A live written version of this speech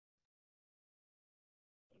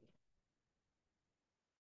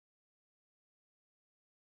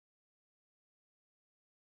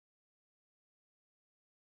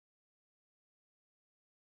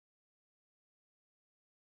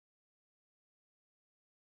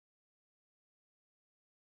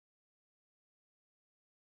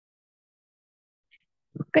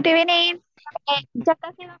Good evening. Ya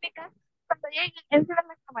casi no me caso. Cuando llegue, enciende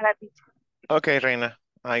la cámara, teacher. Okay, Reina,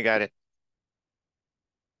 I got it.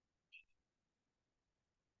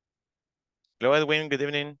 Hello, Edwin, good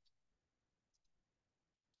evening.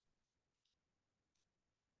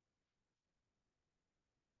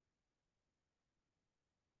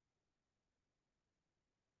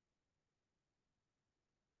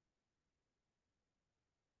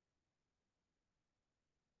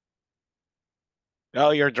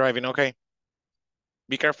 Oh, you're driving, okay.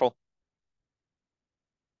 Be careful.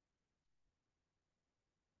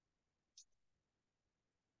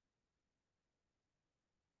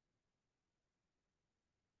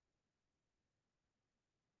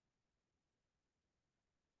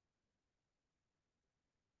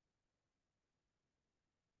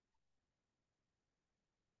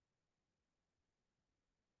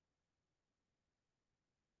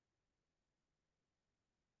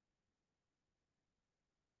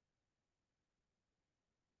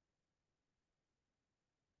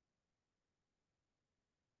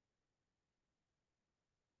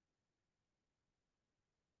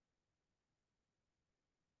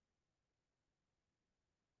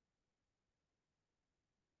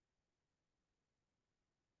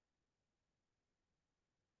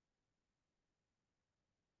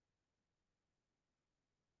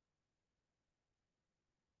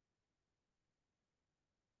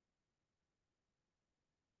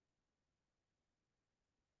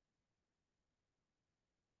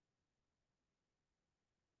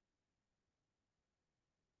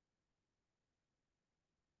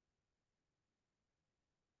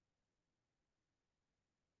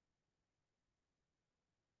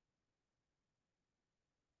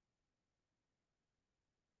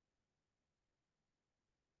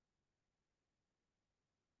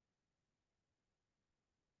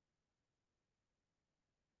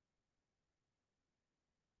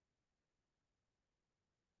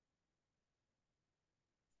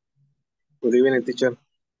 Good evening, teacher.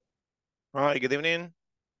 Hi, good evening.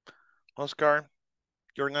 Oscar,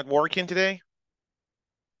 you're not working today?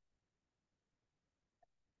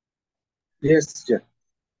 Yes, teacher.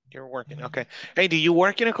 You're working, okay. Hey, do you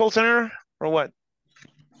work in a call center or what?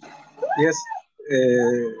 Yes,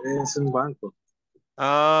 es un banco.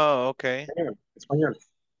 Oh, okay. Español. Español.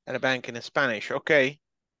 At a bank in Spanish, okay.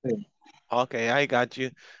 Sí. Okay, I got you.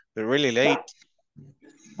 We're really late.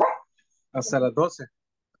 Hasta las 12.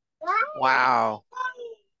 Wow.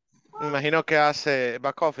 Me imagino que hace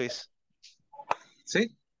back office.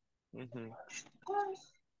 Sí. Mhm.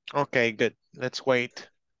 Okay, good. Let's wait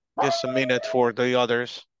just a minute for the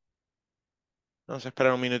others. Vamos a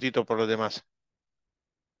esperar un minutito por los demás.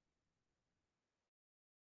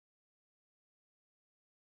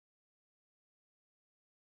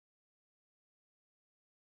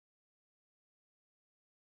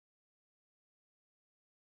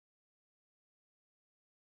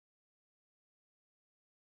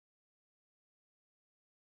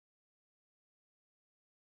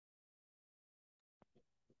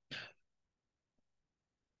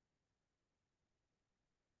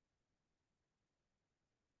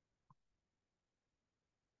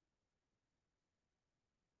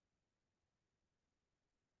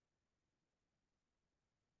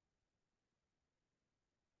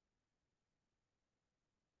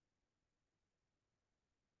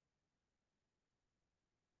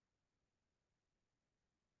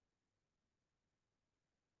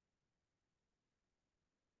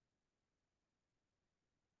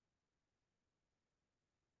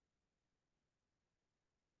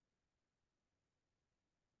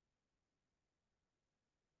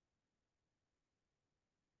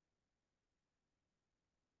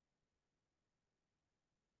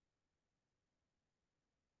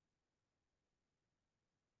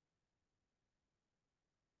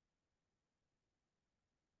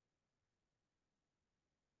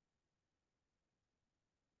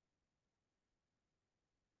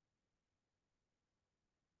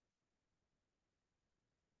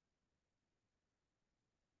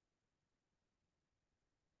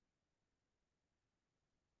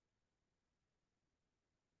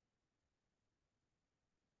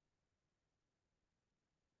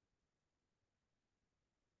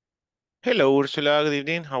 Hello, Ursula. Good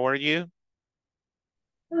evening. How are you?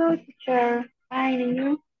 Hello, teacher. Fine, and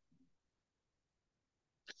you?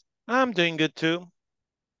 I'm doing good too.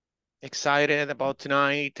 Excited about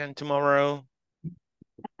tonight and tomorrow.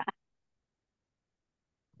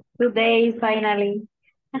 Today, finally.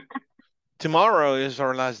 Tomorrow is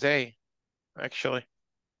our last day, actually.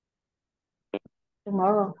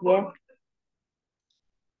 Tomorrow, yes.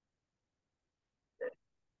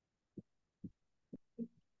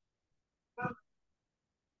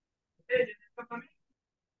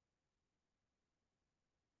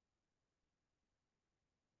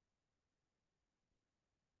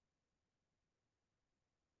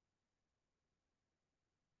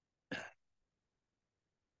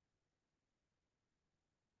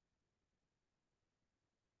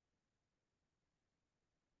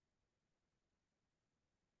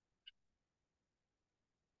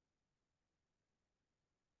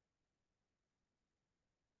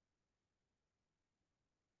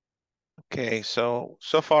 Okay, so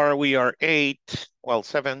far we are 8, well,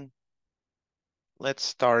 7. Let's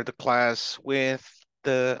start the class with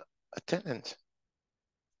the attendance.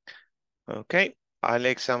 Okay,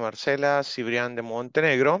 Alexa Marcela Cibrián de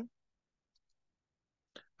Montenegro.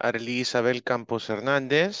 Arely Isabel Campos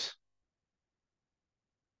Hernández.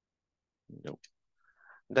 No.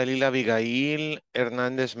 Dalila Abigail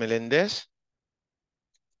Hernández Meléndez.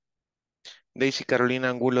 Daisy Carolina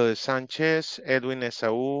Angulo de Sánchez. Edwin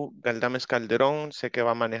Esaú Galdames Calderón. Sé que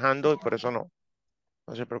va manejando y por eso no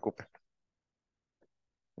se preocupe.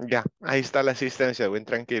 Ya, ahí está la asistencia, Edwin,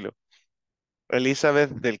 tranquilo. Elizabeth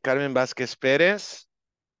del Carmen Vázquez Pérez.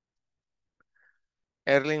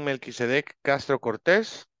 Erling Melquisedec Castro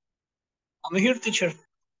Cortés. I'm here, teacher.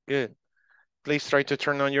 Good. Please try to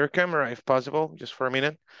turn on your camera if possible, just for a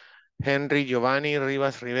minute. Henry Giovanni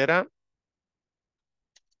Rivas Rivera.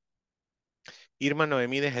 Irma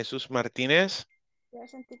Noemí de Jesús Martínez.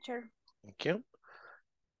 Present, teacher. Thank you.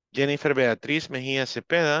 Jennifer Beatriz Mejía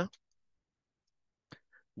Cepeda.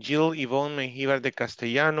 Jill Yvonne Mengíbar de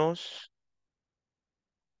Castellanos.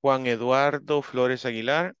 Juan Eduardo Flores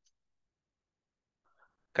Aguilar.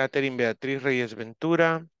 Catherine Beatriz Reyes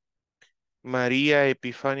Ventura. María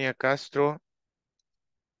Epifania Castro.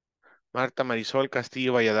 Marta Marisol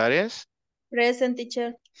Castillo Valladares. Present,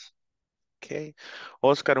 teacher. Okay.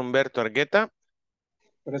 Oscar Humberto Argueta.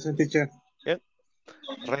 Present, teacher. Yep.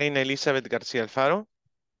 Reina Elizabeth García Alfaro.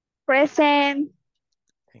 Present.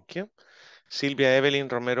 Thank you. Silvia Evelyn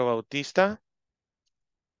Romero Bautista.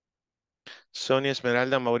 Sonia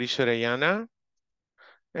Esmeralda Mauricio Orellana.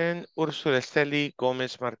 And Úrsula Esteli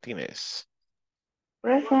Gómez Martínez.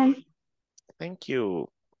 Present. Thank you.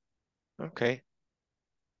 Okay.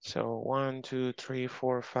 So 1, 2, 3,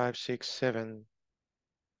 4, 5, 6, 7.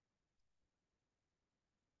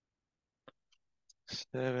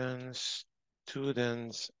 7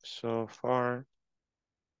 students so far.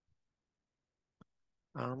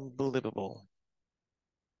 Unbelievable.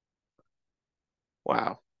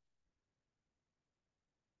 Wow.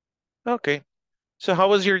 Okay. So how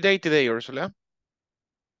was your day today, Ursula?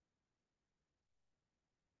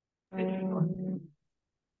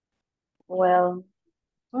 Well,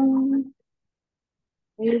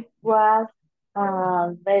 it was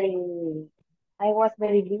very, I was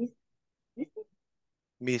very busy.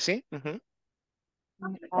 Busy? Mm-hmm.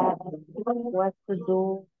 Was to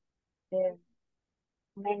do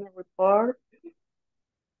many reports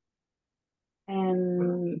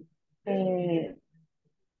and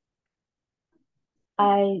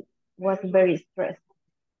I was very stressed.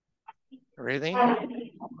 Really?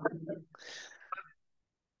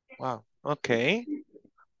 Wow. Okay.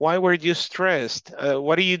 Why were you stressed?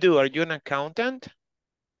 What do you do? Are you an accountant?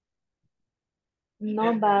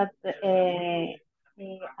 No, but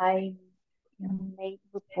I made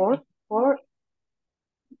reports for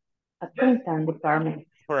accountant department.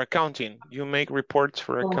 For accounting. You make reports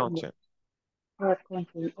for accounting. For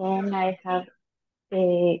accounting, and I have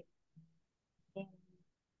a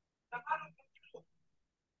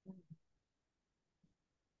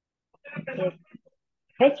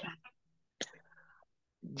fecha.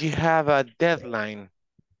 You have a deadline.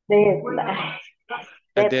 Deadline.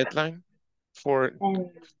 A deadline for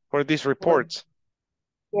And these reports.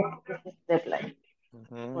 yes, this is deadline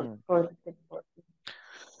for the report.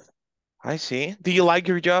 I see. Do you like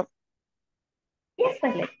your job? Yes,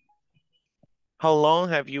 I like. How long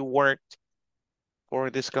have you worked for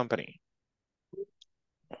this company?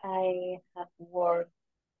 I have worked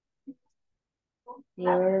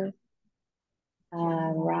here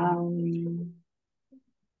around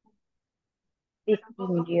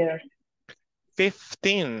 15 years.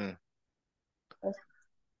 15.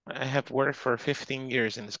 I have worked for 15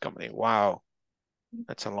 years in this company. Wow.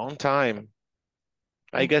 That's a long time.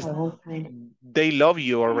 I guess they love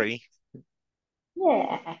you already.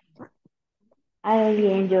 Yeah, I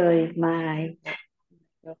really enjoy my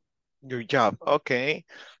job. Your job. Okay.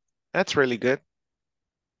 That's really good.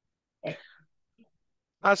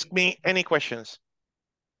 Ask me any questions.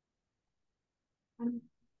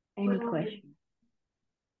 Any question?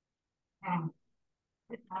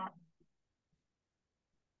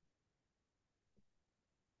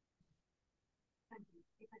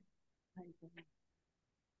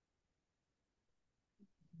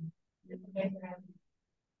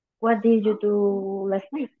 What did you do last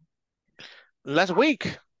night? Last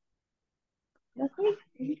week. Last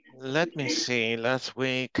week? Let me see. Last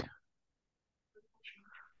week.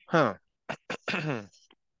 Huh.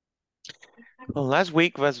 Well, last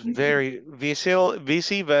week was very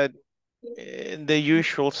busy, but the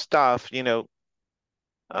usual stuff, you know.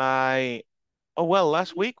 Oh, well,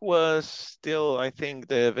 last week was still, I think,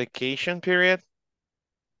 the vacation period.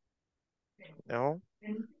 No?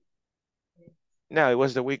 No, it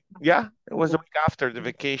was the week. Yeah, it was the week after the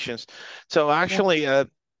vacations. So actually,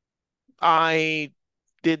 I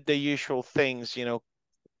did the usual things, you know,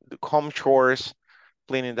 the home chores,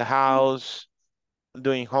 cleaning the house,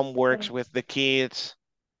 doing homeworks with the kids,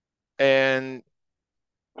 and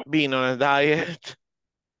being on a diet,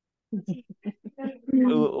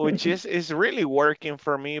 which is really working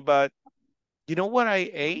for me. But you know what I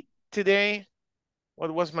ate today?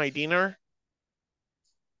 What was my dinner?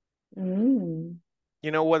 Mm.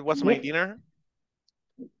 You know what was my Yes, dinner?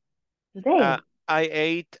 today. I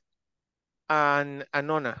ate an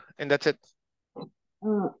anona, and that's it.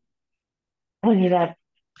 Uh, only that.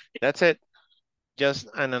 That's it. Just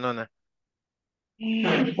an anona.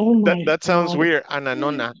 Oh That my that sounds God. weird. An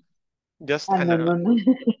anona. Just an No, anona. no,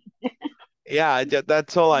 no. Yeah,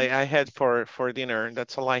 that's all I had for dinner.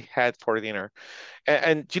 That's all I had for dinner.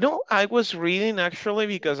 And you know, I was reading actually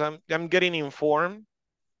because I'm getting informed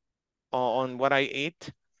on what I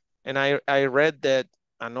eat, and I read that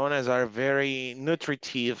anonas are very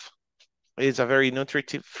nutritive. It's a very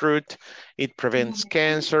nutritive fruit. It prevents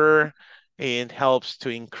cancer. It helps to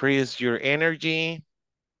increase your energy,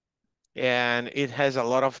 and it has a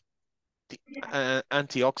lot of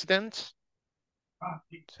antioxidants.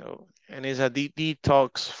 So, and it's a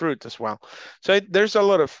detox fruit as well. So there's a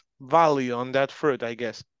lot of value on that fruit, I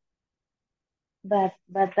guess. But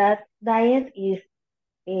that diet is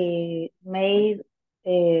made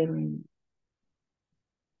um,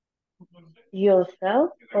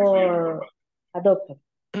 yourself or a doctor?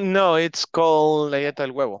 No, it's called galleta al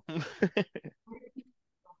huevo.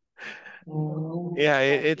 Oh, Yeah,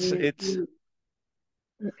 it, it's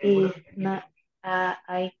is not. Uh,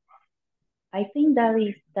 I I think that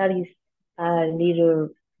is a little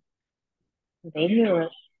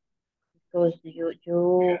dangerous because you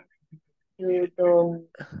don't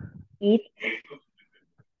eat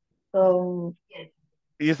some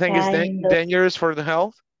you think it's kind of. dangerous for the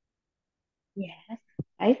health? Yes,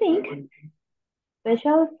 I think,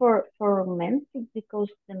 especially for men, because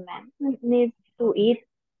the men need to eat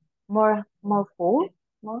more food.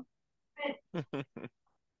 More.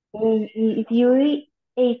 If you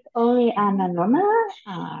eat only an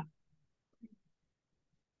banana,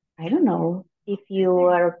 I don't know if you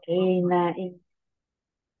are okay in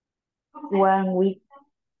 1 week.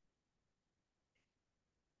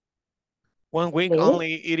 1 week Really?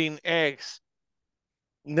 only eating eggs.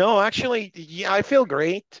 No, actually, yeah, I feel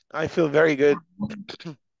great. I feel very good.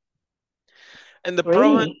 And the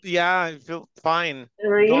problem, Really? yeah, I feel fine.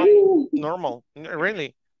 Really? Normal,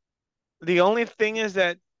 really. The only thing is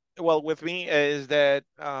that, well, with me is that,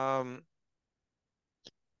 how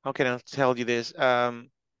can I tell you this? I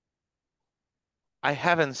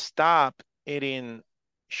haven't stopped eating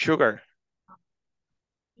sugar,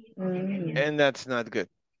 Mm. and that's not good.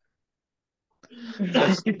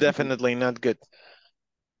 That's definitely not good.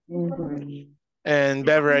 Mhm. And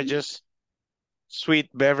beverages, sweet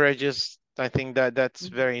beverages, I think that that's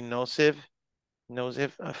very nocive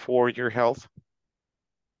for your health.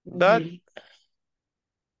 But Mhm.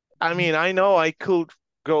 I mean, I know I could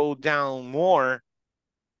go down more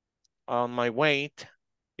on my weight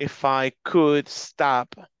if I could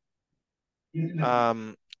stop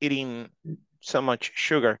eating so much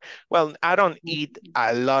sugar. Well, I don't eat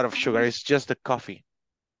a lot of sugar. It's just the coffee.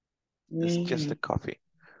 It's just the Mhm. coffee.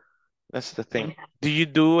 That's the thing. Do you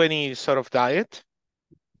do any sort of diet?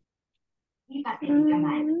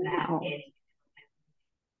 No,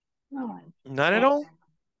 no, Not at I, all?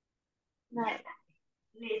 no.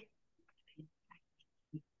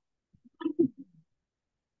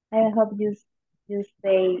 I hope you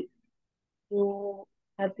say you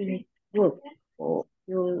have been good or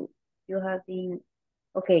you have been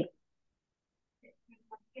okay.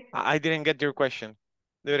 I didn't get your question.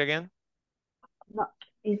 Do it again. No,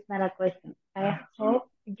 it's not a question. I hope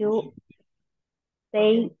you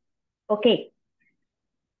say okay.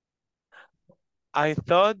 I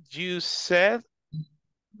thought you said,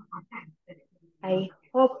 I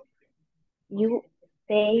hope you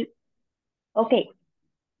say okay.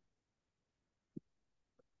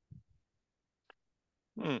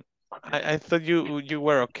 hmm, I thought you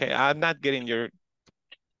were okay. I'm not getting your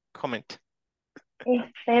comment.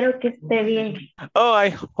 Espero que esté bien. Oh, I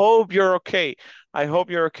hope you're okay. I hope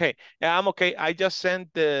you're okay. Yeah, I'm okay. I just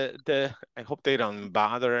sent the I hope they don't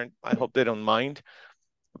bother. I hope they don't mind.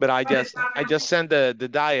 But I just sent the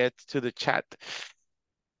diet to the chat.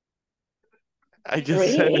 I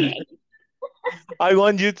just sent it. Really? I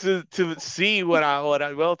want you to see what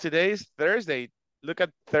I well, today's Thursday. Look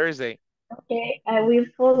at Thursday. Okay, I will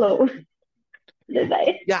follow the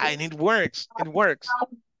diet. Yeah, and it works. It works.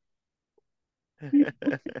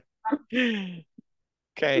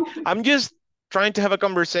 Okay. I'm just trying to have a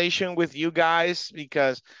conversation with you guys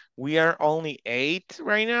because we are only 8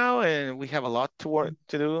 right now and we have a lot to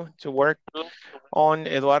work on.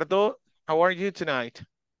 Eduardo, how are you tonight?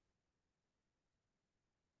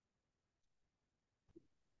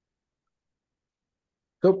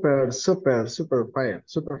 Super fine,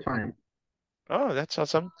 super fine. Oh, that's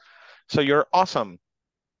awesome. So you're awesome.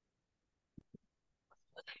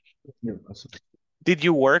 Yeah, awesome. Did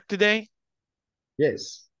you work today?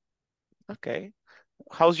 Yes, Okay.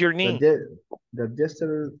 How's your that, knee?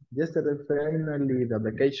 that yesterday finally the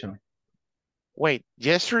vacation. Wait,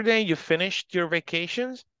 yesterday you finished your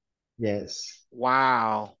vacations? Yes,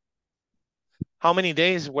 Wow. How many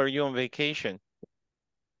days were you on vacation?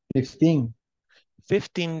 15.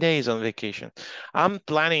 15 days on vacation. I'm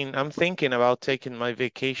thinking about taking my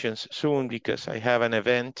vacations soon because I have an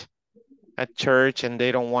event at church and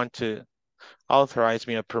they don't want to authorize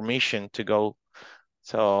me a permission to go.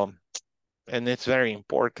 So, and it's very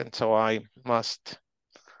important. So I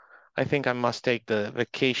think I must take the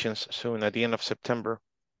vacations soon at the end of September.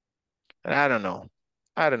 And I don't know.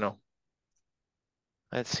 I don't know.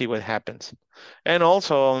 Let's see what happens. And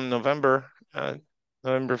also on November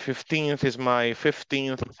 15th is my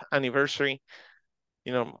 15th anniversary,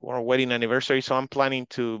 or wedding anniversary. So I'm planning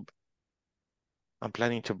to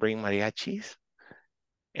bring mariachis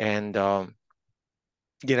and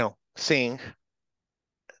sing,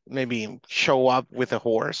 maybe show up with a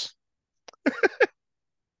horse.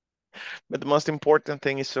 But the most important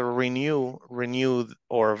thing is to renew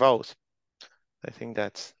our vows. I think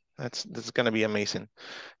that's gonna be amazing.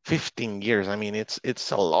 15 years. I mean,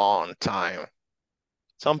 it's a long time.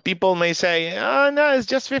 Some people may say, "Oh no, it's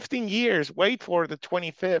just 15 years. Wait for the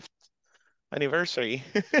 25th anniversary."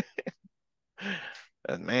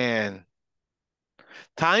 But man,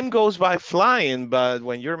 time goes by flying, but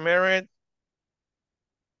when you're married,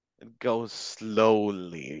 it goes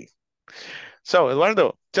slowly. So,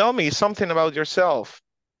 Eduardo, tell me something about yourself.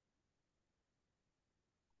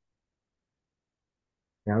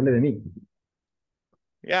 Que hable de mí.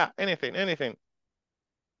 Yeah, anything.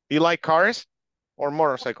 You like cars or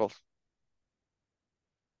motorcycles?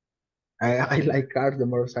 I like cars, the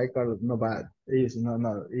motorcycle, no bad. It's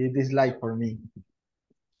no, it is like for me.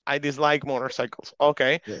 I dislike motorcycles.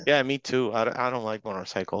 Okay, Yeah. yeah, me too. I don't like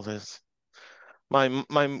motorcycles. My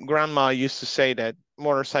grandma used to say that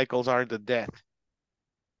motorcycles are the death.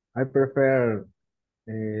 I prefer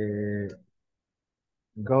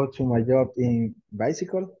go to my job in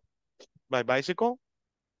bicycle. By bicycle?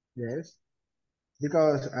 Yes,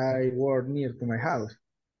 because I work near to my house.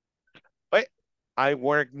 Wait, I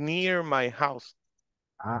work near my house.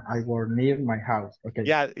 I work near my house. Okay.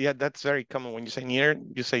 Yeah, that's very common. When you say near,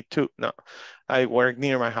 you say to. No, I work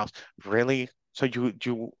near my house. Really? So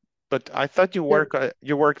but I thought Yeah.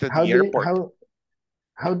 you worked at How the do you, airport.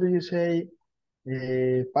 how do you say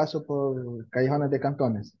paso por callejones de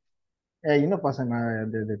cantones? Y no pasa nada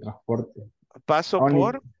de transporte. Paso Only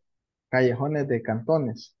por. callejones de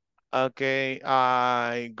cantones. Okay,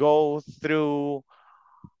 I go through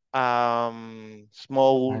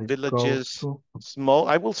small I go villages, through.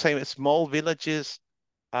 I will say small villages,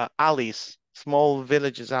 alleys, small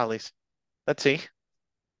villages alleys. Let's see.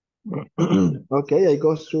 Okay, I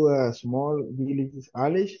go through a small village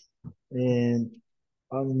alley and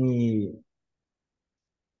only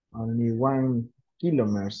only 1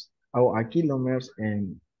 kilometers or a kilometers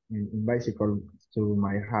in bicycle to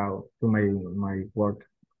my house to my work.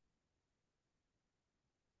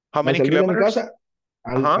 How Al many salir de mi kilometers? casa,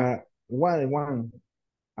 Uh-huh.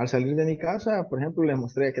 al salir de mi casa, por ejemplo, les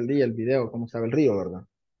mostré aquel día el video cómo estaba el río, ¿verdad?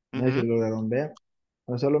 No sé si Mm-hmm. lo lograron ver.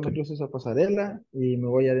 Tan solo me cruzo esa pasarela y me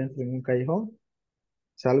voy adentro en un callejón.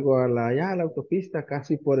 Salgo a la autopista,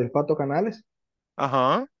 casi por el Pato Canales,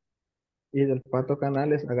 Uh-huh. y del Pato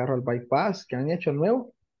Canales agarro el bypass que han hecho el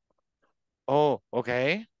nuevo. Oh,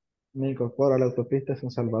 okay. Me incorporo a la autopista San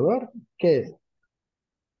Salvador, que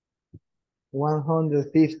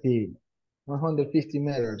 150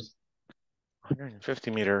 meters,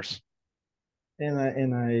 150 meters.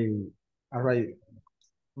 and I arrive.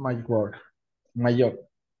 Mayor. Mayor.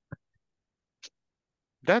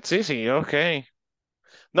 That's easy. Okay.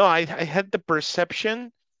 No, I had the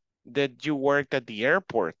perception that you worked at the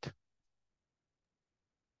airport.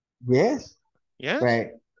 Yes. Yes?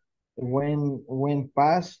 Right. When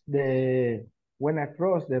past the when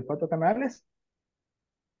across the Pato Canales,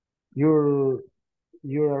 you're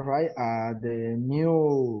you arrive at the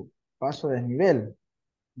new Paso de Nivel,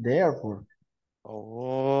 the airport.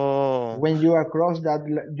 Oh. When you across that,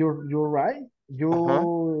 you're right. Uh-huh.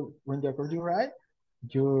 You when you across your right,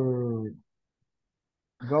 you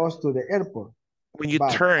goes to the airport. But You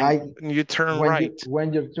turn right, when you turn right,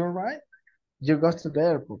 you go to the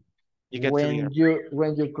airport. you get to the airport.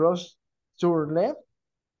 When you cross to left,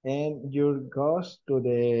 and you goes to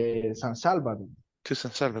the San Salvador. To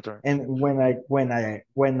San Salvador. And when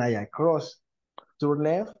I cross to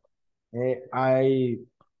left, I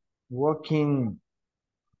walking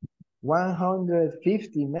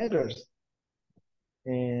 150 meters,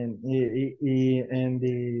 and in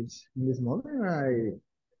this moment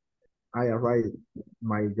I arrived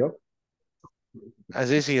my job.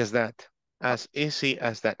 As easy as that. As easy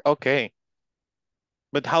as that. Okay.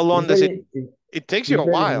 But how long It's does very it takes you it's a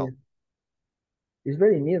very while. near. It's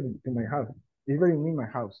very near to my house. It's very near my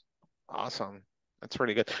house. Awesome. That's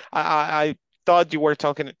really good. I thought you were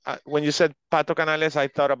talking, when you said Pato Canales, I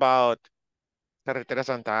thought about Carretera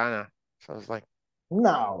Santa Ana. So I was like,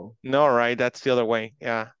 No, no, right? That's the other way.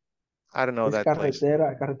 Yeah. I don't know it's that place.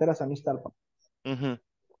 carretera San Istalpa. Mm-hmm.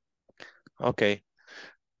 Okay.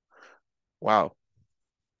 Wow.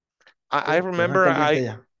 I remember Presenta el 20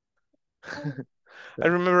 ya. I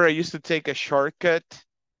remember I used to take a shortcut.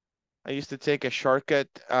 I used to take a shortcut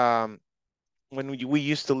when we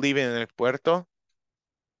used to live in El Puerto.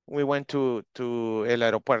 We went to El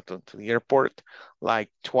Aeropuerto, to the airport, like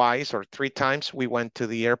twice or three times. We went to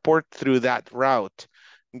the airport through that route,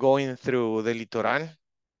 going through the Litoral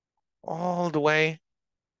all the way.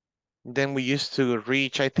 Then we used to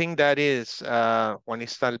reach, I think that is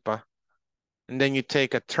Juanistalpa. And then you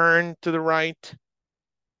take a turn to the right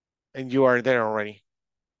and you are there already.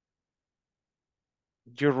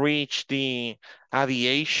 You reach the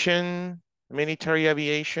aviation, military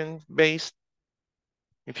aviation base.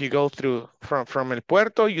 If you go through from El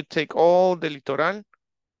Puerto, you take all the Litoral,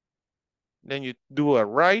 then you do a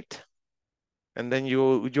right, and then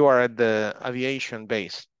you are at the aviation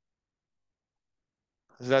base.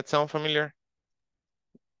 Does that sound familiar?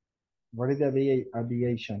 What is the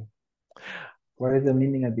aviation? What is the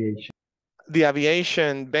meaning aviation? The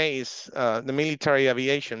aviation base, the military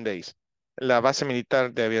aviation base, la base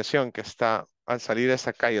militar de aviación que está al salir de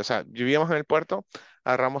esa calle. O sea, vivíamos en el puerto,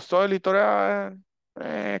 agarramos todo el litoral,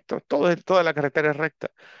 recto, toda la carretera es recta.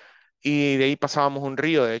 Y de ahí pasábamos un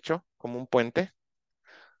río, de hecho, como un puente.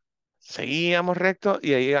 Seguíamos recto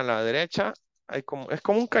y ahí a la derecha es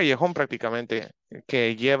como un callejón prácticamente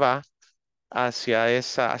que lleva hacia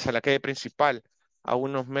la calle principal, a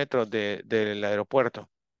unos metros del aeropuerto.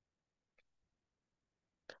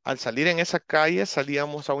 Al salir en esa calle,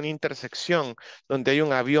 salíamos a una intersección donde hay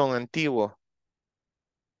un avión antiguo.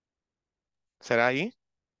 ¿Será ahí?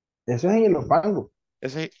 Eso es en el Opango.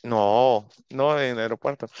 No, no en el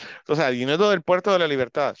aeropuerto. O sea, viniendo del puerto de la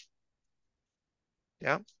Libertad,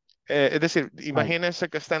 ¿ya? Es decir, Ay, imagínense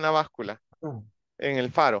que está en la báscula, en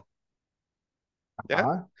el faro, ¿ya?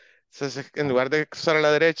 ajá, Entonces, en ajá, lugar de cruzar a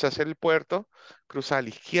la derecha hacia el puerto, cruza a la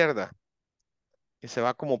izquierda y se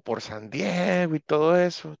va como por San Diego y todo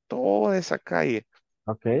eso, toda esa calle,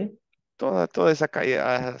 ok, toda esa calle, ok,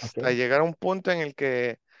 hasta llegar a un punto en el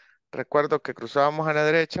que recuerdo que cruzábamos a la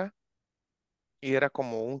derecha y era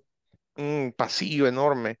como un pasillo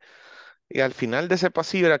enorme. Y al final de ese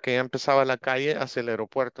pasillo era que ya empezaba la calle hacia el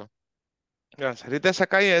aeropuerto. Al salir de esa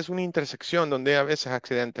calle es una intersección donde hay a veces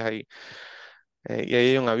accidentes ahí. Y ahí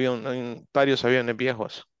hay un avión, varios aviones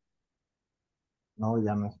viejos. no,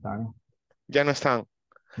 ya no están. Ya no están.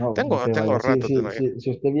 No, porque Tengo vaya, ratos de no ir.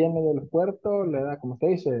 si usted viene del puerto, le da, como usted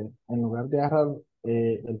dice, en lugar de agarrar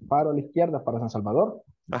el faro a la izquierda para San Salvador,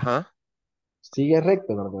 Ajá, sigue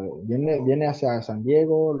recto, ¿verdad? Viene hacia San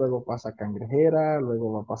Diego, luego pasa Cangrejera,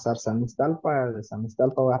 luego va a pasar San Mistalpa, de San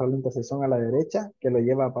Mistalpa va a agarrar la intersección a la derecha que lo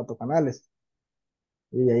lleva a Pato Canales,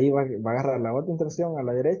 y de ahí va a agarrar la otra intersección a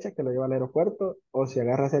la derecha que lo lleva al aeropuerto, o si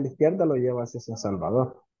agarra hacia la izquierda lo lleva hacia San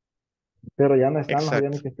Salvador. Pero ya no están los exacto.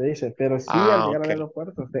 aviones que usted dice, pero sí al Ah, llegar al ok.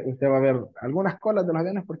 aeropuerto usted va a ver algunas colas de los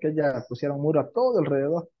aviones porque ya pusieron muro a todo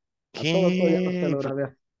alrededor, a todo ya usted ¿Qué? logra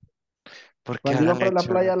ver. ¿Por qué Cuando iba habrán para la hecho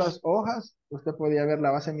playa eso? Las Hojas, usted podía ver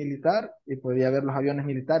la base militar y podía ver los aviones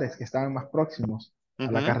militares que estaban más próximos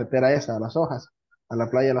a la Ujú. carretera esa, a Las Hojas, a la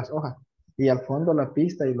playa Las Hojas. Y al fondo la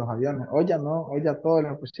pista y los aviones. Hoy ya no, hoy ya todos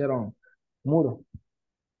le pusieron muro.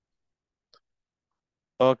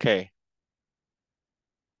 Ok,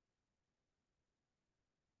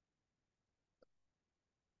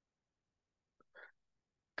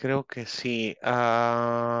 creo que sí.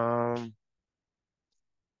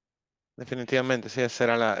 Definitivamente, sí, esa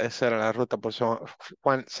era la ruta por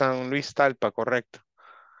San Luis Talpa, correcto.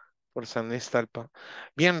 Por San Luis Talpa.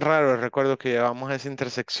 Bien raro, recuerdo que llevamos a esa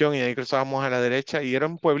intersección y ahí cruzábamos a la derecha y era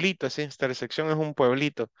un pueblito, esa intersección es un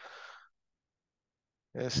pueblito.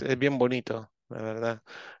 Es bien bonito, la verdad.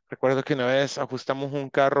 Recuerdo que una vez ajustamos un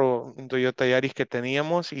carro, un Toyota Yaris que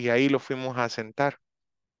teníamos y ahí lo fuimos a sentar. O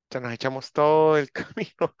sea, nos echamos todo el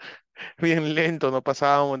camino bien lento, no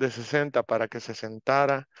pasábamos de 60 para que se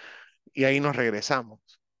sentara y ahí nos regresamos.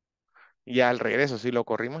 Y ya al regreso sí lo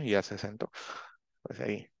corrimos y ya se sentó. Pues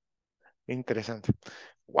ahí, interesante.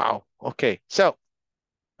 Wow. Okay. So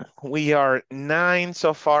we are 9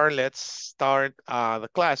 so far. Let's start the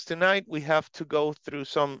class. Tonight we have to go through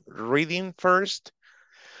some reading first.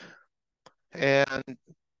 And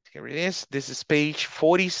here it is. This is page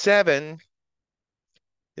 47.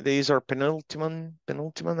 These are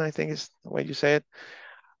penultimate, I think is the way you say it.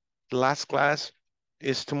 The last class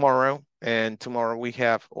is tomorrow. And tomorrow we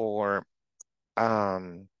have um,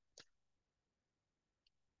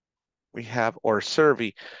 our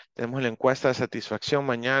survey. Tenemos la encuesta de satisfacción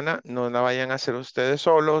mañana. No la vayan a hacer ustedes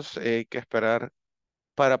solos. Hay que esperar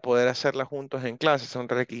para poder hacerla juntos en clase. Es un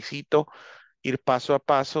requisito ir paso a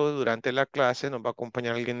paso durante la clase. Nos va a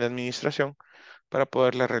acompañar alguien de administración para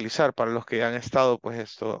poderla realizar. Para los que ya han estado, pues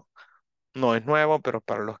esto no es nuevo, pero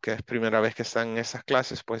para los que es primera vez que están en esas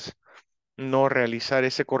clases, pues no realizar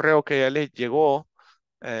ese correo que ya les llegó.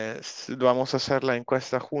 Vamos a hacer la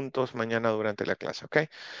encuesta juntos mañana durante la clase, ¿ok?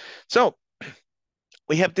 So,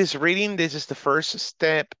 we have this reading. This is the first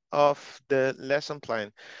step of the lesson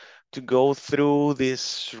plan to go through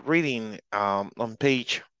this reading on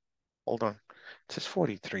page, hold on. It says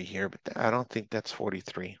 43 here, but I don't think that's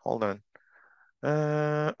 43. Hold on.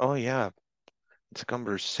 Oh yeah, it's a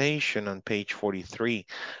conversation on page 43,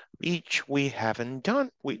 which we haven't done,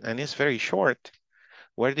 and it's very short.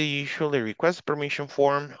 Where do you usually request permission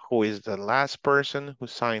form? Who is the last person who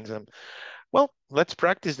signs them? Well, let's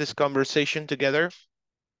practice this conversation together.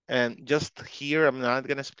 And just here, I'm not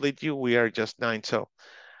gonna split you. We are just 9, so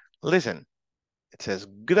listen. It says,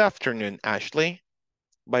 good afternoon, Ashley.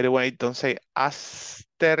 By the way, don't say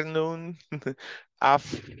afternoon.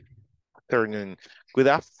 Afternoon. Good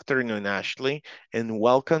afternoon, Ashley, and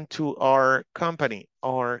welcome to our company.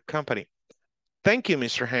 Thank you,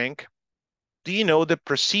 Mr. Hank. Do you know the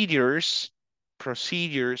procedures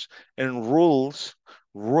and rules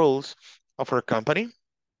of our company?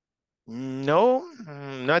 No,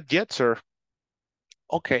 not yet, sir.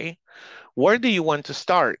 Okay. Where do you want to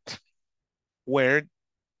start? Where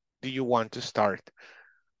do you want to start?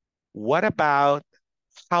 What about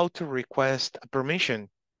how to request a permission?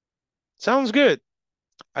 Sounds good.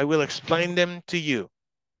 I will explain them to you.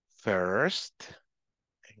 First,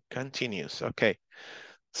 and continues. Okay.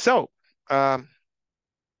 So,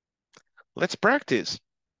 let's practice.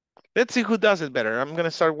 Let's see who does it better. I'm going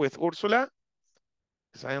to start with Ursula,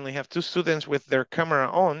 because I only have 2 students with their camera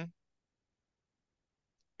on.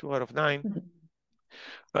 2 out of 9.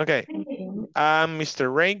 Okay.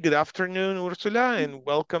 Mr. Ray, good afternoon, Ursula, and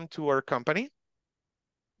welcome to our company.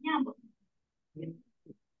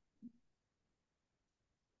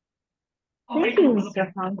 Thank you,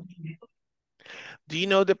 Mr. Hunt. Do you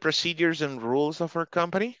know the procedures and rules of our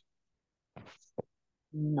company?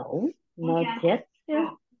 No, not yet, sir.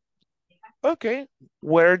 Okay.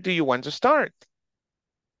 Where do you want to start?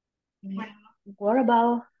 What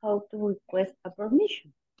about how to request a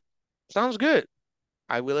permission? Sounds good.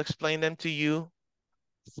 I will explain them to you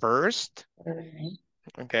first. Alright.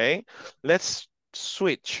 Okay. Let's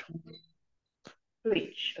switch.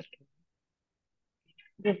 Switch. Okay.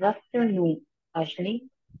 Good afternoon, Ashley,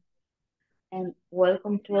 and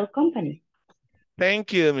welcome to our company.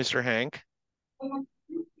 Thank you, Mr. Hank.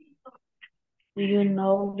 Do you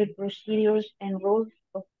know the procedures and rules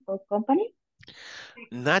of our company?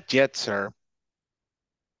 Not yet, sir.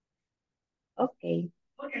 Okay.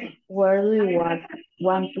 Where do you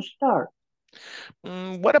want to start?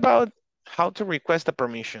 What about how to request a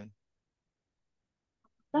permission?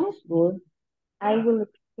 Sounds good. I will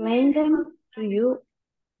explain them to you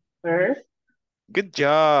first. Good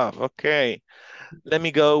job. Okay. Let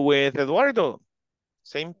me go with Eduardo.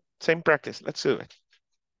 Same practice. Let's do it.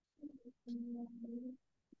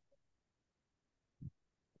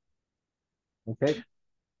 Okay.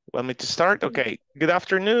 Want me to start? Okay. Good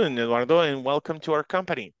afternoon, Eduardo, and welcome to our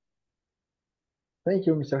company. Thank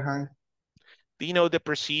you, Mr. Han. Do you know the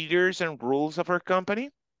procedures and rules of our company?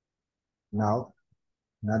 No,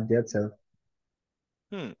 not yet, sir.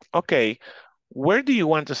 Okay. Where do you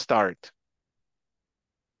want to start?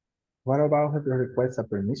 What about the request of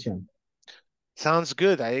permission? Sounds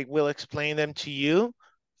good. I will explain them to you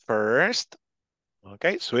first.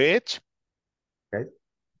 Okay, switch. Okay.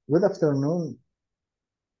 Good afternoon,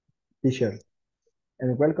 teacher,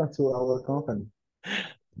 and welcome to our company.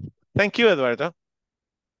 Thank you, Eduardo.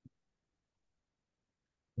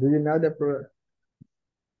 Do you know the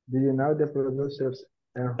producers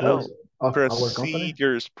and rules Oh, of our company?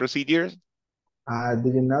 procedures. Do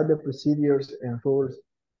you know the procedures and rules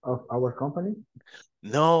of our company?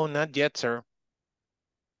 No, not yet, sir.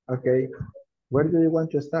 Okay. Where do you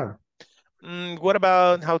want to start? What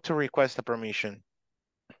about how to request a permission?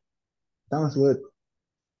 Sounds good.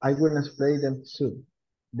 I will explain them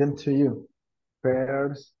to you.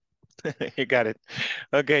 First, You got it.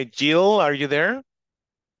 Okay, Jill, are you there?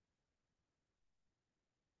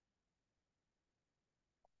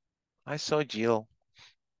 I saw Jill.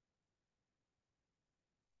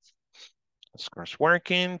 Oscar's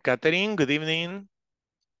working. Catherine, good evening.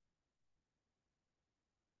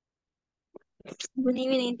 Good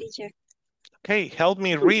evening, teacher. Okay, help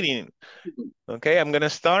me reading. Okay, I'm gonna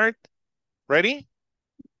start. Ready?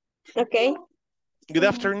 Okay. Good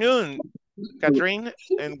afternoon, Catherine,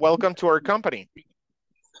 and welcome to our company.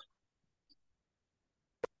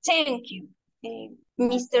 Thank you.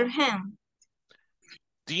 Mr. Ham.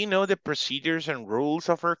 Do you know the procedures and rules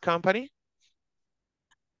of our company?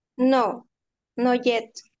 No, not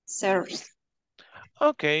yet, sir.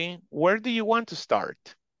 Okay, where do you want to start?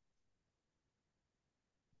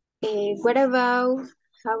 What about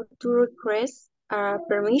how to request a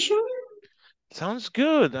permission? Sounds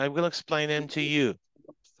good. I will explain them to you.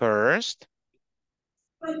 First,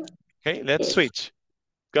 okay, let's switch.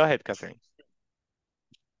 Go ahead, Catherine.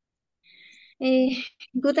 Uh,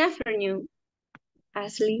 Good afternoon,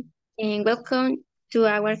 Ashley, and welcome to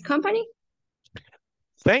our company.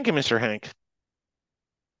 Thank you, Mr. Hank.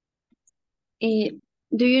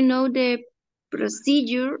 Do you know the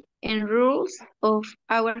procedure and rules of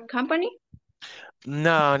our company?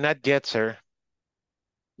 No, not yet, sir.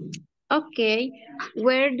 Okay,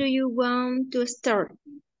 where do you want to start?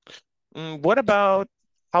 What about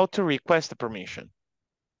how to request a permission?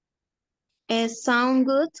 Sound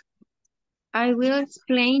good? I will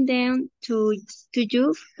explain them to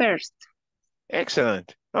you first.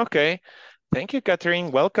 Excellent. Okay. Thank you,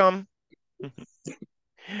 Catherine. Welcome.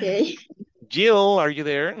 Okay. Jill, are you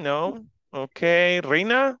there? No? Okay.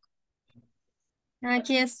 Reina?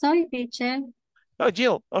 Aquí estoy, teacher. Oh,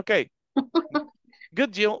 Jill. Okay.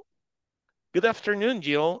 Good, Jill. Good afternoon,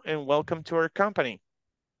 Jill, and welcome to our company.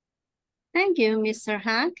 Thank you, Mr.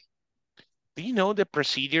 Hank. Do you know the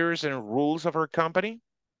procedures and rules of our company?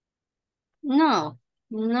 No,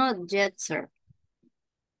 not yet, sir.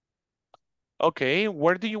 Okay.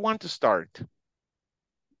 Where do you want to start?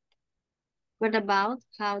 What about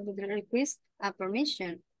how to request a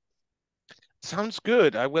permission? Sounds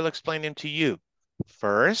good. I will explain them to you.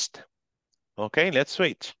 First, okay, let's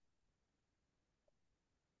switch.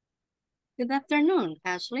 Good afternoon,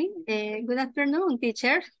 Ashley. Good afternoon,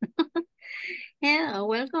 teacher. And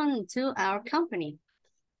welcome to our company.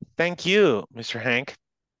 Thank you, Mr. Hank.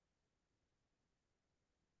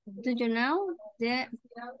 Do you know the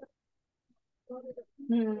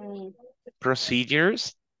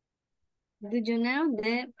Procedures? do you know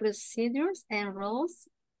the procedures and rules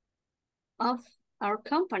of our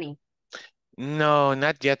company? No,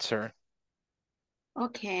 not yet, sir.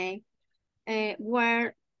 Okay.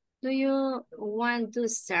 Where do you want to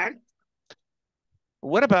start?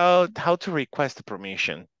 What about how to request a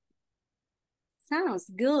permission? Sounds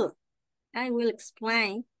good. I will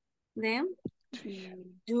explain them.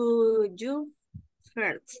 Do you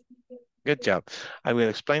first? Good job. I will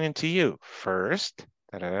explain it to you first.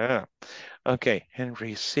 Da-da-da. Okay,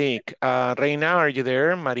 Henry sick. Reina, are you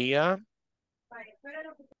there? Maria?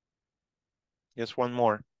 Just one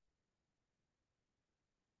more.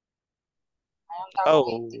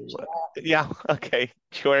 Oh, yeah, okay.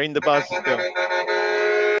 You are in the bus still.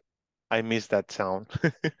 I miss that sound.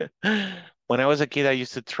 When I was a kid, I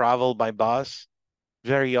used to travel by bus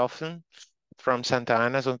very often from Santa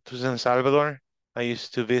Ana to San Salvador. I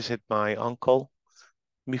used to visit my uncle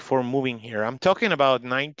before moving here. I'm talking about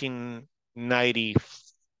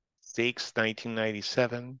 1996,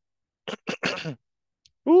 1997.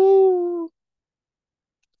 Ooh.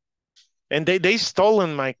 And they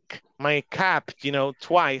stolen my cap, you know,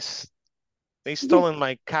 twice. They stolen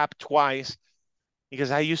my cap twice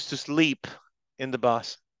because I used to sleep in the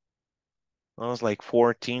bus. I was like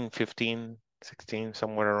 14, 15, 16,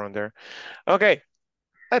 somewhere around there. Okay,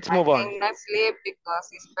 let's move on. I think I sleep because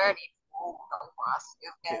it's very full of us.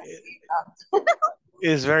 You can see that.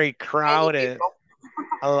 It's very Many crowded. people.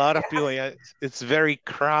 A lot of Yes. people, yeah, it's very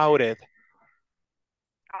crowded.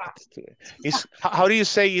 How do you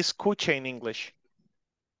say escuche in English?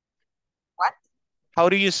 What? How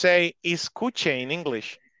do you say escuche in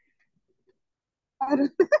English? I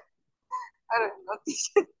don't, I don't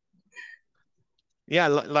know. Yeah,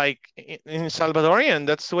 like in Salvadorian,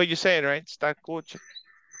 that's the way you say it, right? Está escuche.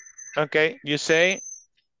 Okay, you say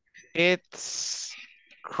it's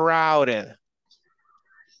crowded.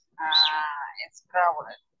 It's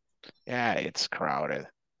crowded. Yeah, it's crowded.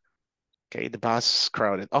 Okay, the bus is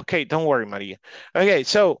crowded. Okay, don't worry, Maria. Okay,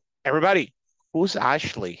 so everybody, who's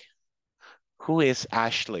Ashley? Who is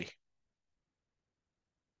Ashley?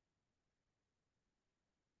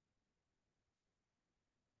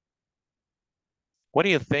 What do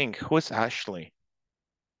you think? Who's Ashley?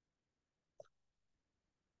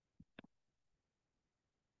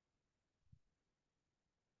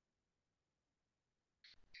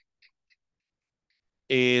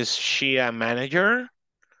 Is she a manager?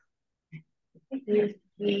 Is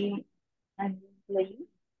she an employee?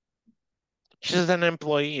 She's an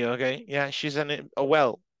employee, okay? Yeah, she's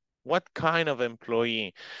well, what kind of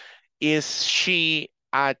employee? Is she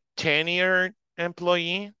a tenured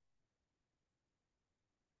employee?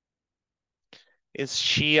 Is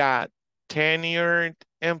she a tenured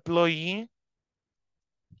employee?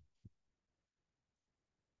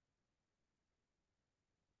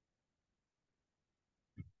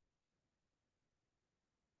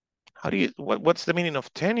 How do you, what's the meaning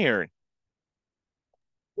of tenured?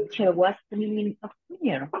 Teacher, what's the meaning of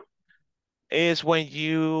tenure? Is when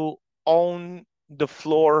you own the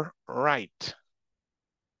floor right.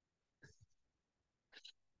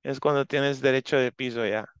 Es cuando tienes derecho de piso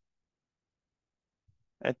ya.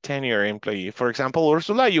 A tenure employee. For example,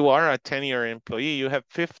 Ursula, you are a tenure employee. You have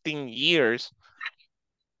 15 years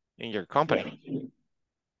in your company.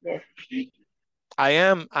 Yes. I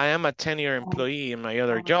am a tenure employee in my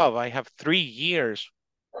other job. I have 3 years.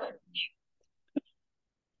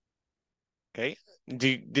 Okay.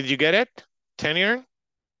 Did you get it? Tenure?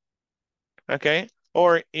 Okay.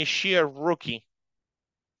 Or is she a rookie?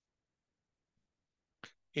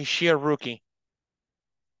 Is she a rookie?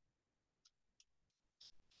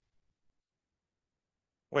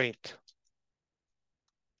 Wait.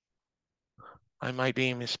 I might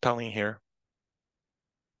be misspelling here.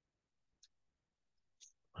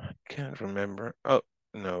 I can't remember. Oh,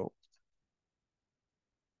 no.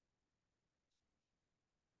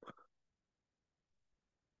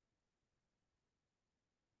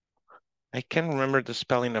 I can't remember the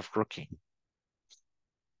spelling of rookie.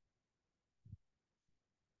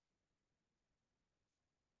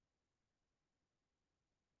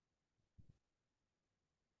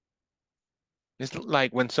 It's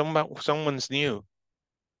like when someone's new.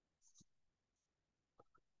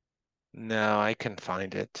 No, I can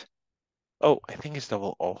find it. Oh, I think it's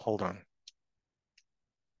double O. Hold on.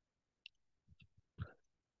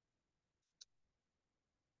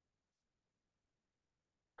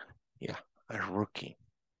 Yeah, a rookie.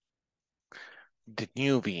 The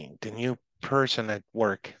newbie, the new person at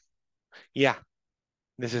work. Yeah,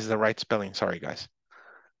 this is the right spelling. Sorry, guys.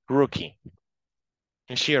 Rookie.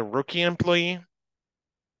 Is she a rookie employee?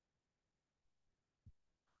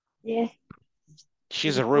 Yes.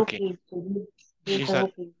 She's a rookie. She's She's a a,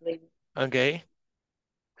 rookie employee. okay.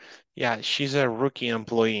 Yeah, she's a rookie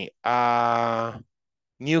employee.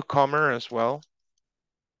 Newcomer as well.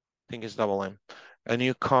 I think it's double M. A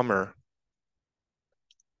newcomer.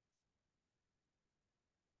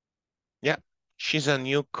 Yeah, she's a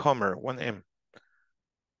newcomer, 1M.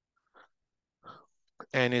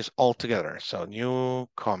 And it's all together. So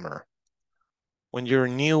newcomer. When you're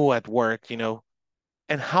new at work, you know.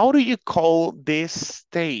 And how do you call this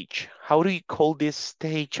stage? How do you call this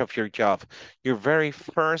stage of your job? Your very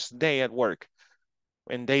first day at work,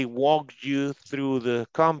 when they walk you through the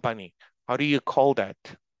company. How do you call that?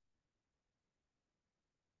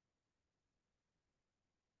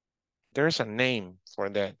 There's a name for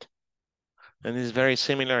that. And it's very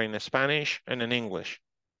similar in Spanish and in English.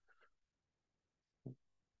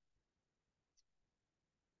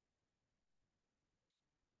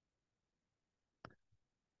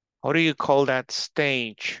 How do you call that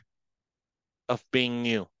stage of being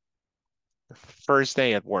new? First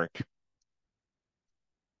day at work.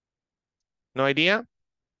 No idea?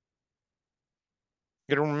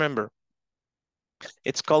 You don't remember.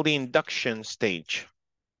 It's called the induction stage.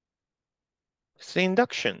 It's the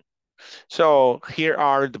induction. So here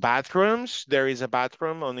are the bathrooms. There is a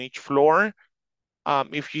bathroom on each floor.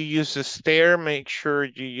 If you use the stair, make sure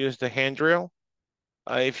you use the handrail.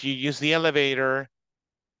 If you use the elevator,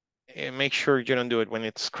 make sure you don't do it when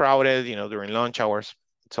it's crowded, during lunch hours.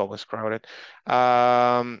 It's always crowded.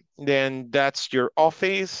 Then that's your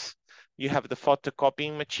office. You have the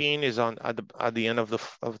photocopying machine is on at the end of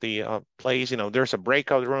the place. There's a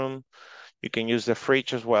breakout room. You can use the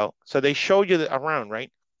fridge as well. So they show you around,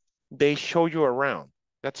 right? They show you around.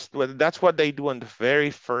 That's what they do on the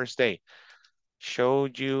very first day.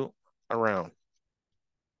 Showed you around.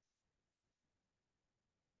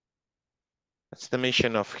 That's the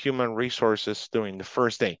mission of human resources during the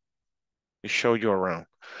first day. To show you around.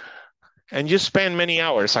 And you spend many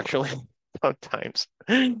hours actually sometimes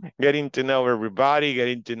getting to know everybody,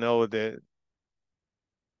 getting to know the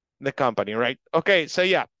company, right? Okay, so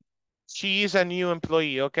yeah, she is a new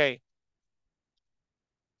employee. Okay,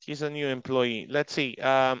 she's a new employee. Let's see.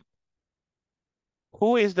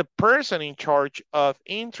 Who is the person in charge of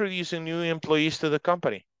introducing new employees to the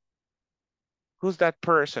company? Who's that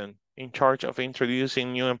person in charge of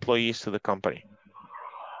introducing new employees to the company?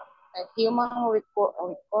 Human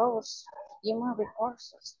resources.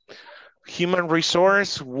 Human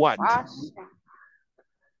resource what?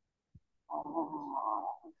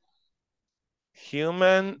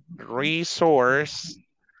 Human resource.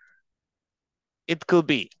 It could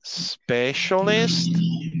be specialist,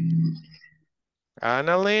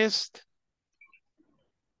 analyst.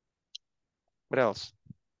 What else?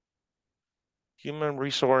 Human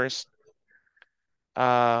resource.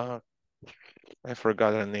 I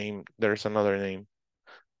forgot her name. There's another name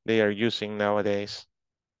they are using nowadays.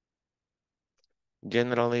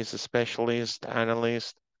 Generalist, specialist,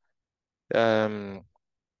 analyst. I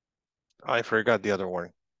forgot the other one.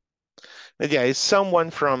 But yeah, it's someone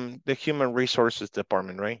from the human resources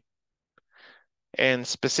department, right? And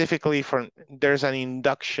specifically there's an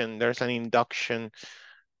induction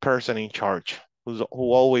person in charge who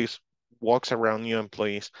always walks around new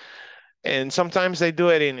employees. And sometimes they do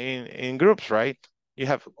it in groups, right? You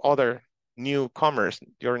have other newcomers.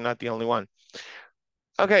 You're not the only one.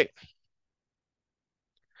 Okay.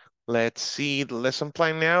 Let's see the lesson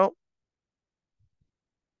plan now.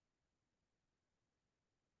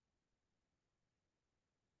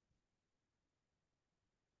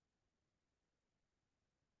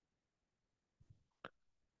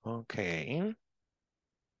 Okay.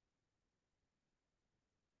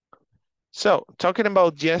 So talking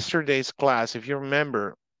about yesterday's class, if you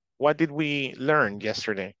remember, what did we learn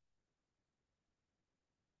yesterday?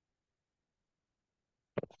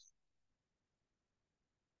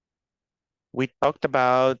 We talked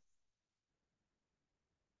about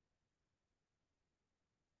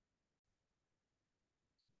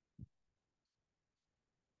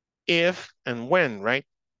if and when, right?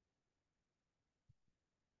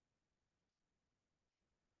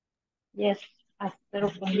 Yes, after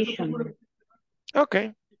condition.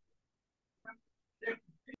 Okay.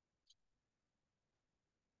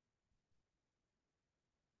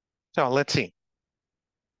 So let's see.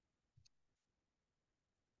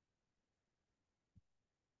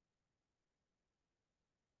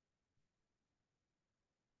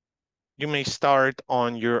 You may start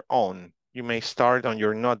on your own. You may start on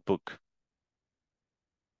your notebook.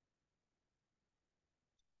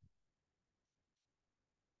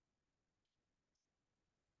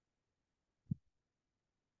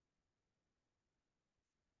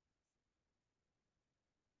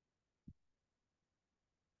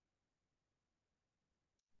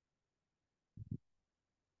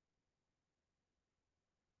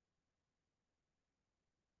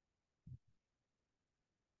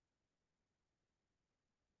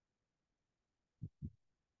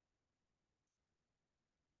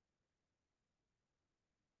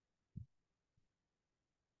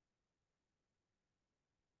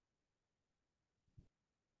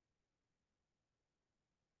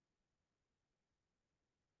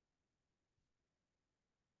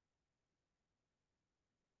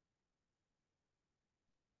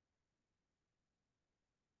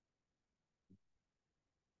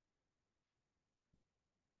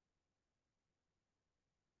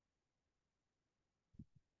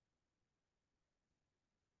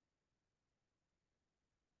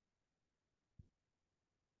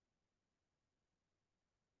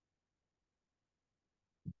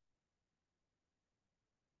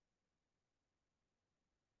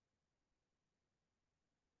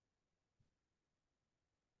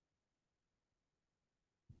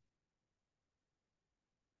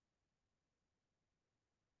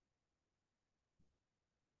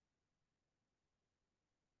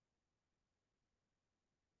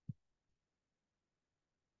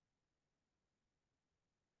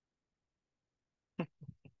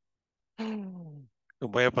 Lo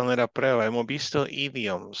voy a poner a prueba. Hemos visto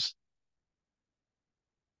idioms.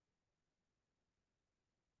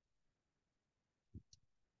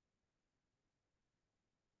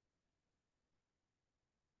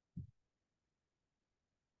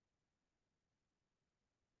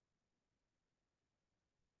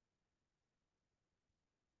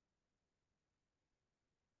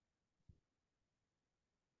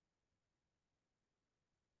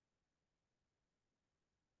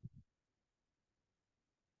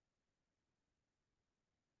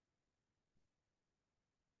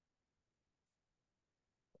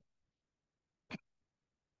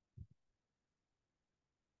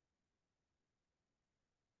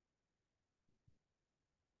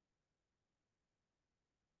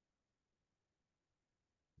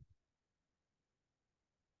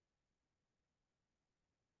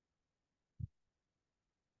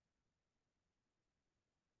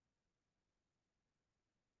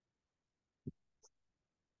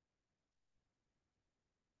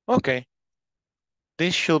 Okay.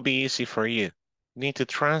 This should be easy for you. You need to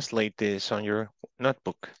translate this on your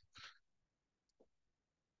notebook.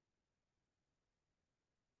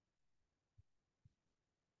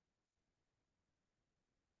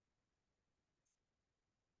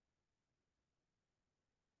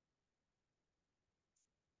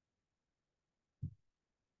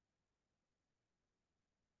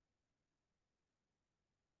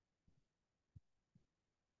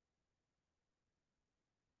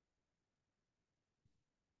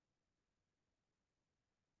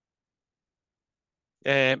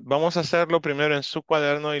 Vamos a hacerlo primero en su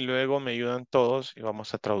cuaderno y luego me ayudan todos y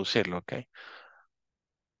vamos a traducirlo, ¿ok?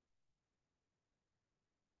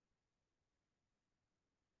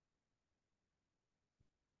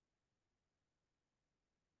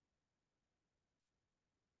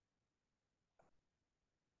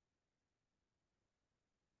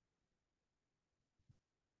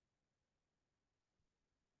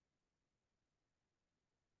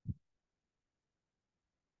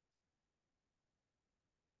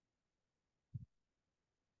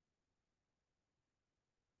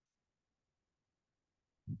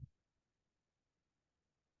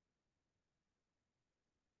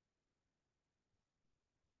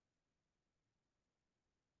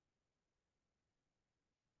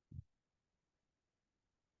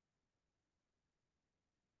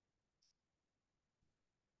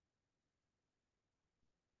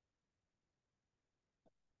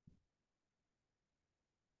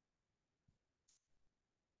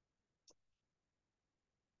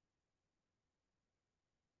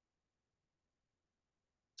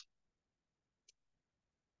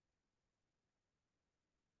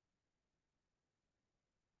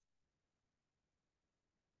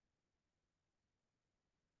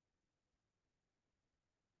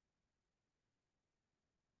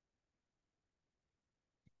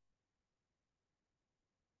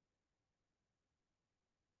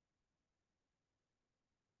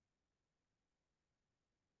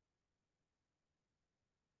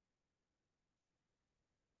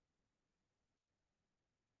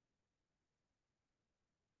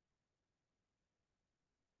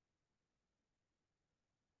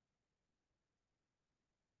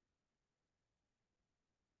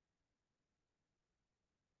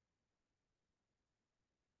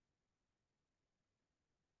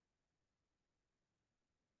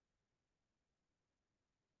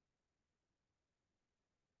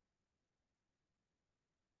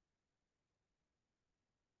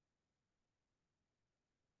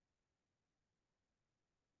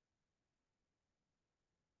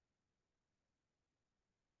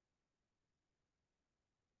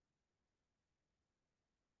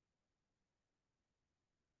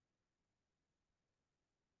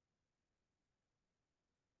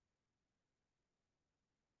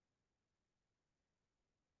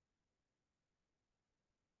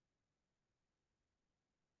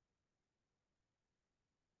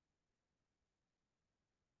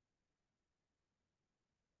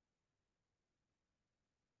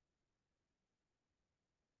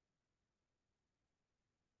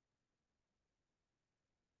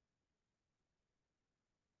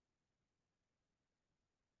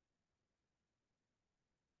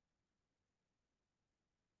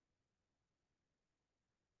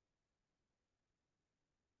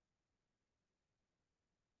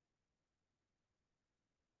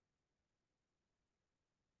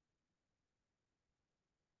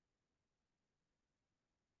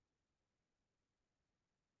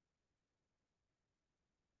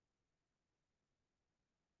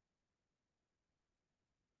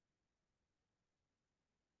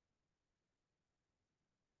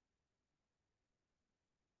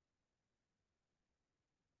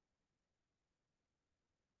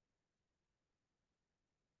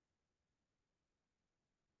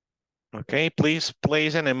 Okay, please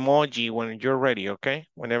place an emoji when you're ready, okay?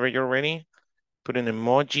 Whenever you're ready, put an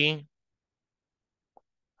emoji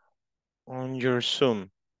on your Zoom.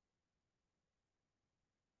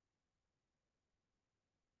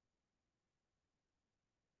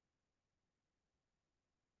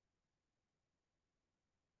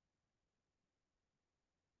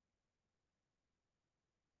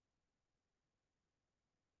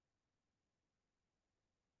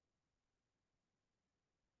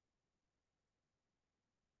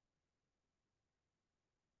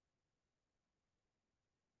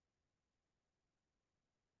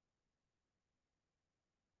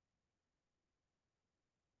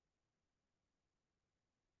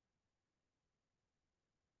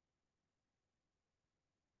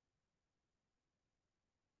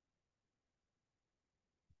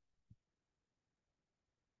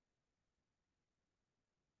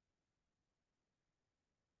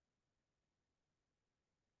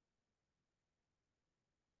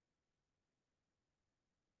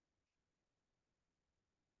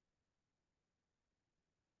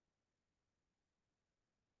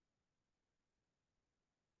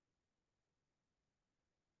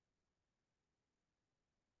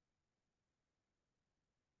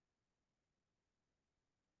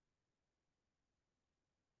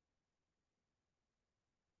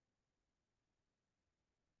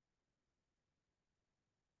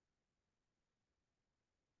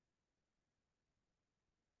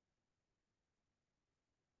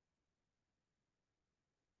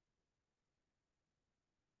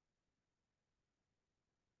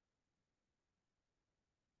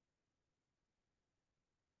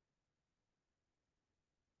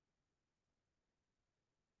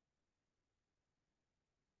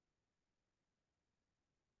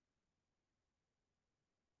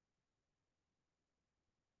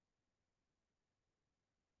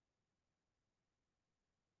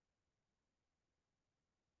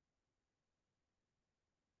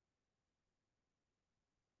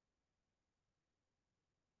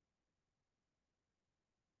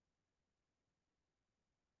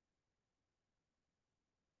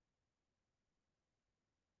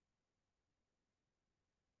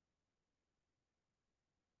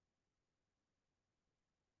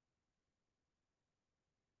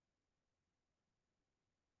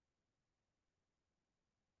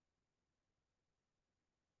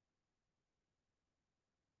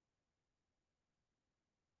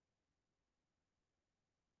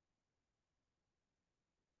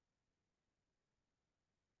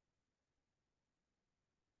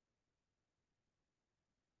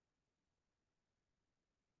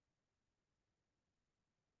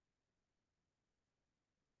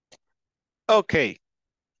 Okay,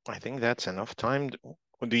 I think that's enough time.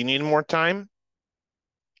 Do you need more time?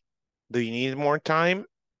 Do you need more time?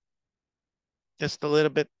 Just a little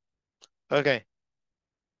bit. Okay,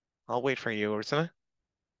 I'll wait for you, Ursula.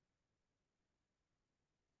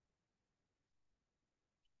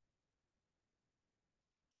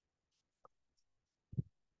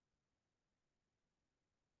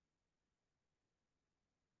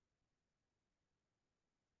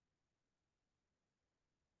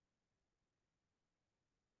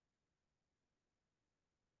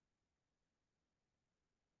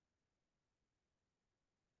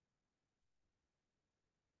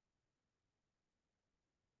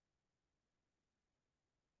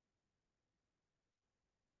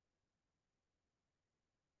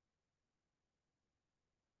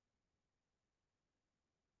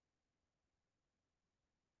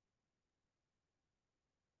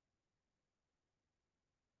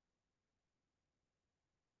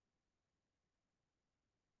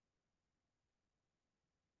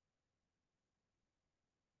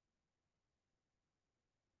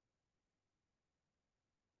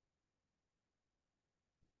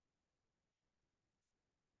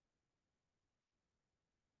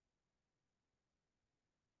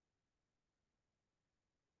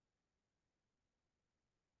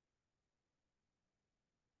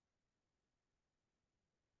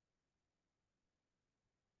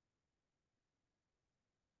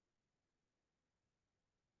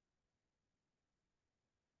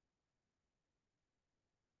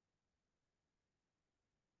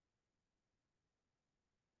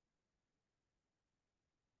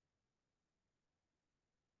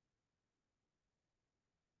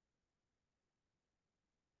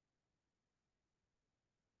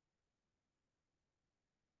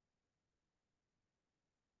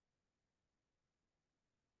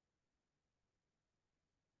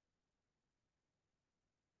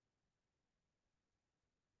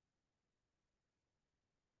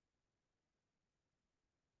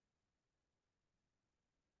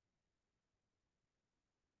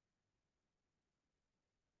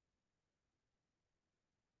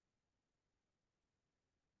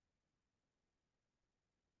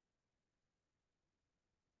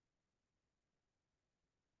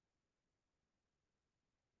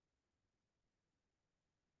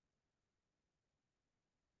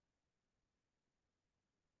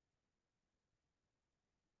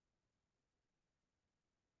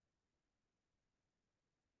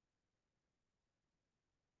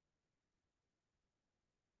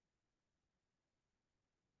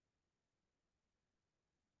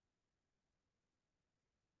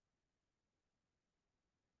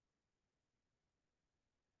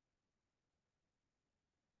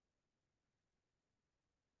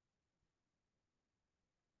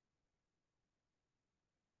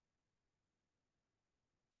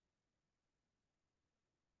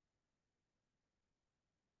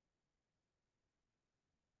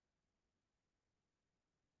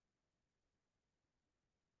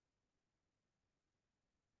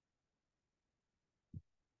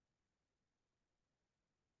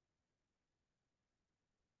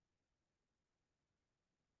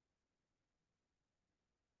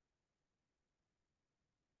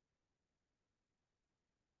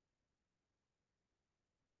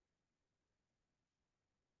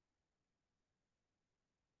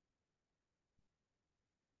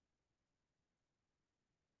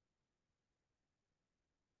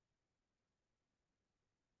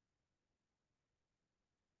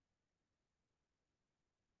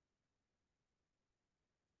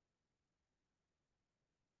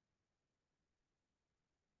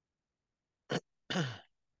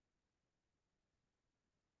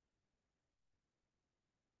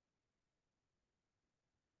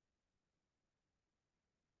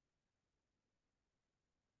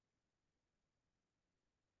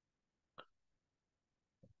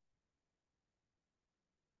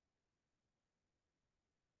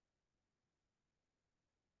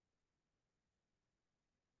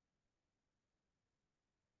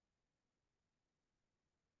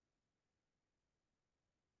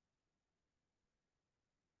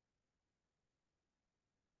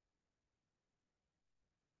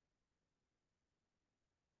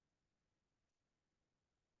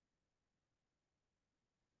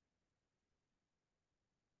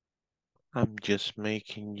 I'm just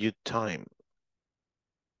making you time.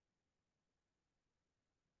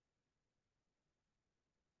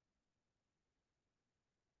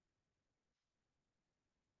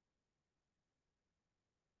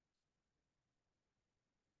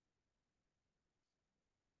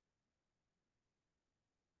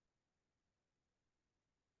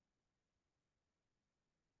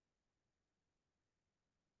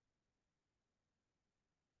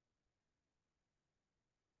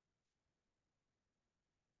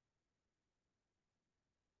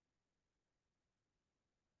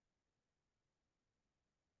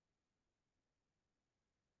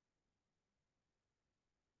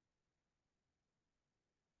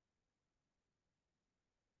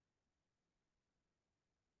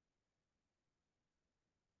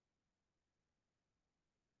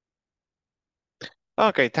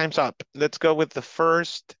 Okay, time's up. Let's go with the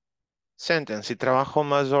first sentence. Si trabajo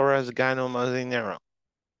más horas, gano más dinero.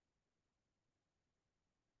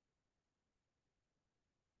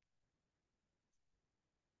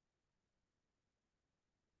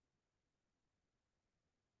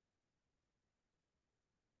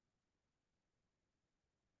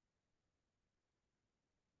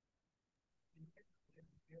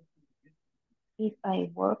 If I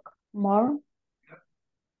work more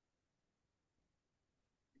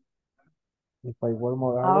If I work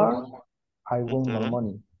more hours, hours, I win more Mhm.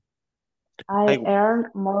 money. I I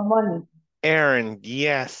earn more money. earn,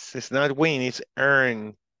 yes, it's not win, it's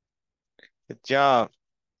earn. Good job.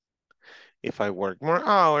 If I work more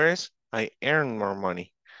hours, I earn more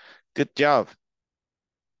money. Good job.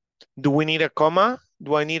 Do we need a comma?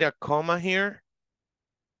 Do I need a comma here?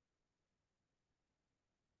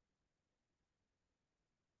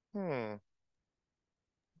 Hmm.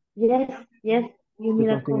 Yes, yes, you To need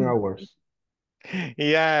a continue comma. hours.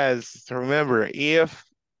 Yes, remember, if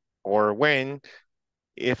or when,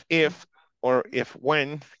 if or if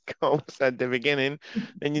when comes at the beginning,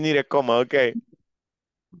 then you need a comma, okay.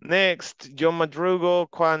 Next, yo madrugo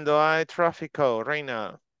cuando hay tráfico,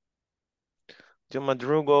 Reina. Yo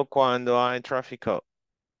madrugo cuando hay tráfico.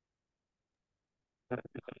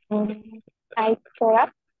 Mm, I get up,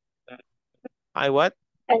 I what?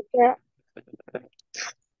 I get,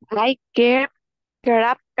 I get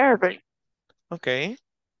up early. Okay.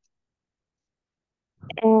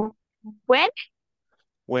 And when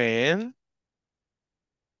When?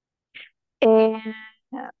 eh,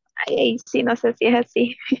 ahí sí, no sé si es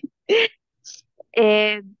así.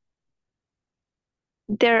 Eh,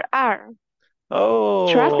 there are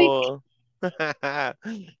traffic. Oh.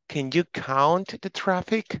 Can you count the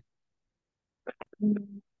traffic?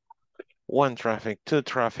 Mm, One traffic, two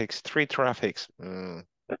traffics, three traffics. Mm.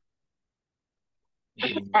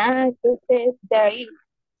 entonces there is,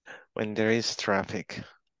 When there is traffic.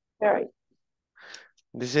 there is.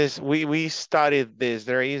 This is, we studied this.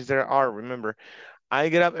 There are, remember. I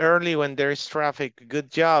get up early when there is traffic. Good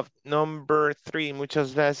job. Number 3.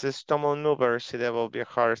 Muchas veces tomo un Uber si debo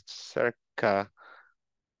viajar cerca.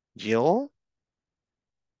 Jill?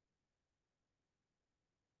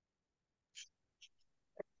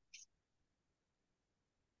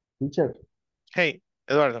 Teacher, Hey,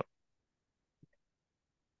 Eduardo.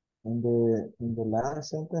 in the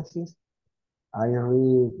last sentences, I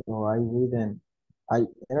read or I read them. I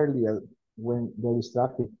earlier when there is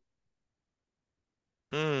traffic.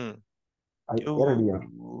 Mm. I earlier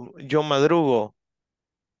Yo madrugo.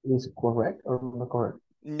 is correct or not correct?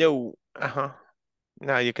 No. Uh-huh.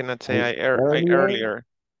 No, you cannot say I I earlier earlier.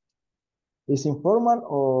 is informal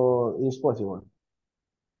or is possible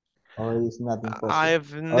or is not impossible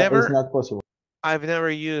I've or is never not possible. I've never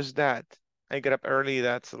used that. I get up early,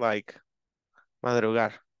 that's like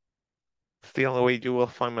madrugar. It's the only way you will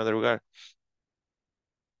find madrugar.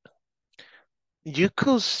 You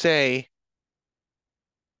could say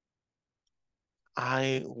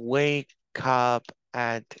I wake up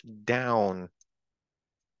at down.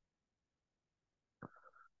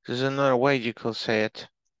 There's another way you could say it.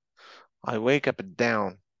 I wake up at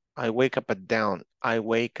down. I wake up at down. I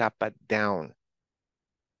wake up at down.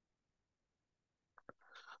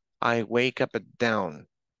 I wake up at down.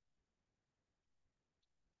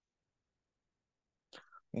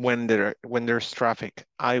 When there's traffic.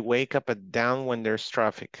 I wake up at down when there's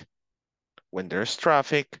traffic. When there's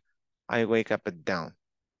traffic, I wake up at down.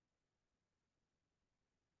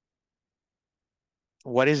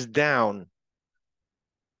 What is down?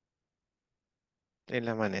 El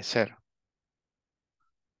amanecer.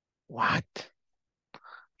 What?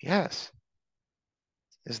 Yes.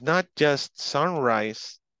 It's not just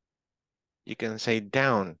sunrise. You can say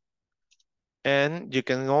down. And you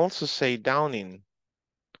can also say downing.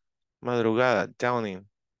 Madrugada, downing.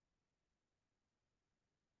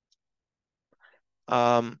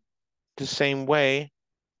 The same way,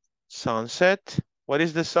 sunset. What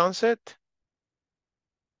is the sunset?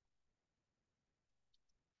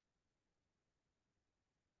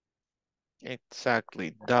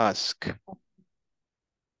 Exactly, dusk.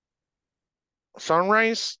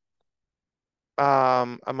 Sunrise,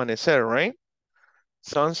 amanecer, right?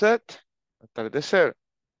 Sunset, atardecer.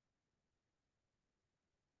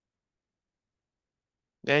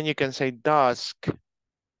 Then you can say dusk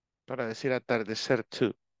para decir atardecer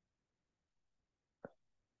too.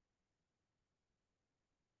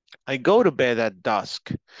 I go to bed at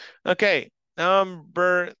dusk. Okay,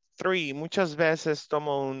 number 3. Muchas veces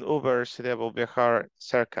tomo un Uber si debo viajar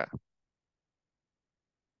cerca.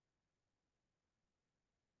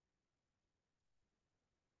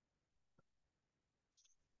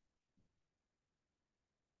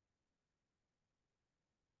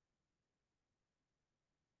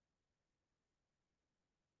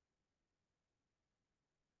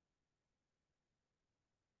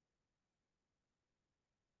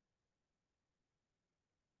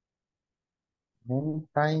 Many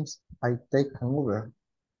times I take an Uber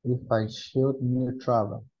if I should near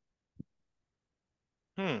travel.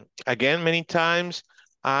 Again, many times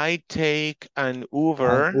I take an An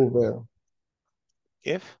Uber Uber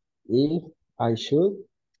if I should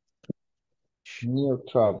near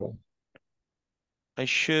travel. I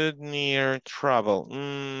should near travel.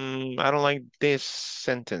 I don't like this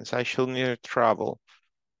sentence. I should near travel.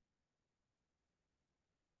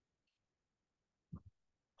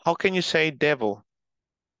 How can you say devil?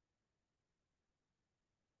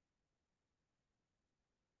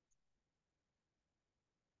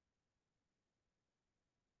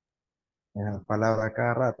 Esa palabra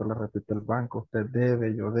cada rato la repite el banco. Usted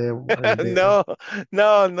debe, yo debo, él debe. No,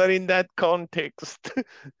 no, not in that context.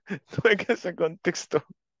 No en ese contexto.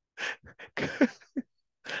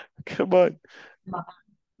 Come on.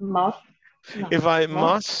 Must. No, If I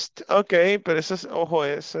must. must, okay, pero eso es, ojo,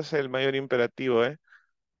 ese es el mayor imperativo, ¿eh?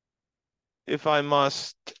 If I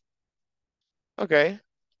must, okay,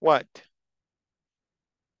 what?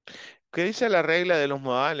 ¿Qué dice la regla de los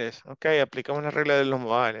modales? Ok, aplicamos la regla de los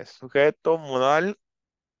modales. Sujeto, modal.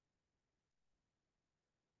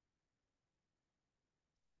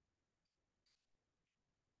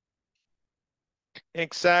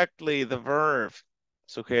 Exactly, the verb.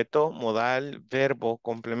 Sujeto, modal, verbo,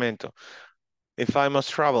 complemento. If I must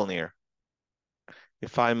travel near.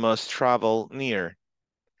 If I must travel near.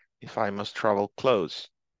 If I must travel close.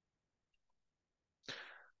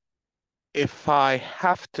 If I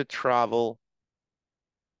have to travel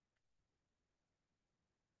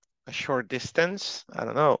a short distance, I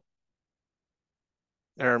don't know.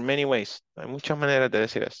 There are many ways. Hay muchas maneras de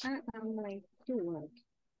decir esto. I'm like to work.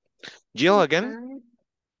 Jill again.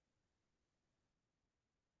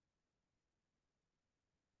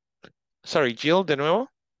 Sorry, Jill, de nuevo.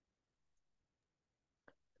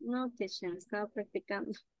 No, teacher, estaba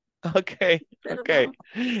practicando. Okay, okay.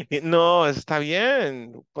 No, está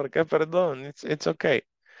bien. ¿Por qué perdón? It's okay.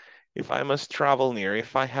 If I must travel near,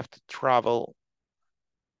 if I have to travel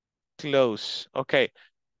close. Okay.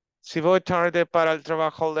 Si voy tarde para el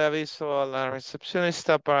trabajo, le aviso a la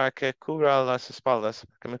recepcionista para que cubra las espaldas,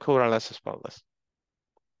 que me cubra las espaldas.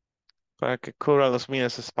 Para que cubra las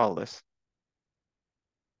mías espaldas.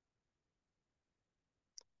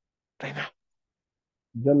 Reina.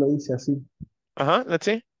 Yo lo hice así. Ajá, let's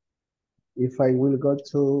see. If I will go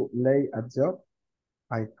to late a job,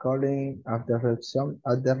 I calling at the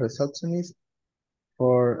receptionist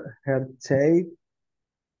for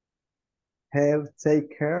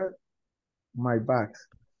take care my bags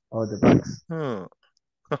or the bags.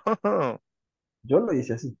 Yo lo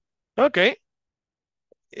hice así. Ok.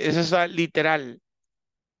 Eso está literal.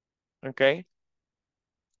 Ok.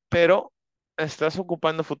 Pero estás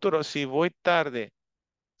ocupando futuro. Si voy tarde,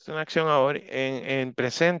 es una acción ahora en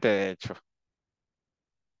presente, de hecho.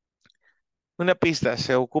 Una pista,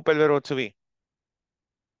 se ocupa el verbo to be.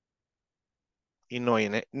 y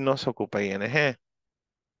no se ocupa ing.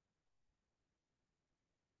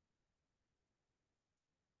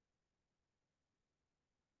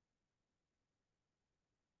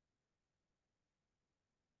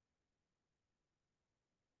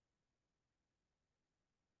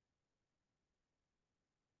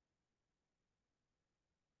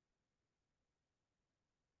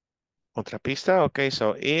 Otra pista, ok,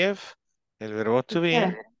 so if, el verbo to be,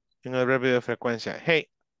 Teacher, en el verbo de frecuencia. Hey,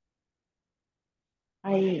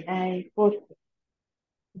 I put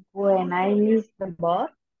when I miss the bus,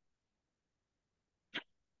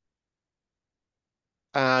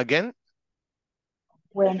 again,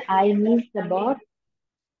 when I miss the bus,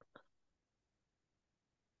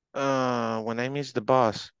 when I miss the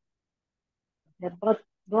bus. the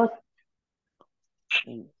bus,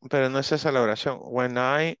 Pero no es esa la oración.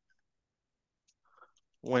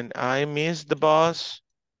 When I miss the bus.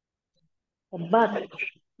 the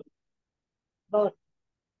bus,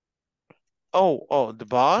 Oh, the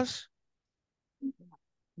bus.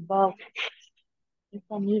 bus is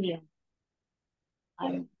an idiom.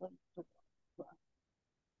 I'm going to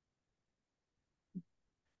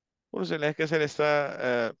Úrsula, es que se le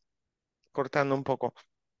está cortando un poco.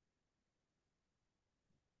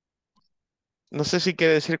 No sé si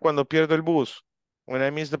quiere decir cuando pierdo el bus. When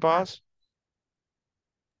I miss the bus.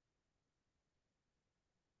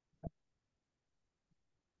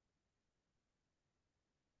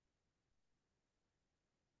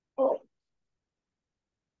 oh,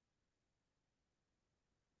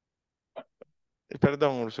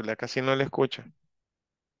 Perdón, Úrsula, casi no le escucho.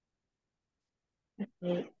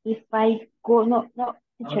 if I go, no,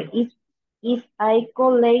 teacher, if I go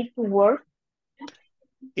late to work,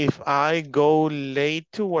 If I go late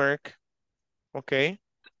to work, okay,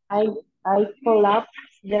 I, I call up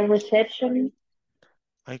the reception,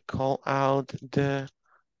 I call out the call up,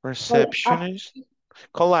 receptionist.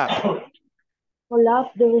 Call up. call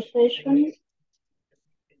up the reception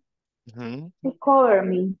Mhm. to cover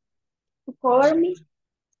me, to cover me.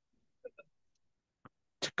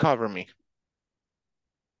 To cover me.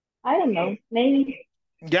 I don't know, maybe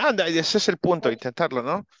Ya, ese es el punto, intentarlo,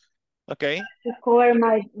 ¿no? Okay. to cover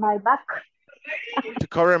my back. To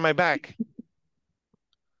cover my back.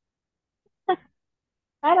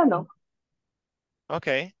 I don't know.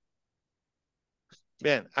 Okay.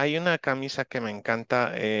 Bien, hay una camisa que me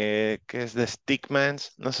encanta que es de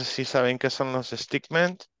Stickmans. No sé si saben qué son los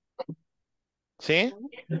Stickmans. ¿Sí?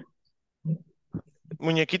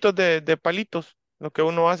 Muñequitos de palitos, lo que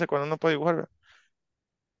uno hace cuando no puede dibujar. ¿Verdad?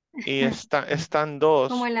 Y están Como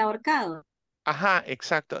dos. el ahorcado. Ajá,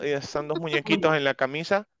 exacto. Y están dos muñequitos en la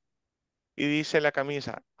camisa y dice la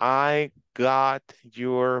camisa, I got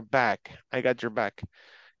your back. I got your back.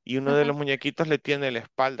 Y uno de los muñequitos le tiene la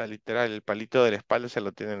espalda, literal, el palito de la espalda se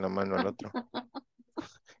lo tiene en la mano al otro.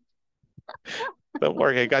 Don't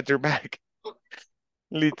worry, I got your back.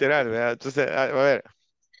 Literal, ¿verdad? Entonces, a ver,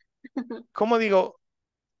 ¿cómo digo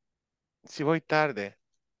si voy tarde?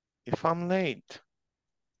 If I'm late.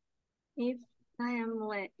 If I am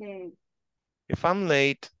late, If I'm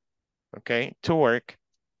late, okay, to work,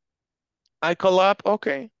 I call up,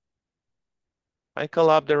 okay. I call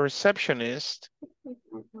up the receptionist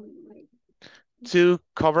to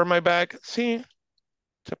cover my bag. Sí,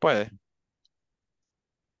 se puede.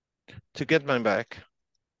 To get my bag.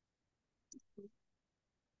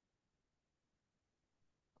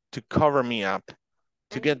 To cover me up.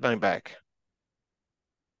 To get my bag.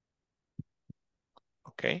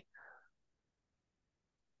 Okay.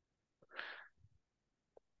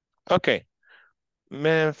 Okay. Me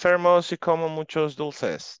enfermo si como muchos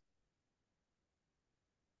dulces.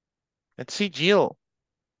 Let's see, Jill.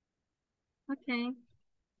 okay.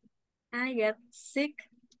 I get sick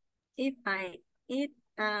if I eat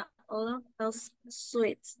a lot of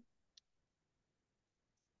sweets.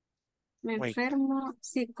 Me Wait. enfermo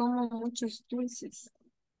si como muchos dulces.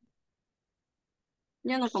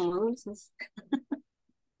 Yo no como dulces.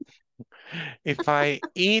 If I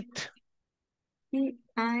eat, If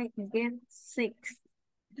I get sick.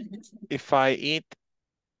 if I eat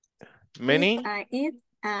many, If I eat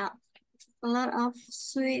a lot of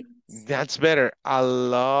sweets. that's better. A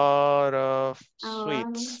lot of A lot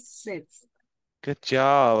of sweets. sweets. Good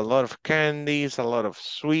job. A lot of candies, a lot of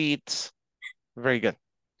sweets. Very good.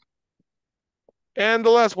 And the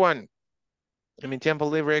last one. En mi tiempo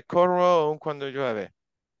libre corro aun cuando llueve.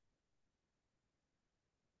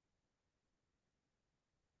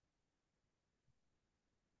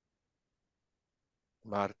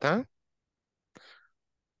 Marta,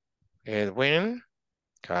 Edwin,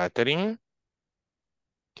 Catherine,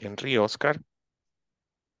 Henry, Oscar,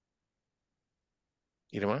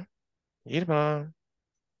 Irma. Irma.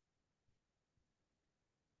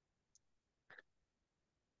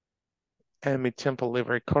 En mi tiempo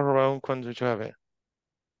libre corro cuando llueve.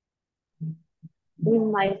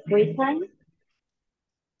 In my free time,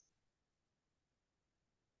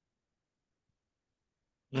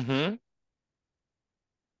 Ujú.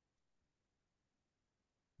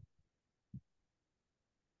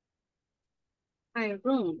 I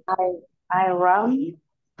run. I run,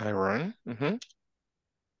 I run. Ujú.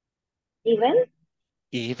 even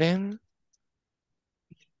Even.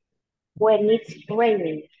 when it's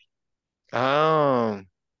raining. Ah,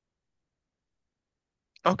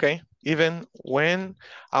 ok. Even when.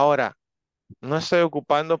 Ahora, no estoy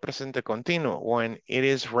ocupando presente continuo. When it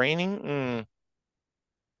is raining.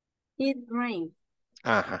 It rains.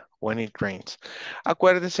 Ajá. When it rains.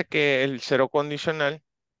 Acuérdese que el cero condicional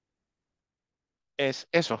es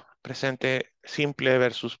eso. Presente simple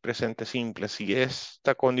versus presente simple. Si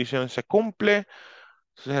esta condición se cumple,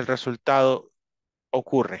 entonces el resultado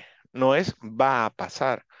ocurre. No es va a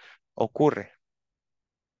pasar. Ocurre.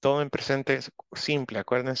 Todo en presente es simple.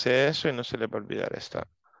 Acuérdense de eso y no se les va a olvidar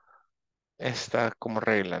esta como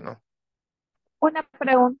regla, ¿no? Una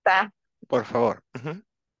pregunta, Por favor. Ujú.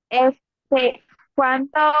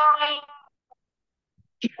 ¿cuándo,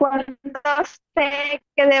 cuándo sé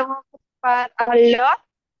que debo ocupar a lot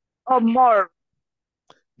o more?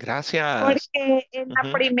 Gracias. Porque en la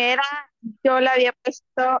Ujú. primera yo le había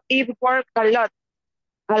puesto it work a lot,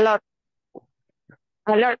 a lot,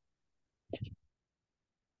 a lot.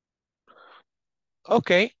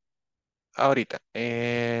 Ok. Ahorita.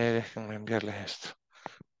 Déjenme enviarles esto.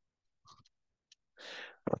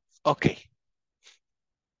 Ok.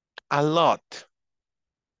 A lot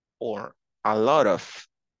or a lot of.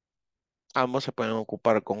 Ambos se pueden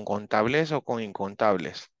ocupar con contables o con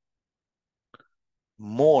incontables.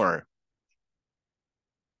 More.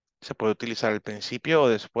 Se puede utilizar al principio o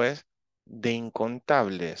después de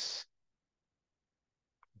incontables.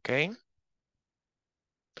 ¿Ok?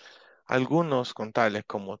 Algunos contables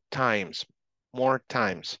como times, more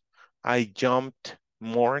times. I jumped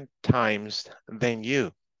more times than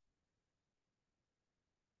you.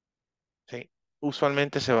 ¿Sí?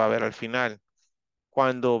 Usualmente se va a ver al final,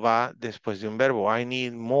 cuando va después de un verbo. I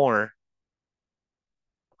need more.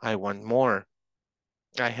 I want more.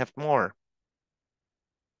 I have more.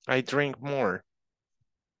 I drink more.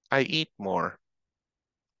 I eat more.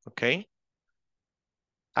 ¿Ok?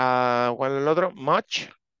 ¿Cuál es el otro? Much.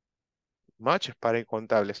 Much es para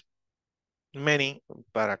incontables. Many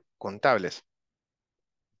para contables.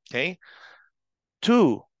 ¿Ok?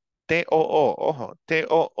 To. T-O-O. Ojo.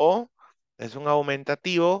 T-O-O es un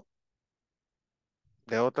aumentativo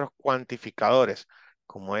de otros cuantificadores,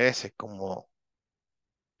 como ese, como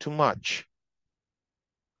too much,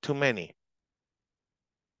 too many.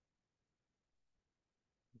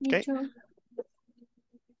 Me ¿Ok? too.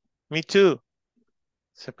 Me too.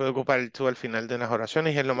 Se puede ocupar el to al final de las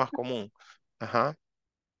oraciones y es lo más común. Ajá.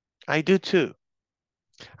 I do too.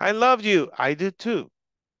 I love you. I do too.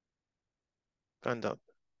 Cuando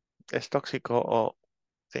es tóxico o,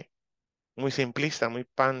 sí, muy simplista, muy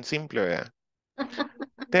pan simple, ¿verdad?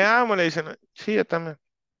 Te amo, le dicen. Sí, yo también.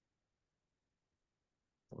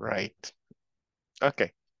 Right.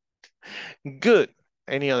 Okay. Good.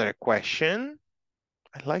 Any other question?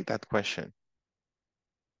 I like that question.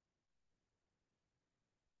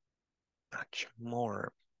 Much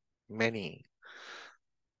more. Many.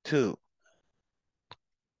 Two.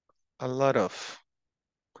 A lot of.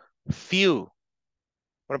 Few.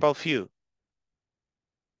 What about few?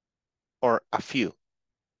 Or a few?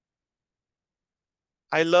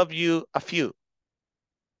 I love you a few.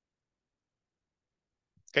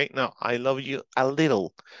 Okay, no, I love you a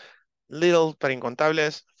little. Little para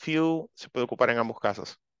incontables, few se puede ocupar en ambos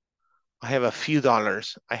casos. I have a few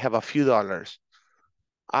dollars. I have a few dollars.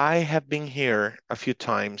 I have been here a few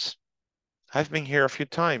times. I've been here a few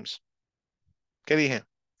times. ¿Qué dije?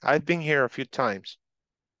 I've been here a few times.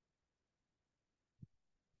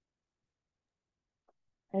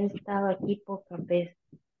 He estado aquí pocas veces.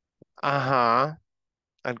 Ajá.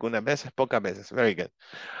 Algunas veces, pocas veces. Very good.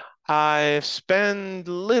 I've spent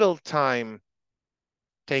little time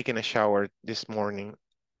taking a shower this morning.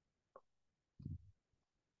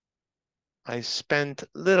 I spent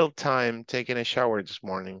little time taking a shower this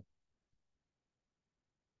morning.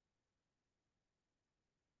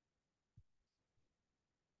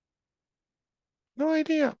 No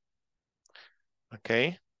idea.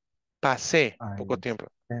 Ok. Pasé I poco tiempo.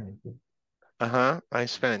 spend. Ajá. I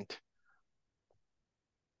spent.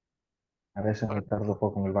 A veces me tardo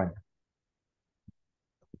poco en el baño.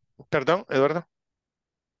 Perdón, Eduardo.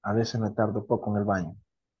 A veces me tardo poco en el baño.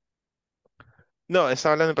 No,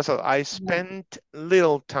 estaba hablando en pasado. I No. spent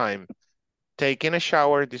little time taking a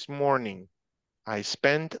shower this morning. I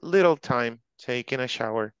spent little time taking a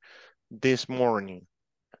shower this morning.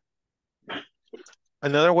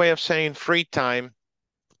 Another way of saying free time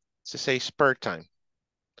is to say spare time.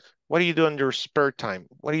 What do you do in your spare time?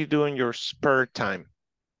 What do you do in your spare time?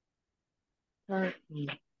 Free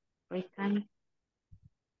time.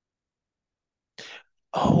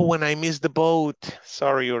 Oh, when I miss the boat.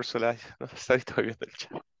 Sorry, Ursula. No, sorry, todavía del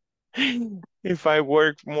chat. If I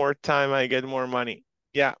work more time, I get more money.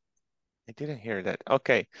 Yeah, I didn't hear that.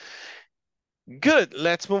 Okay, good.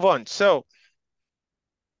 Let's move on. So,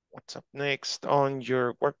 what's up next on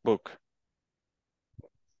your workbook?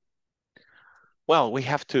 Well, we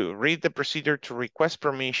have to read the procedure to request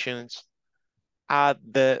permissions at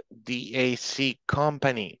the DAC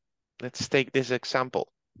company. Let's take this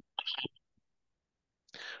example.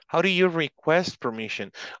 How do you request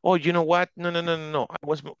permission? Oh, you know what? No. I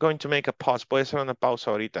was going to make a pause. Puede ser una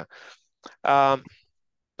pausa ahorita.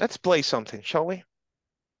 Let's play something, shall we?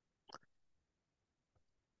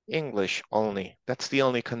 English only. That's the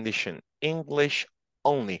only condition. English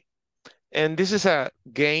only. And this is a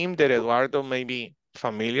game that Eduardo may be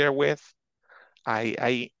familiar with.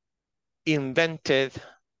 I invented,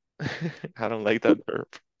 I don't like that verb.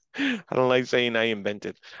 I don't like saying I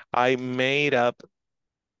invented. I made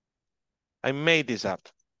this up.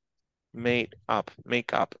 Make up.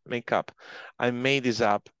 I made this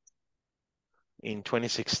up in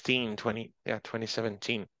 2016,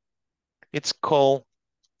 2017. It's called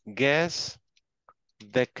Guess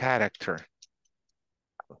the Character.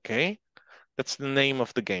 Okay? That's the name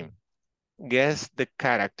of the game. Guess the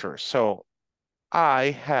character. So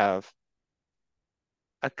I have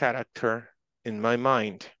a character in my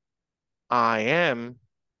mind. I am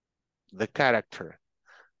the character.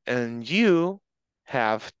 And you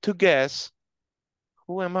have to guess,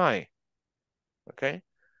 who am I? Okay?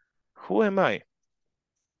 Who am I?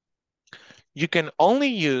 You can only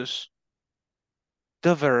use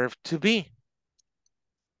the verb to be.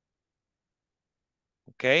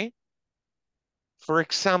 Okay? For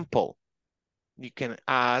example, you can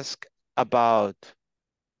ask about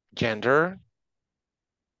gender,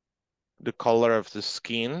 the color of the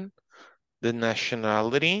skin, the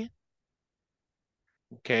nationality.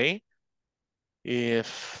 Okay?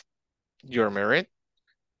 If you're married,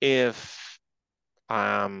 if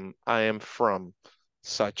I am from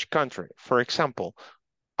such country. For example,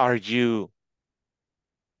 are you,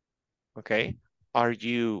 okay? Are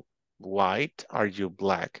you white? Are you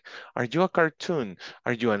black? Are you a cartoon?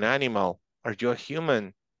 Are you an animal? Are you a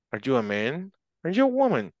human? Are you a man? Are you a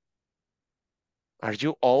woman? Are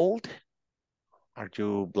you old? Are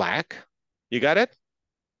you black? You got it?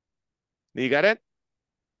 You got it?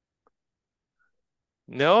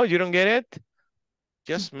 No, you don't get it?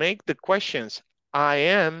 Just make the questions. I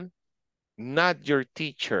am not your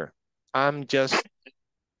teacher. I'm just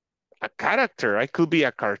a character. I could be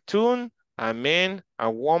a cartoon, a man,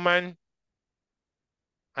 a woman,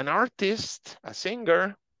 an artist, a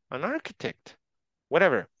singer, an architect,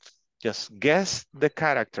 whatever. Just guess the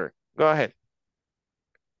character. Go ahead.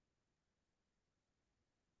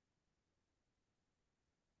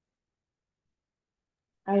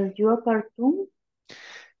 Are you a cartoon?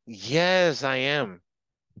 Yes, I am.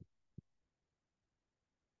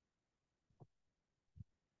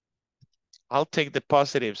 I'll take the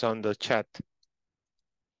positives on the chat.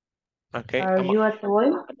 Okay. Are you a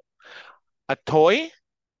toy? A toy?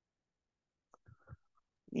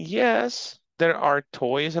 Yes, there are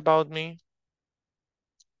toys about me.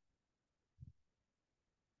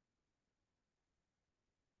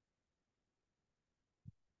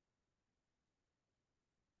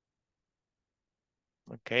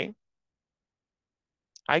 Okay.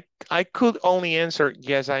 I could only answer,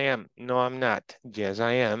 yes, I am. No, I'm not. Yes,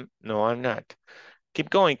 I am. No, I'm not. Keep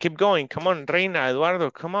going, keep going. Come on, Reina, Eduardo,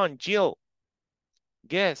 come on, Jill.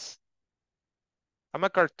 Guess. I'm a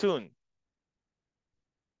cartoon.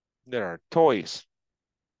 There are toys.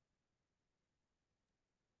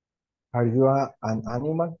 Are you an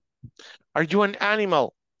animal? Are you an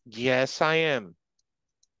animal? Yes, I am.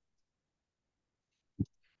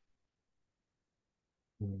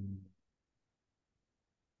 Mm,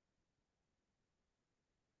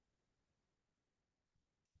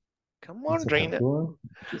 Come It's on, a Reina. cartoon.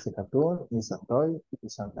 It's a cartoon. It's a toy.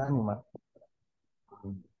 It's an animal.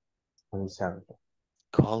 For example,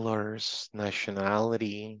 Colors,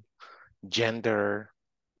 nationality, gender.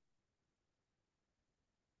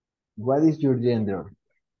 what is your gender?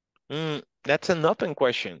 That's an open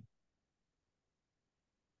question.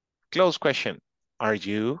 Close question. Are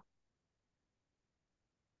you?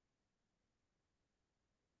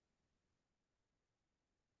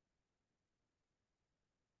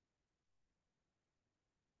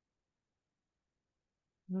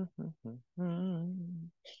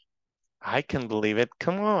 I can believe it.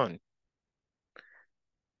 Come on.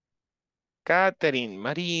 Catherine,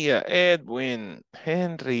 María, Edwin,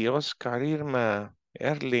 Henry, Oscar, Irma,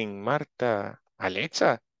 Erling, Marta,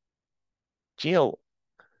 Alexa, Jill.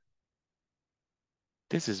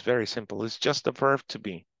 This is very simple. It's just a verb to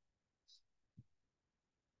be.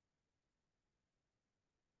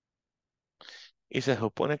 Y se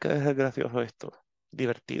supone que es gracioso esto.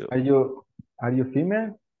 Divertido. Are you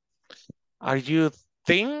female? Are you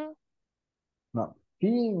thin? No,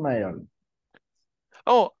 female.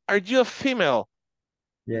 Oh, are you a female?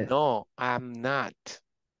 Yes. No, I'm not.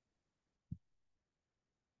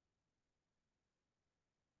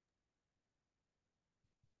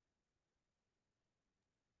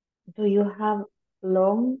 Do you have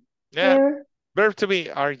long Yeah, hair? verb to be.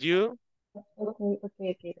 Are you?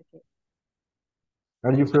 Okay.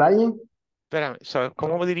 Are you flying? Espérame, so,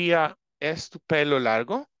 ¿cómo diría? ¿Es tu pelo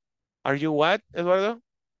largo? Are you what, Eduardo?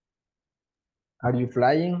 Are you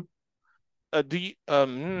flying? Do you,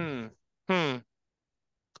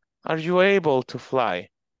 Are you able to fly?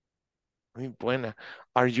 Muy buena.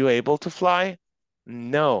 Are you able to fly?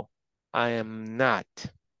 No, I am not.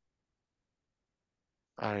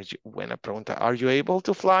 Buena pregunta. Are you able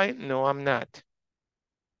to fly? No, I'm not.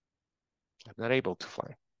 I'm not able to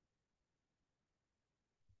fly.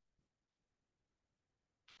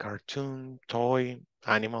 Cartoon, toy,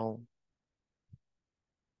 animal.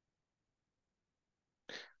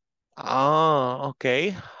 Ah, okay.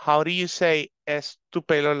 How do you say es tu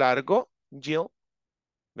pelo largo, Jill?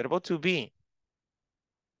 Verbo to be.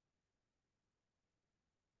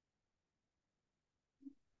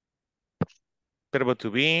 Verbo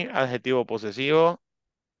to be, adjetivo posesivo,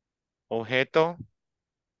 objeto,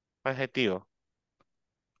 adjetivo.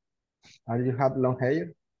 Are you have long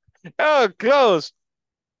hair? Oh, close.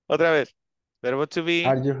 Otra vez. Verbo to be.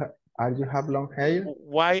 Are you have long hair?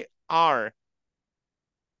 Why are?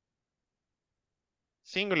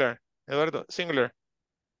 Singular. Eduardo, singular.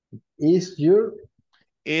 Is your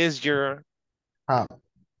Is your have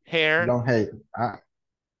hair, long hair?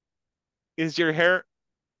 is your hair,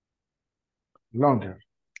 Longer.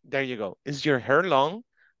 there you go. Is your hair long?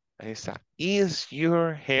 Ahí está. Is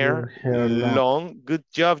your hair Your hair long. long? Good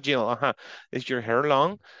job, Jill. Is your hair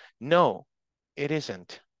long? No, it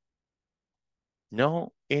isn't.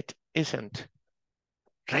 No, it isn't.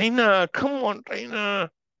 Reina, come on,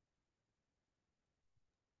 Reina.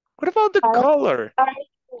 What about the color?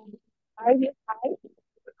 Are you high?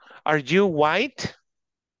 Are you white?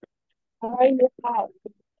 Are you high?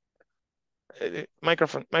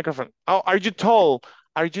 Microphone. Oh, are you tall?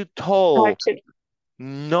 Are you tall?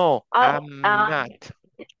 No, I'm not.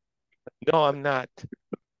 No, I'm not.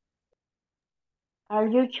 Are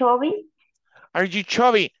you chubby? Are you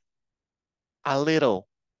chubby? A little.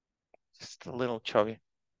 Just a little chubby.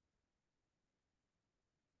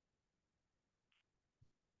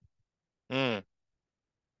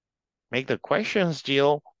 Make the questions,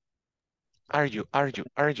 Jill. Are you?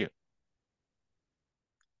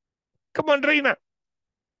 Come on, Reina.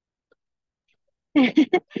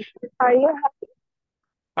 Are you happy?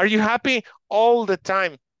 Are you happy? All the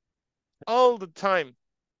time. All the time.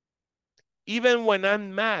 Even when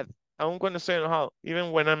I'm mad. I'm going to say it how.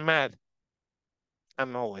 Even when I'm mad,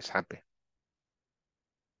 I'm always happy.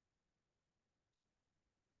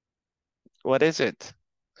 What is it?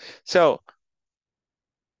 So,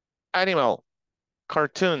 animal,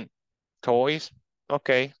 cartoon, toys.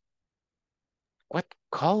 Okay. What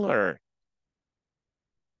color?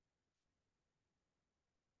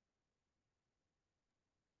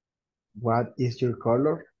 What is your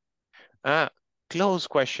color? Close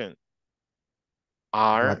question.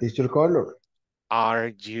 What is your color? Are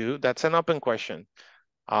you? That's an open question.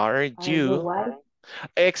 Are you you? white?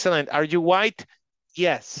 Excellent. Are you white?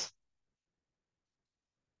 Yes.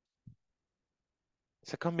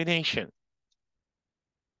 It's a combination.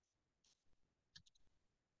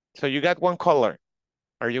 So you got one color.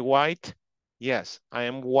 Are you white? Yes, I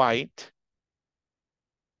am white.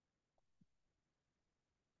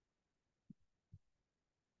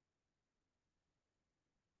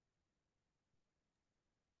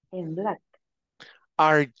 And black.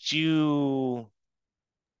 Are you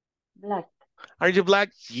Black. Are you black?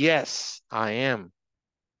 Yes, I am.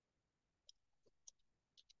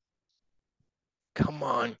 Come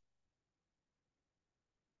on.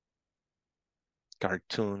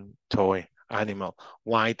 Cartoon, toy, animal,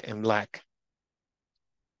 white and black.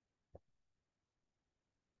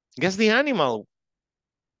 Guess the animal.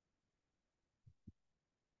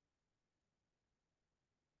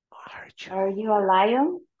 Are you a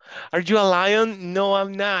lion? Are you a lion? No,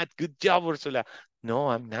 I'm not. Good job, Ursula. No,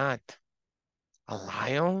 I'm not. A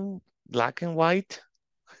lion, black and white?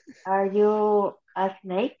 Are you a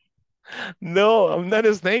snake? No, I'm not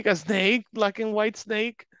a snake. A snake, black and white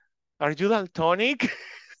snake. Are you daltonic?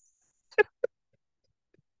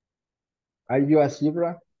 Are you a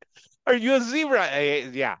zebra? Are you a zebra?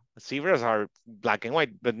 Yeah, zebras are black and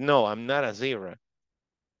white, but no, I'm not a zebra.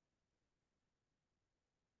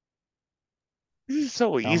 This is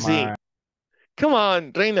so Come easy. on. Come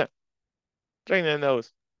on, Reina. Reina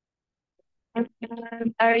knows.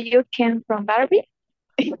 Are you Ken from Barbie?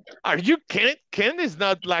 Are you Kent? Kent is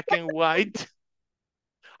not black and white.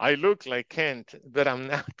 I look like Kent, but I'm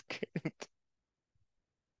not Kent.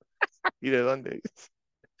 ¿Y de dónde es?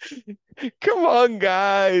 Come on,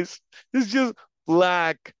 guys. It's just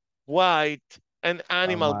black, white, and Come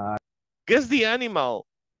animal. on. Guess the animal.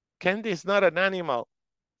 Kent is not an animal.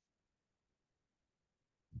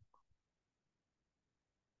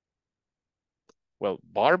 Well,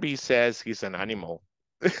 Barbie says he's an animal.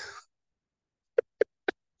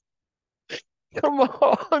 Come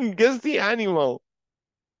on, guess the animal.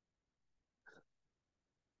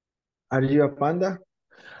 Are you a panda?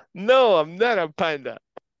 No, I'm not a panda.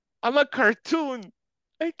 I'm a cartoon.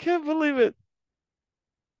 I can't believe it.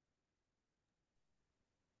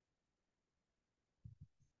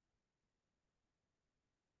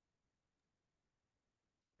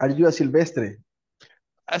 Are you a silvestre?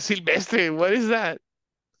 A silvestre, what is that?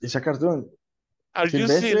 It's a cartoon. Are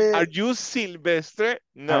Silvestre? you silvestre?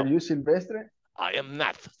 No, Are you silvestre? I am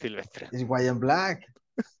not silvestre. It's white and black.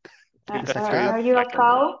 It's a cat. Are you a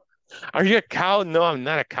cow? Are you a cow? No, I'm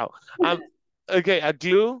not a cow. Okay, a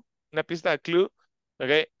clue, una pista de clue.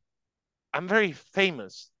 Okay, I'm very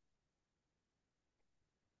famous.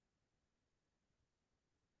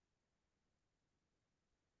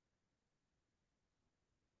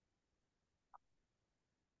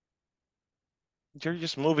 You're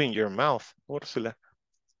just moving your mouth, Ursula.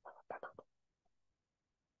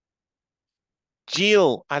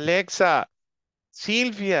 Jill, Alexa,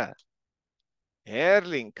 Sylvia,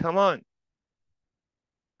 Erling, come on.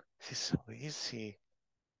 This is so easy.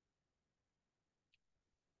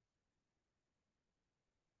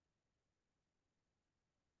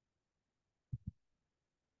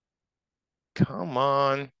 Come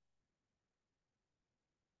on.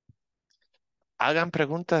 Hagan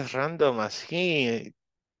preguntas random así.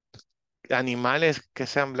 Animales que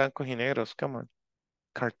sean blancos y negros. Come on.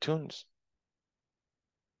 Cartoons.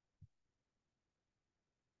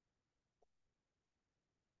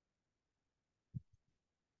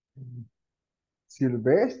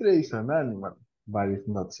 Silvestre is an animal, but it's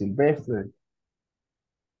not silvestre.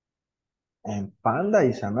 And panda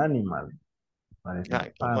is an animal, but it's not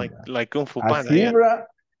panda. Like Kung Fu A Panda. Yeah.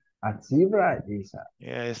 zebra is a...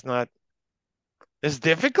 Yeah, it's not. It's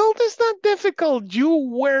difficult? It's not difficult. You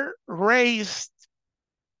were raised,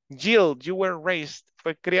 Jill, you were raised,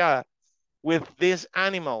 fue criada with this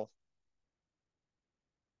animal.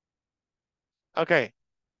 Okay,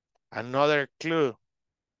 another clue.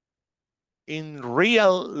 In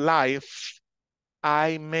real life,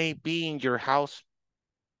 I may be in your house.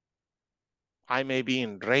 I may be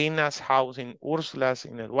in Reina's house, in Ursula's,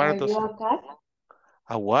 in Are Eduardo's. you a cat?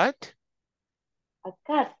 A what? A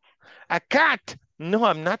cat. A cat. No,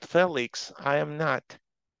 I'm not Felix. I am not.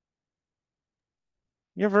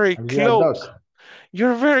 You're very Are you a dog? close.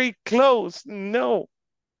 You're very close. No.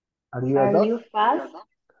 Are you a Are dog? you fast?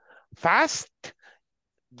 Fast?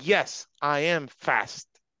 Yes, I am fast.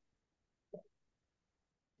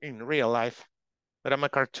 In real life. But I'm a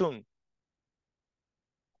cartoon.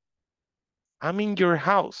 I'm in your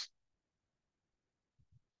house.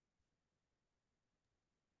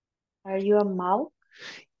 Are you a mouse?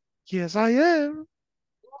 Yes, I am.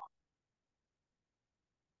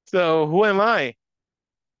 So who am I?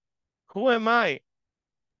 Who am I?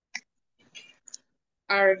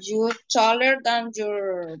 Are you taller than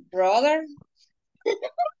your brother?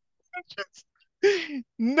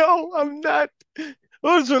 No, I'm not.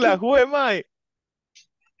 Ursula, who am I?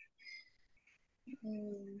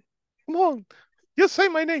 Mm, Come on. Just say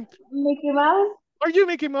my name. Mickey Mouse? Are you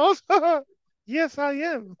Mickey Mouse? Yes, I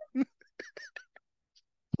am.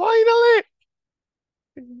 Finally.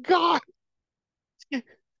 God.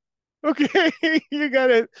 Okay, you got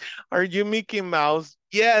it. Are you Mickey Mouse?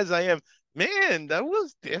 Yes, I am. Man, that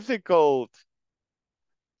was difficult.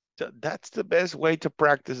 So that's the best way to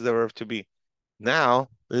practice the verb to be. Now,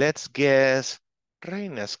 let's guess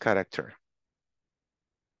Reina's character.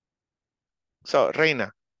 So,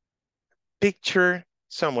 Reina, picture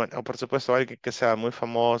someone, o por supuesto alguien que sea muy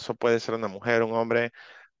famoso, puede ser una mujer, un hombre,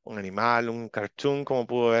 un animal, un cartoon, como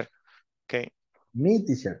pudo ver. Okay. Me,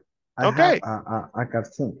 teacher. I have Okay, a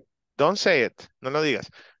cartoon. don't say it. No lo digas.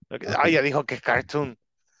 Okay. Ah, Okay. ya dijo que es cartoon.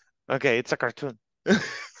 Okay, it's a cartoon.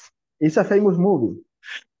 It's a famous movie.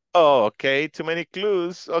 Oh, okay, too many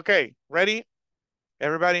clues. Okay, ready?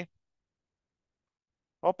 Everybody?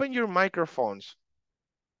 Open your microphones.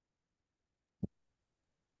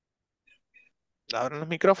 Abran los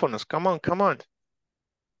micrófonos. Come on, come on.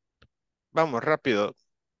 Vamos, rápido.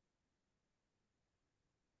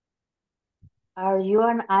 Are you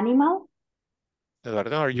an animal?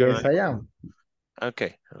 Eduardo, are you an Yes, I animal? am.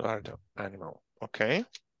 Okay, Eduardo, animal. Okay.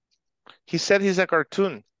 He said he's a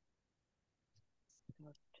cartoon.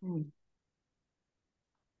 Hmm.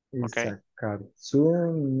 It's Okay. a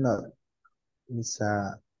cartoon. No, it's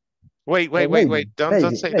a Wait. maybe, Don't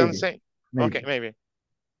maybe, say, don't maybe, say. maybe. Okay, maybe.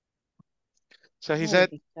 So he said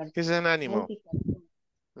Maybe cartoon. he's an animal. Maybe cartoon.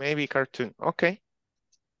 Maybe cartoon. Okay.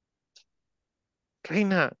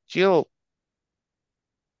 Reina, Jill,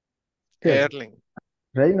 Okay. Erling.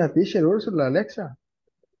 Reina, teacher, Ursula, Alexa,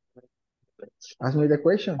 ask me the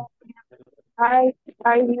question. Are,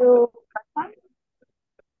 are you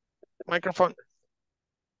Microphone.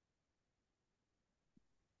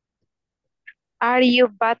 are you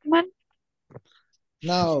Batman?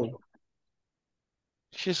 No,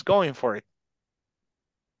 She's going for it.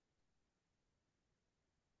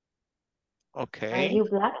 Are Okay. you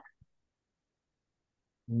black?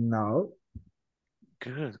 no,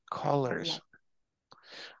 Good colors. Black.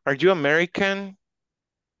 Are you American?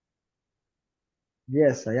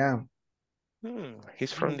 yes, I am.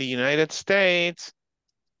 He's from the United States.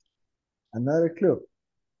 Another clue.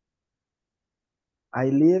 I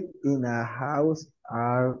live in a house.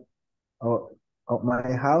 Oh, my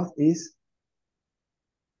house is,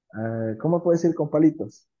 ¿cómo puedo decir con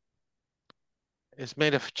palitos? It's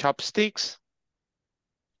made of chopsticks.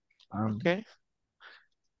 Okay.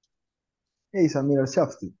 It's a mirror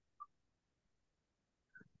chopstick.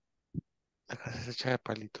 La casa está hecha de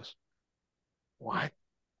palitos. What?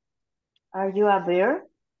 Are you a bear?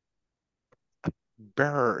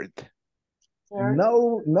 Bird. Sir?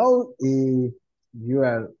 No, no, you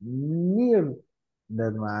are near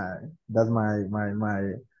my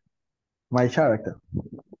character.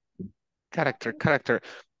 Character.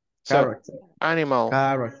 So Character. animal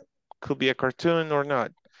Character. could be a cartoon or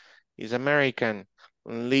not. He's American.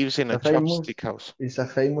 Lives in a chopstick house. It's a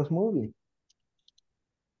famous movie.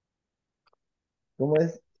 ¿Cómo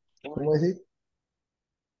es? ¿Cómo decir?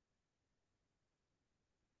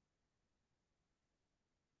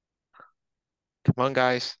 Come on,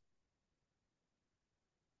 guys.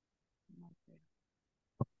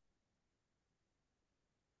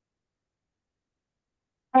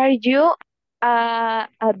 Are you a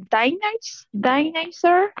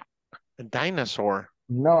dinosaur? A dinosaur.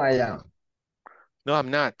 No, I am. No, I'm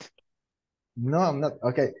not. No, I'm not.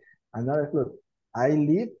 Okay, another clue. I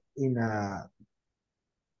live in a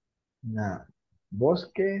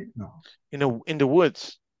bosque. No, In the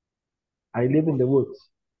woods. I live in the woods.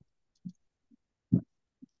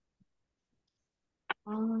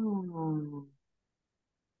 Oh.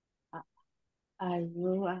 Are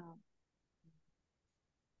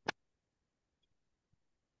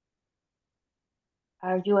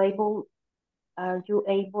you are you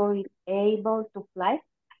able to fly?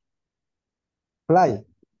 Fly.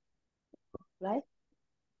 Fly?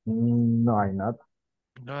 No, I'm not.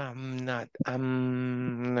 No, I'm not.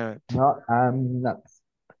 I'm not. No, I'm not.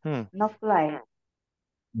 Not fly.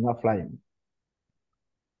 Not flying.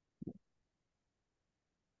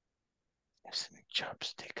 It's in a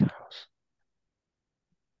chopstick house.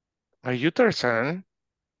 Are you Tarzan?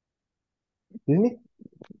 Excuse me?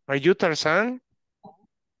 Are you Tarzan?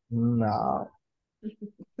 No.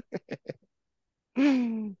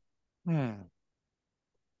 Hmm.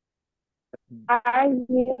 Are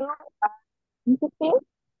you a centipede?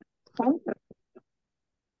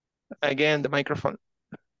 Again, the microphone.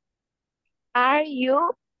 Are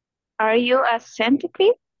you a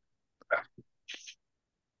centipede?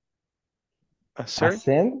 Sir?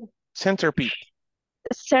 Ascend? Centipede.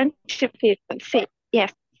 Centipede. Sí,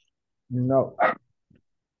 yes. No.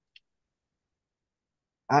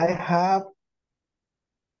 I have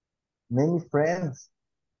many friends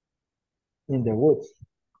in the woods,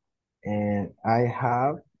 and I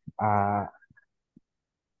have a,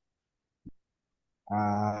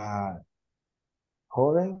 a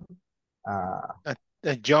joven,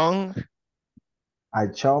 A young. a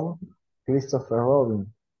chum, Christopher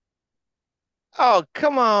Robin. Oh,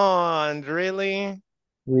 come on. Really?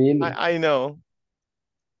 Really? I know.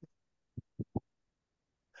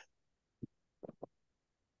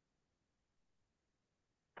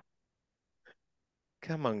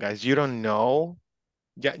 Come on, guys. You don't know?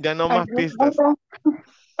 Ya no Are más you pistas. burro?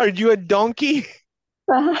 Are you a donkey?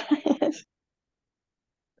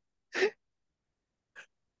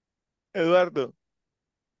 Eduardo.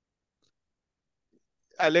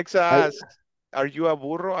 Alexa I, asks, are you a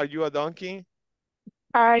burro? Are you a donkey?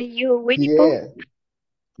 Are you Winnie Pooh?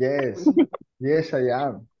 yeah, yes, yes, I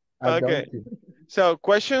am a Okay. donkey. So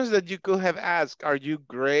questions that you could have asked. Are you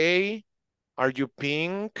gray? Are you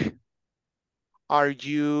pink? Are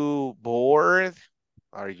you bored?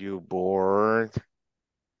 Are you bored?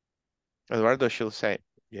 Eduardo should say,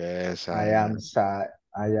 yes, I I am. am sad.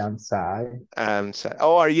 I am sad. I'm sad.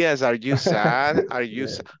 Oh, yes. Are you sad? Are you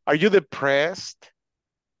Yeah, are you depressed?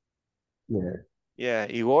 yeah, Yeah,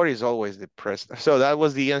 Igor is always depressed. So that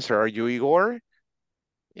was the answer. Are you Igor?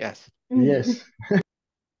 Yes. yes.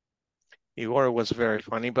 Igor was very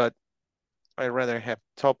funny, but I'd rather have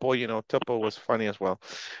Topo. You know, Topo was funny as well.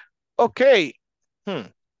 Okay.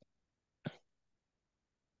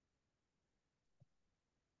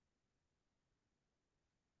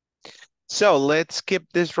 So let's keep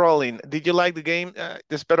this rolling. Did you like the game?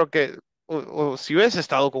 Espero que si hubiese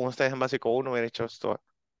estado con ustedes en básico uno, hubiera hecho esto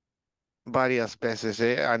varias veces,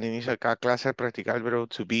 al inicio de cada clase, practicar el verbo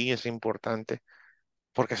to be es importante,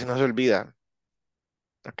 porque si no se olvida.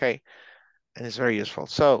 Okay, and it's very useful.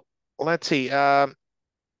 So let's see.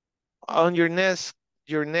 On your next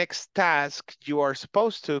task, you are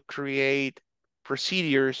supposed to create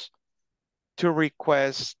procedures to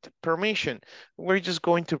request permission. We're just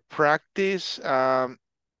going to practice the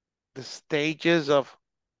stages of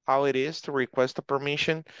how it is to request a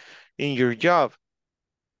permission in your job.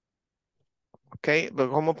 Okay, pero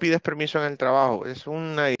 ¿cómo pides permiso en el trabajo? Es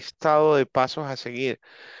un listado de pasos a seguir.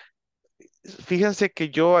 Fíjense que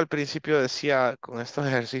yo al principio decía con estos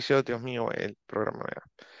ejercicios, Dios mío, el programa,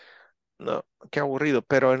 no, qué aburrido,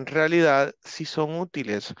 pero en realidad sí son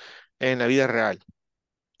útiles en la vida real.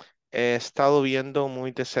 He estado viendo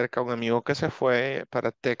muy de cerca a un amigo que se fue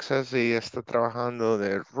para Texas y está trabajando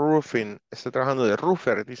de roofing, está trabajando de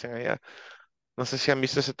roofer, dicen allá. No sé si han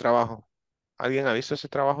visto ese trabajo. ¿Alguien ha visto ese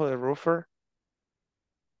trabajo de roofer?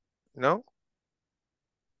 ¿No?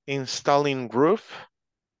 Installing roof,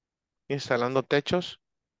 instalando techos.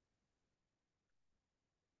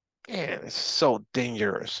 Man, it's so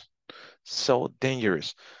dangerous. So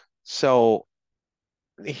dangerous. So,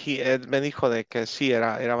 él me dijo de que sí,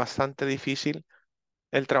 era bastante difícil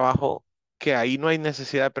el trabajo, que ahí no hay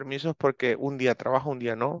necesidad de permisos porque un día trabajo, un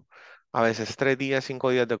día no. A veces 3 días, 5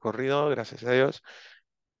 días de corrido, gracias a Dios,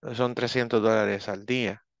 son $300 al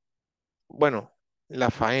día. Bueno, la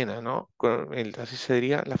faena, ¿no? Así se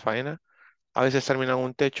diría, la faena. A veces terminan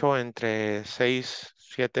un techo entre 6,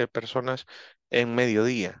 7 personas en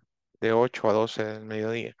mediodía, de 8 a 12 del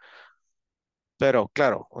mediodía. Pero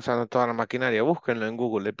claro, usando toda la maquinaria, búsquenlo en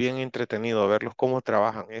Google, es bien entretenido verlos cómo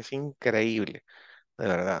trabajan, es increíble, de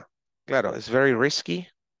verdad. Claro, it's very risky,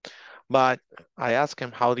 but I asked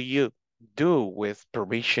him, how do you do with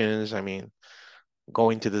permissions? I mean,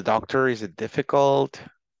 going to the doctor, is it difficult?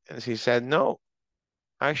 And he said, no,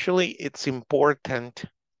 actually, it's important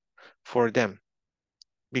for them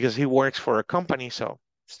because he works for a company, so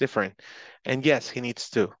it's different. And yes, he needs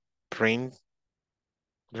to print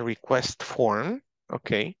the request form,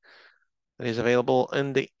 okay, that is available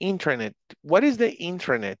on the intranet. What is the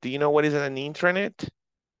intranet? Do you know what is an intranet?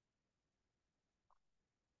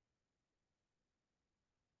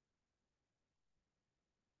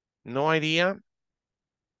 No idea?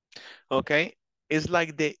 Okay, it's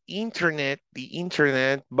like the internet,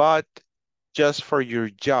 but just for your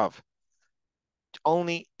job.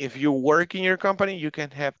 Only if you work in your company, you can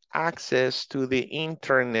have access to the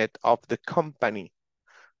internet of the company.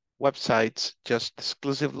 Websites just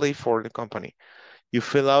exclusively for the company. You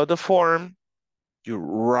fill out the form, you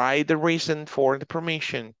write the reason for the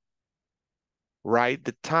permission, write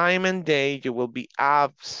the time and day you will be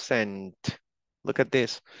absent. Look at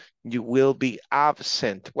this. You will be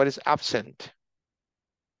absent. What is absent?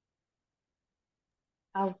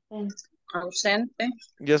 Ausente. Ausente.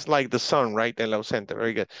 Just like the sun, right? El ausente.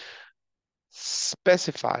 Very good.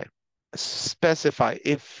 Specify. Specify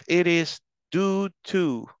if it is due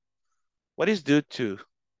to. What is due to?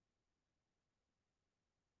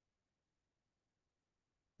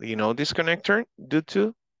 Do you know this connector? Due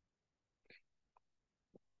to?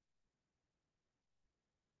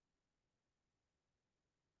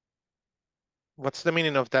 What's the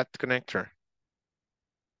meaning of that connector?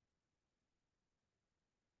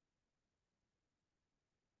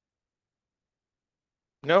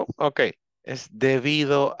 No? Okay. Es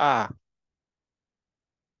debido a.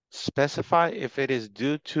 Specify if it is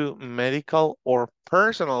due to medical or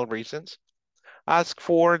personal reasons Ask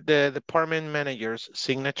for the department manager's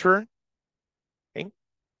signature. Okay.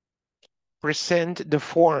 Present the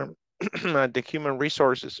form at the Human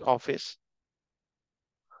Resources Office.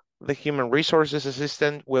 The Human Resources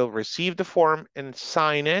Assistant will receive the form and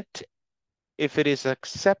sign it if it is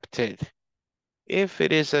accepted. If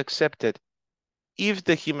it is accepted. If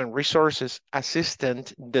the Human Resources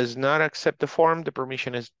Assistant does not accept the form, the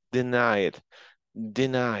permission is denied.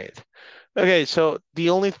 Denied. Okay, so the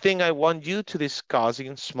only thing I want you to discuss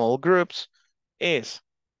in small groups is,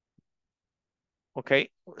 okay,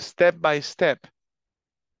 step by step.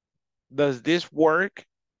 Does this work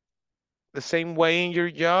the same way in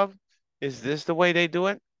your job? Is this the way they do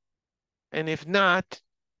it? And if not,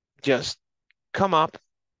 just come up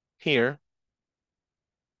here,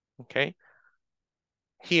 okay?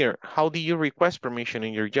 Here, how do you request permission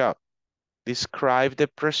in your job? Describe the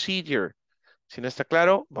procedure. Si no está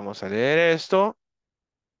claro, vamos a leer esto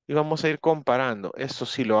y vamos a ir comparando. Esto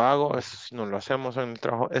sí lo hago, esto sí no lo hacemos en el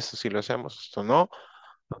trabajo, esto sí lo hacemos, esto no,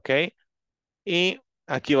 ¿ok? Y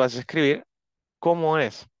aquí vas a escribir cómo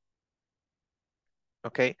es,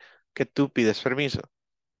 ¿ok? Que tú pides permiso.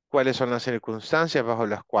 ¿Cuáles son las circunstancias bajo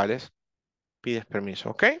las cuales pides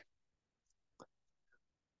permiso? ¿Ok?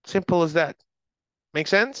 Simple as that. Make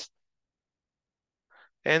sense?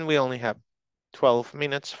 And we only have 12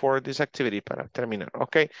 minutes for this activity para terminar.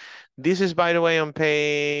 Okay. This is, by the way, on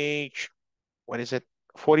page, what is it?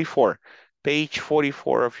 44. Page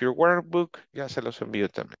 44 of your workbook. Ya se los envío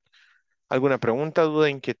también. ¿Alguna pregunta, duda,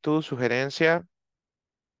 inquietud, sugerencia?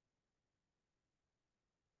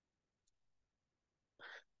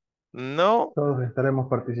 No. Todos estaremos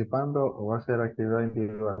participando o va a ser actividad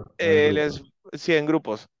individual en grupos. Sí, en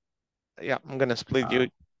grupos. Yeah, I'm gonna split you. Ah,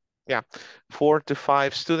 Yeah, 4 to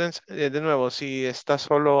 5 students. De nuevo, si estás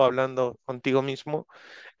solo hablando contigo mismo,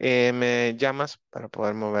 me llamas para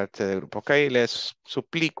poder moverte de grupo, ¿ok? Les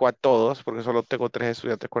suplico a todos, porque solo tengo 3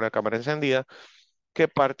 estudiantes con la cámara encendida, que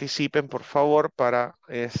participen, por favor, para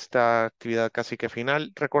esta actividad casi que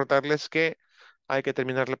final. Recordarles que hay que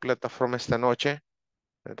terminar la plataforma esta noche,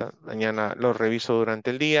 ¿verdad? Mañana lo reviso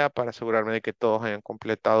durante el día para asegurarme de que todos hayan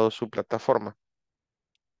completado su plataforma.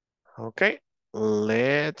 ¿Ok?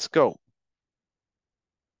 Let's go.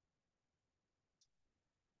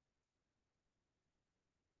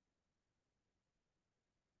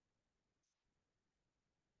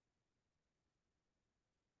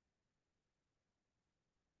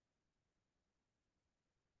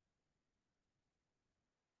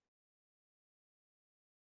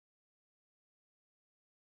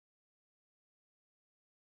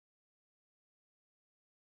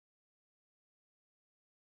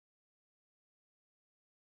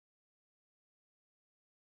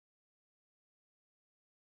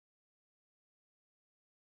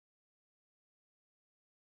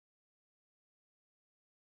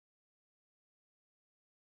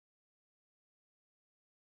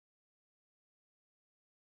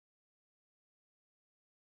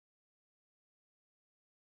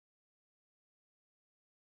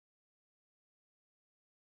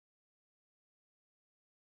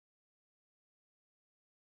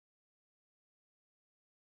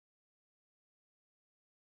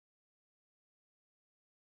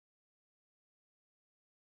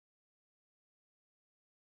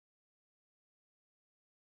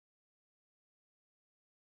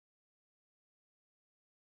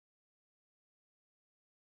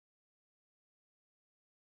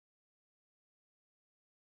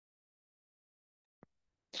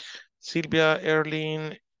 Silvia,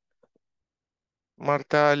 Erlin,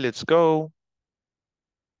 Marta, let's go.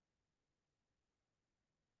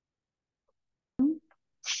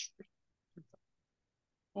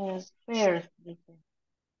 First, dice,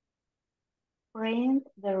 print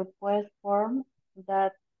the request form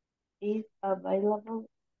that is available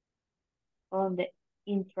on the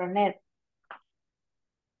intranet.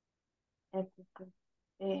 Entonces,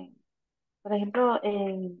 por ejemplo,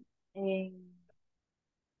 en mi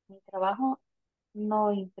trabajo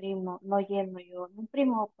no imprimo, no lleno yo, no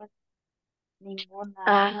imprimo pues ninguna.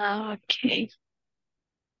 Ah, ok.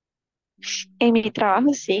 mm, En mi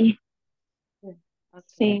trabajo sí, sí, ok,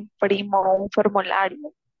 sí, imprimo un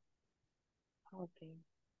formulario. ok. Si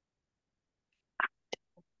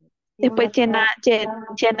Después una cosa,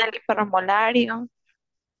 llena el formulario,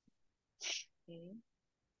 sí,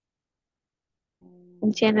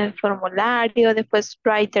 llena el formulario, después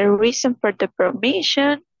write the reason for the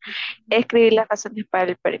permission, escribir las razones para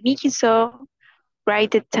el permiso,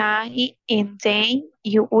 write the time and then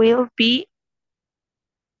you will be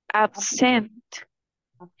absent.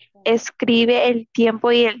 Escribe el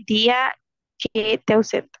tiempo y el día que te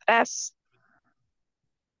ausentarás.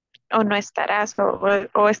 o no estarás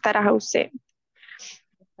o estarás ausente.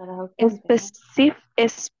 Estarás ausente, ¿no?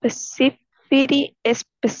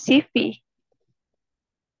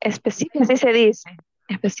 Así se dice.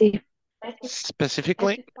 Specific,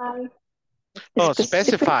 Specifically? Specify, Oh,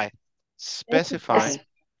 specific, specify.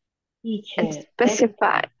 teacher,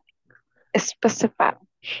 specify, specify.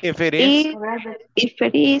 If it is, If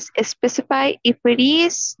it is specified, if it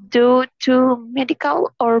is due to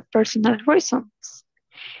medical or personal reasons.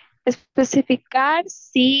 Especificar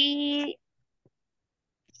si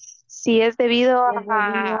es debido es debido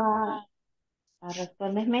a, a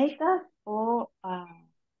razones médicas o a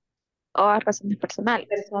o a razones personales.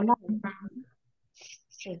 personales. Ujú.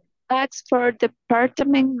 Sí. Ask for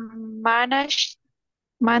department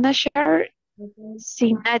manager Ujú.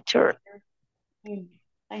 signature Sí.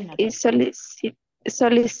 Ay, no. y solicit,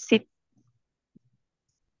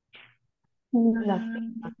 La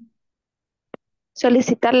mm,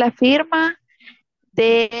 solicitar la firma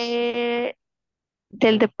del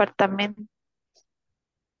departamento.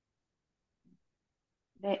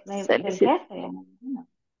 del jefe, me imagino.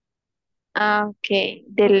 Ah, ok,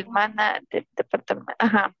 del departamento.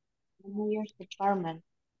 Ajá. Mayor's department.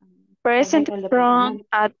 El Present jefe del from departamento.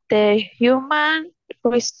 at the Human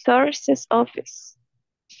Resources Office.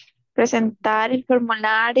 Presentar el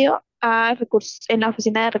formulario en la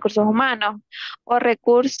oficina de recursos humanos o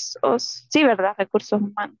recursos, sí, ¿verdad? Recursos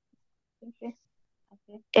humanos. Sí, sí,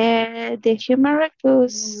 así es. The Human Mejor.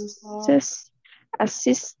 Resources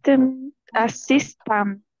Assistant.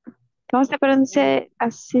 ¿Cómo se pronuncia?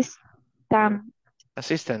 Assistant.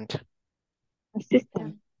 assistant.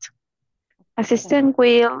 Assistant. Assistant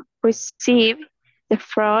will receive the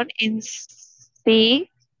form and see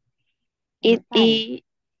it Inside.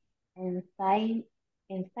 Inside.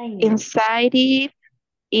 Inside. inside it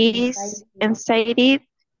Inside. inside it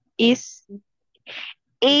is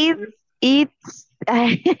it it's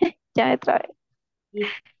ya me trabé.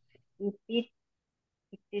 If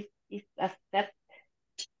it is accept.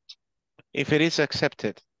 If it is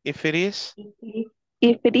accepted. If it is If it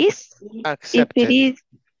If it is if it accepted. is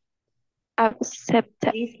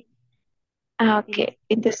accepted. is Ok,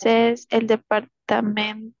 entonces el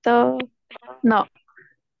departamento, no,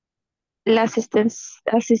 la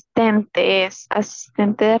asistente es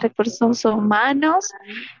asistente de recursos humanos,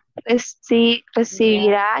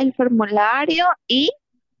 recibirá el formulario y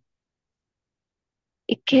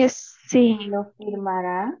que sí, lo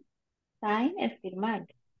firmará. Sign es firmar.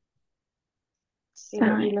 Y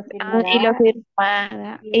lo y lo firmará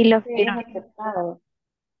firmará, si y lo este es firma aceptado.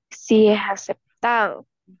 si es aceptado.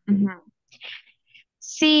 Ujú.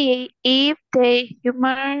 Sí, if the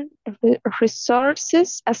human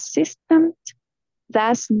resources assistant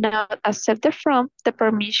does not accept the form, the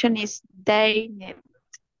permission is denied.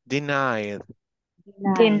 Denied.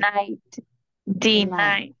 Deny. Denied.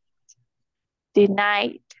 Deny. Denied.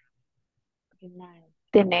 Denied. Deny.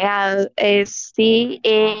 Denegado. Sí,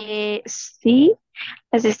 el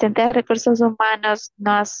asistente de recursos humanos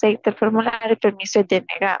no acepta el formulario, el permiso es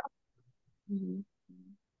denegado. Ujú.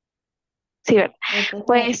 Sí, ¿verdad? Entonces,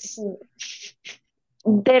 Pues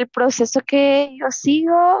del proceso que yo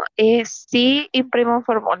sigo, sí, imprimo un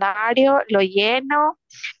formulario, lo lleno,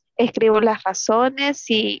 escribo las razones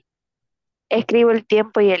y escribo el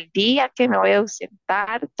tiempo y el día que me voy a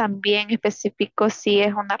ausentar. También especifico si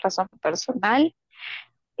es una razón personal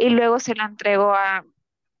y luego se lo entrego a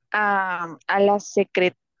la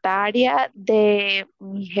secretaria de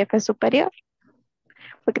mi jefe superior,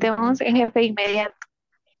 porque tengo un jefe inmediato,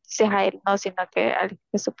 si es a él, no, sino que al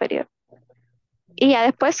jefe superior. Y ya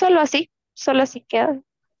después solo así queda.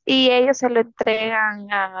 Y ellos se lo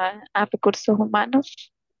entregan a recursos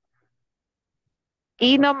humanos.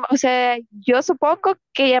 Y no, o sea, yo supongo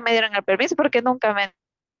que ya me dieron el permiso porque nunca me...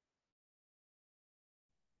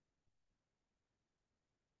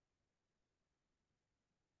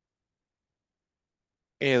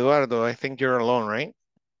 Eduardo, I think you're alone, right?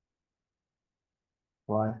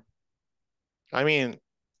 Why? I mean,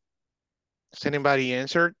 has anybody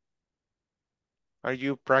answered? Are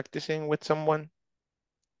you practicing with someone?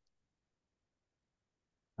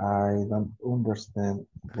 I don't understand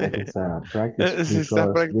what is a practice Si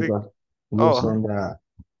estás because you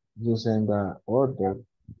Oh, send a order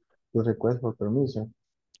to request for permission,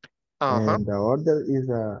 uh-huh. and the order is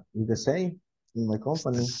the same in my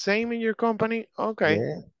company. Same in your company? Okay.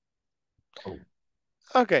 Yeah. Oh,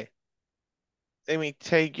 Okay. Let me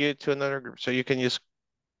take you to another group so you can just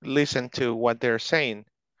listen to what they're saying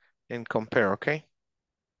and compare, okay?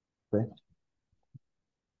 okay.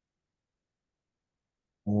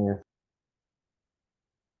 Uh,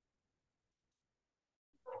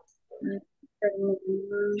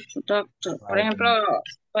 Doctor. Por Right. ejemplo,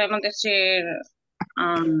 podemos decir,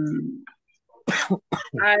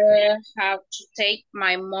 I have to take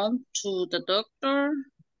my mom to the doctor.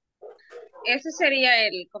 Ese sería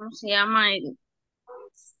el, ¿cómo se llama? El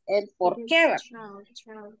por qué, ¿verdad?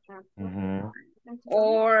 Mhm.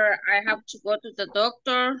 Or I have to go to the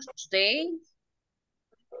doctor today.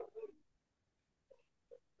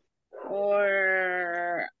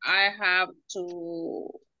 Or I have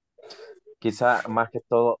to... Quizá más que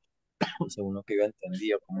todo, según lo que yo he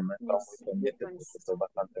entendido, como no he estado muy pendiente porque estoy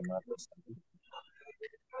bastante más de salud,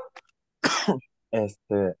 es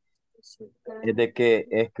de que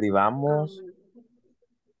escribamos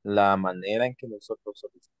la manera en que nosotros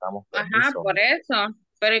solicitamos Ajá, permiso. por eso.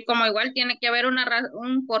 Pero como igual tiene que haber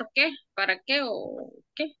un por qué, para qué o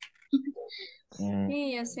qué.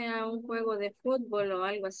 Sí, ya sea un juego de fútbol o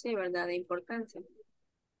algo así, ¿verdad? De importancia.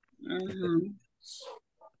 Ujú.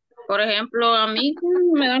 Por ejemplo, a mí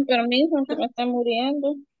me dan permiso aunque me están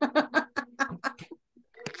muriendo.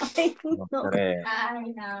 Ay, No no. creo.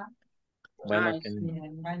 Ay, no. Bueno, Ay, que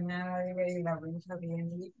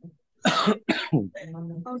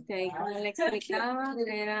Ok, como le explicaba,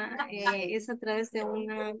 es a través de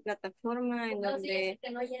una plataforma en donde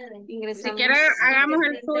si ingresamos. quiere, hagamos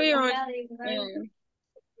el suyo.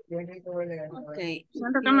 Okay.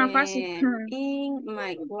 Siento que es más fácil. In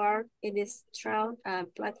my work, it is through a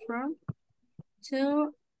platform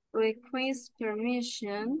to request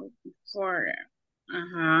permission.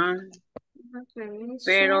 Ajá. Permission,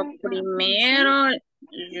 Pero primero,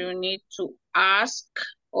 you need to ask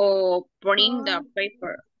or bring the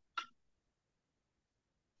paper.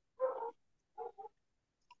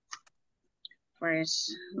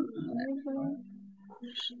 Pues,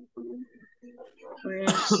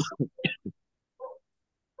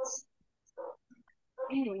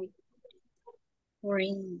 Okay.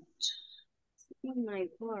 bring. In my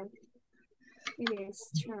work, it is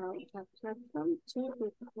through a platform to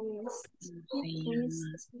request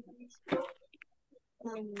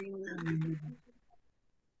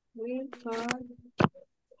record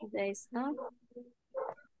the stuff.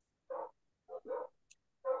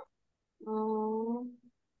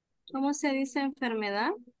 ¿Cómo se dice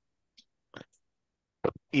enfermedad?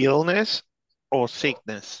 Illness o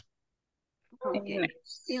sickness. Okay.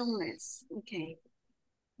 Illness. Okay.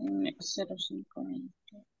 0520.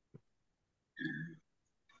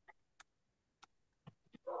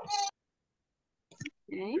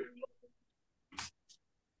 Okay.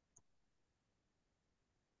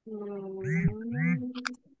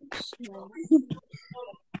 Sure.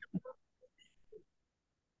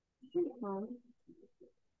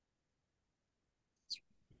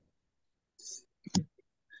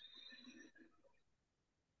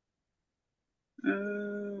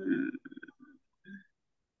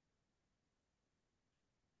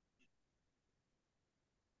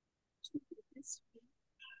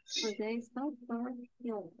 Today's not for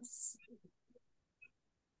illness.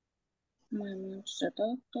 Mr.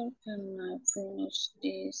 Doctor, can I finish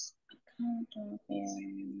this account of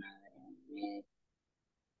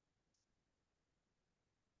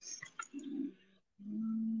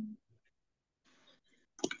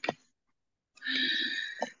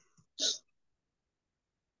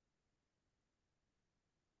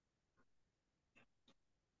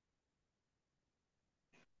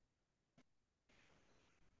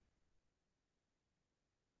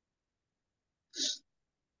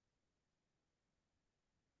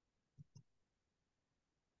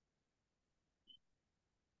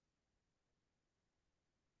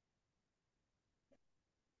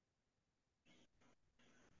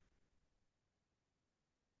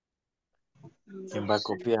 ¿quién va a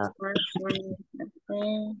copiar?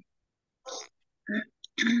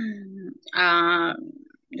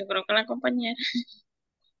 Yo creo que la compañera.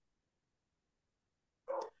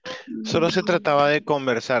 Solo se trataba de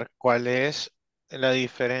conversar cuál es la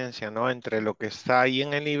diferencia, ¿no? Entre lo que está ahí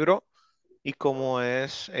en el libro y cómo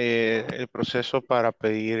es el proceso para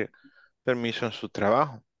pedir permiso en su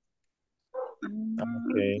trabajo.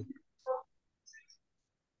 Ok.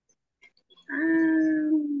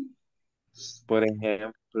 Por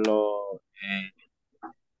ejemplo,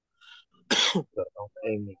 perdón,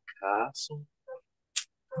 en mi caso,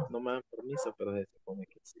 no me dan permiso, pero se supone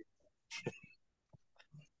que sí.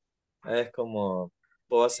 Es como,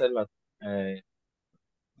 puedo hacerlo,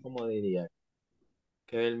 ¿cómo diría?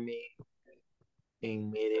 Que el mi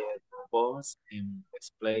immediate boss and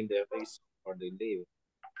explain the reason for the leave.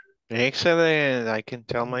 Excellent. I can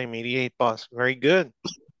tell my immediate boss. Very good.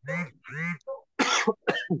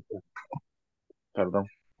 Perdón.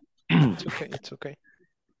 It's okay. It's okay.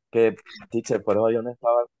 Que, teacher, por eso yo no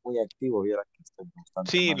estaba muy activo, viera que estoy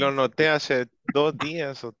bastante Sí, mal. lo noté hace 2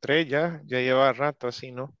 días o 3 ya. Ya lleva rato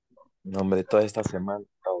así, ¿no? No, hombre, toda esta semana he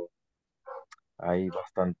estado ahí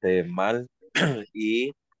bastante mal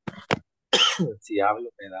y si hablo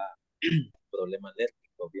me da problema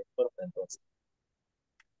alérgico bien fuerte, entonces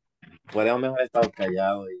podemos mejor estar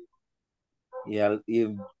callado y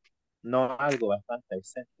no algo bastante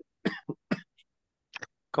ausente.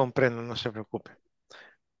 Comprendo, no se preocupe.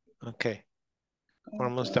 Ok,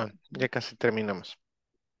 almost Ok. done. Ya casi terminamos.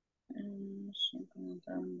 Sí,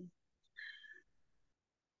 contamos.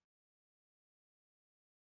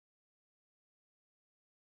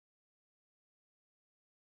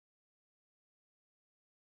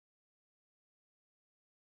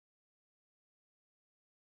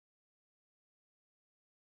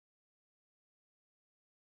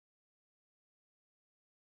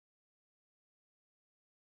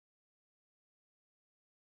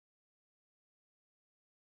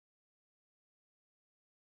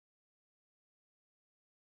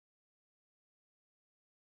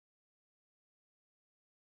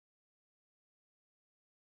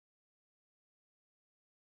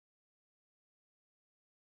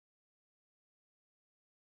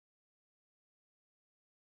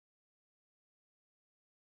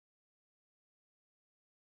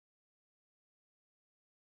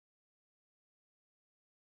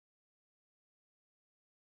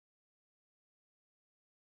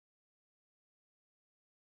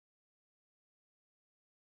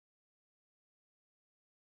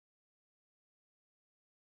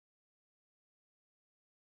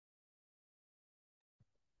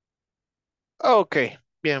 Ok,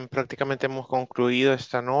 bien, prácticamente hemos concluido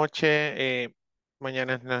esta noche.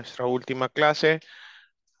 Mañana es nuestra última clase.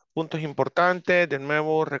 Puntos importantes, de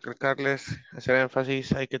nuevo, recalcarles, hacer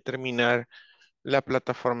énfasis, hay que terminar la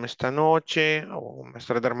plataforma esta noche o más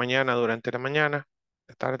tardar mañana, durante la mañana,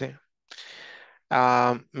 la tarde.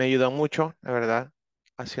 Me ayuda mucho, la verdad,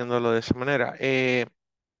 haciéndolo de esa manera.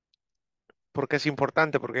 ¿Por qué es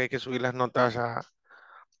importante? Porque hay que subir las notas a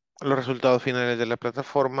los resultados finales de la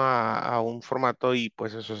plataforma a un formato y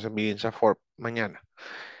pues eso se envía en for mañana.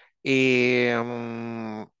 Y,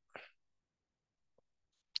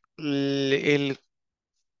 el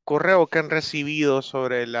correo que han recibido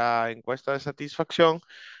sobre la encuesta de satisfacción,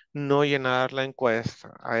 no llenar la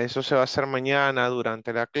encuesta. A eso se va a hacer mañana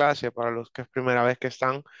durante la clase para los que es primera vez que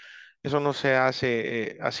están. Eso no se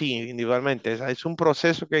hace así individualmente. Es un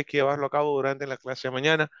proceso que hay que llevarlo a cabo durante la clase de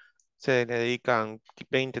mañana. Se le dedican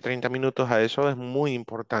 20, 30 minutos a eso, es muy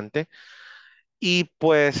importante. Y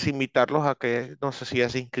pues invitarlos a que, no sé si ya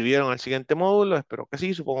se inscribieron al siguiente módulo, espero que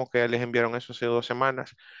sí, supongo que ya les enviaron eso hace 2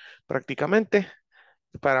 semanas prácticamente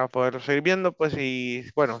para poderlo seguir viendo, pues, y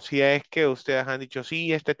bueno, si es que ustedes han dicho,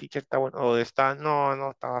 sí, este teacher está bueno, o está, no,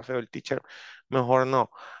 no, estaba feo el teacher, mejor no,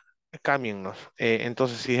 cámbiennos.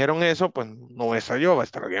 Entonces, si dijeron eso, pues no voy a estar yo, va a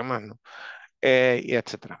estar alguien más, ¿no? Y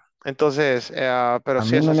etcétera. Entonces, pero A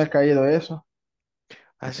sí, mí eso no me es ha caído eso.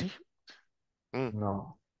 así.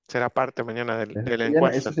 No. Será parte mañana de la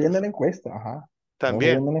encuesta, Eso se llena entonces. la encuesta, ajá. Eso se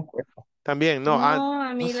También, llena la encuesta. también, no, No, a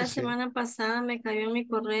no mí sé la si. semana pasada me cayó en mi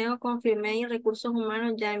correo, confirmé y Recursos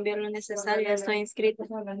Humanos ya envió lo necesario, ya estoy inscrita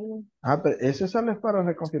Ah, pero eso solo es para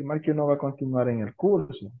reconfirmar que uno va a continuar en el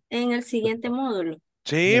curso, en el siguiente módulo. en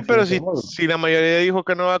Sí, el pero siguiente si, módulo. si la mayoría dijo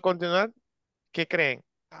que no va a continuar, ¿qué creen?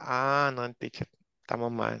 Ah, no, teacher,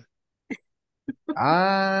 estamos mal.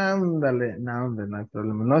 Ándale, no, hombre, no hay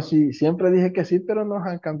problema. No, sí, siempre dije que sí, pero nos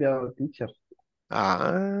han cambiado de teacher.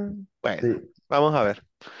 Ah, bueno, Sí, vamos a ver.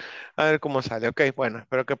 A ver cómo sale. Ok, bueno,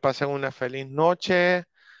 espero que pasen una feliz noche.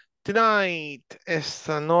 Tonight,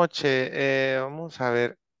 esta noche, vamos a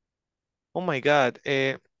ver. Oh my God,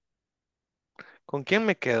 ¿con quién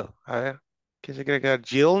me quedo? A ver, ¿quién se quiere quedar?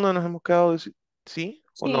 Jill, ¿no nos hemos quedado? ¿Sí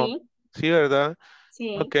o no? Sí, Sí, ¿verdad?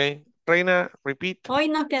 sí. Ok, Reina, repeat. Hoy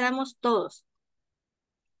nos quedamos todos.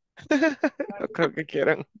 No creo que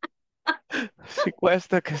quieran. Si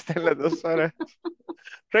cuesta que estén las 2 horas.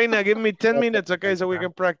 Reina, give me 10 minutes, okay, so we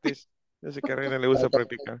can practice. Yo sé que a Reina le gusta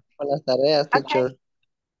practicar. Con las tareas, teacher.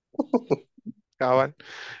 Cabal.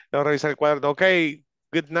 Vamos a revisar el cuadro. Okay,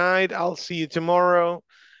 good night. I'll see you tomorrow.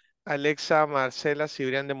 Alexa Marcela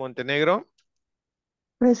Cibrián de Montenegro.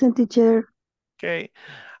 Present teacher. Okay.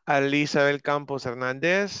 Elizabeth Campos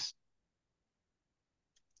Hernández.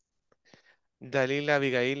 Dalila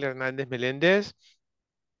Abigail Hernández Meléndez.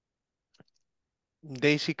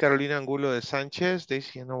 Daisy Carolina Angulo de Sánchez.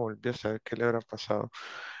 Daisy ya no volvió a saber qué le habrá pasado.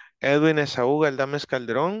 Edwin Esaú Galdames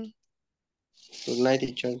Calderón. Good night,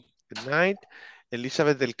 teacher. Good night.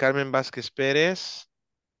 Elizabeth del Carmen Vázquez Pérez.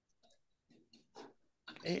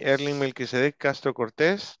 Okay. Erling Melquisedec Castro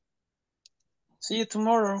Cortés. See you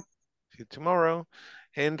tomorrow. See you tomorrow.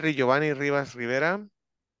 Henry Giovanni Rivas Rivera.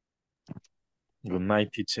 Good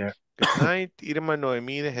night, teacher. Good night. Irma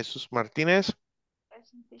Noemí de Jesús Martínez.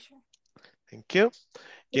 Thank you.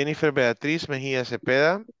 Jennifer Beatriz Mejía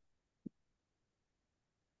Cepeda.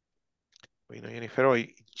 Bueno, Jennifer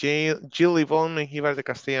hoy. Jill Yvonne Mengíbar de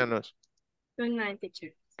Castellanos. Good night,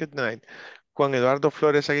 teacher. Good night. Juan Eduardo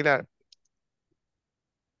Flores Aguilar.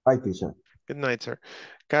 Hi, teacher. Good night, sir.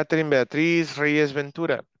 Catherine Beatriz Reyes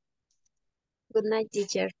Ventura. Good night,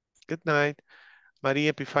 teacher. Good night. María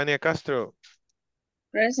Epifania Castro.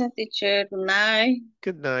 Present teacher. Good night.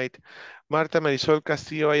 Good night. Marta Marisol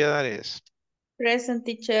Castillo Valladares. Present,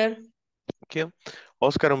 teacher. Thank you.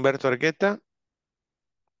 Oscar Humberto Argueta.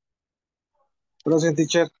 Present,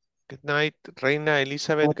 teacher. Good night. Reina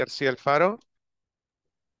Elizabeth García Alfaro.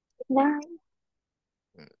 Nice.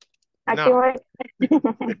 Aquí No. voy.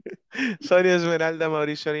 Sonia Esmeralda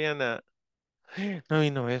Mauricio Ariana. No, y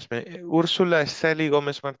no es. Úrsula Esteli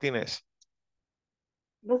Gómez Martínez.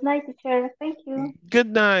 Good night, teacher. Thank you. Good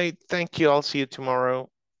night. Thank you. I'll see you tomorrow.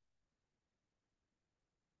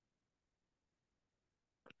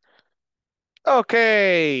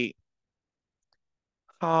 Okay.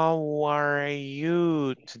 How are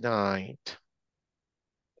you tonight?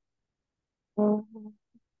 Mhm.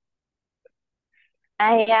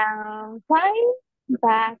 I am fine,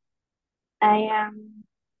 but I am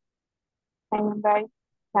very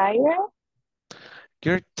tired.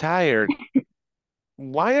 You're tired.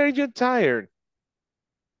 Why are you tired?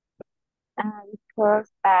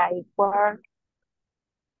 Because I work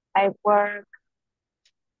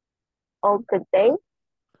all the day.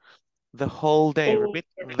 The whole day. Repeat.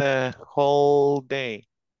 The whole day.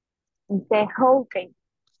 The whole day.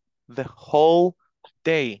 The whole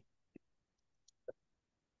day.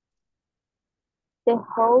 The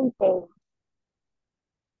whole day.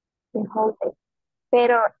 The whole day.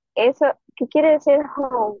 Pero eso, ¿qué quiere decir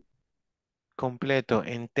whole? Completo,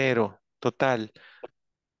 entero, total.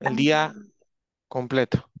 El día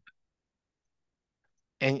completo.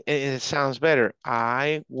 And it sounds better.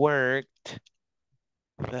 I worked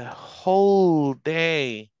the whole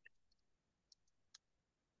day.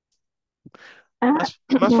 Más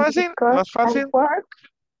fácil, Because más fácil, I work,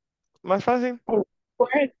 más fácil.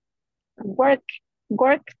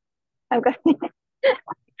 work, algo así.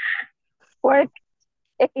 Work,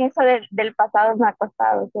 es que eso del pasado me ha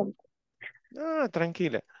costado siempre. Ah,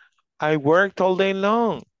 tranquila. I worked all day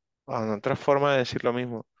long. Bueno, otra forma de decir lo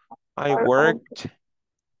mismo. I worked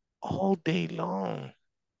all day long.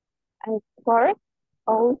 I work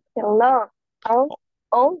all day long,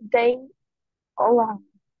 all day long.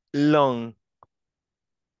 Long.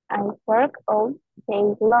 I work all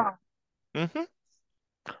day long. Mhm.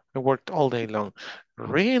 I worked all day long.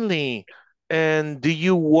 Really? And do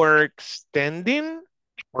you work standing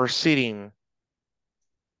or sitting?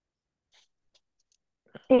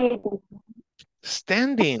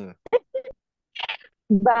 Standing.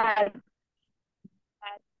 But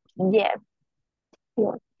yes,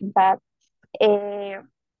 but today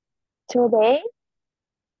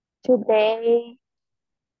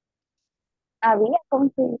había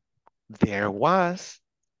como si, There was.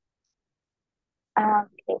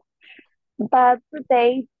 okay. But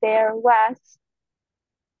today there was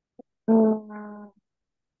mm,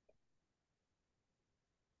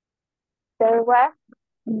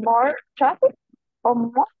 more traffic or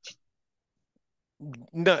more.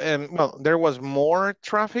 No, well, there was more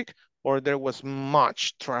traffic or there was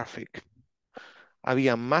much traffic.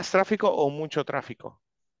 ¿Había más tráfico o mucho tráfico?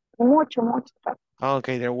 Mucho traffic.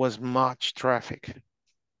 Okay, there was much traffic.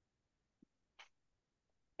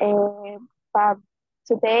 But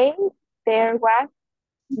today there was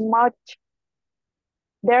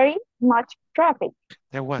very much traffic.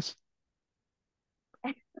 There was.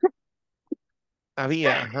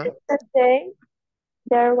 Había, ajá. Today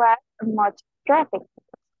there was much traffic.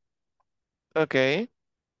 Okay.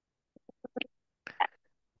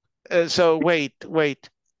 So wait.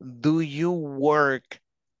 Do you work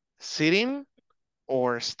sitting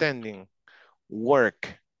or standing?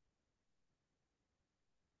 Work.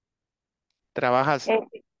 ¿Trabajas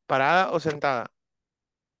parada o sentada?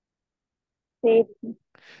 Sí.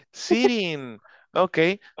 Sitting.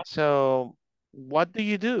 Okay. So what do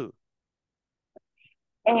you do?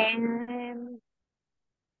 And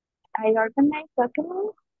I organize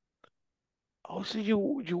documents. Oh, so you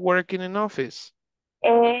work in an office.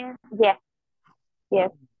 Yes.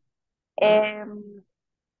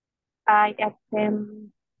 I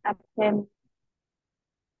attend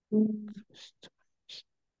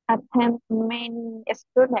many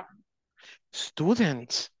students.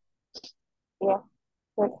 Students. Yes.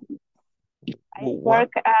 I What?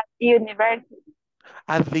 work at university,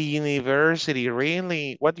 At the university,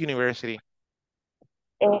 really? What university?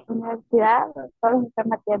 universidad, todos están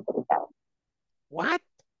matriculados. What?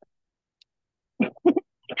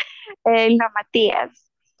 La Matías.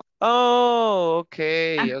 Oh,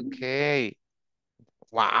 okay, Ajá. okay.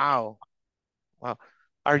 Wow. Wow.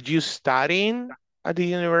 Are you studying at the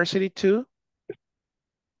university too?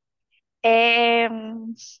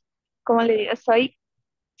 ¿Cómo le digo?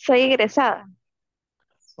 Soy egresada.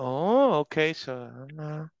 Oh, okay. So,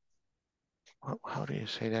 how do you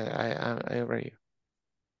say that? I already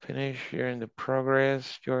finished. You're in the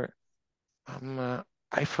progress.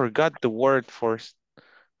 I forgot the word for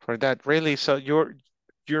that. Really? So you're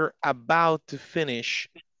about to finish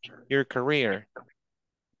your career.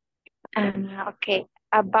 Okay.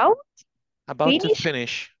 About About to finish,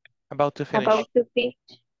 finish. About to about finish. to finish,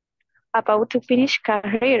 about to finish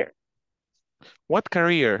career. What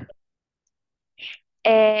career?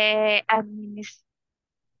 Administración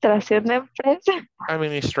de empresa,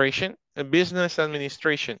 Administration. Business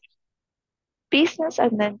administration. business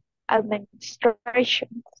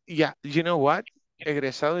administration. Yeah, you know what?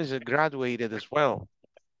 Egresado is a graduated as well.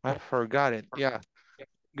 I forgot it. Yeah,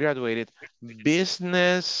 graduated.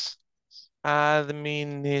 Business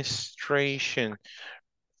administration.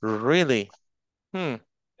 Really?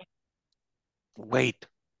 Wait,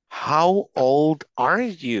 how old are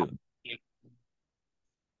you?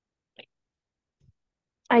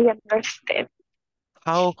 I understand.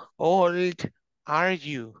 How old are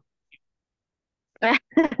you? I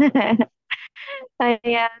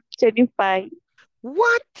am 25.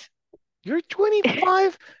 What? You're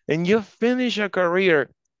 25 and you finish a career.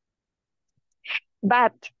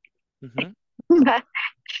 But, Mhm.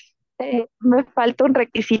 me falta un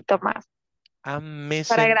requisito más I'm para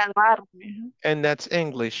missing, graduarme. and that's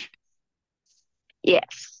English.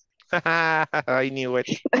 Yes. I knew it.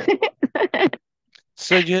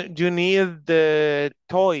 So you need the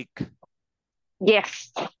TOEIC.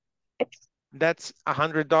 Yes. That's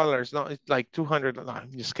 $100. No, it's like 200. No,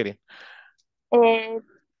 I'm just kidding. Training,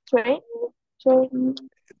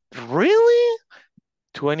 Really?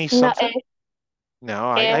 20 no, something? No,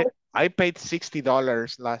 I paid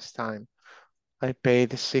 $60 last time. I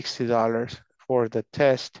paid $60 for the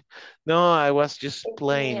test. No, I was just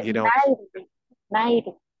playing, you know.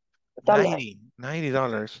 $90. $90.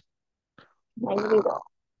 $90. Wow.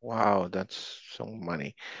 Wow, that's some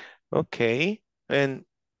money. Okay.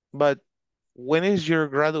 But when is your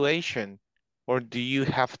graduation? Or do you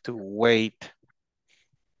have to wait?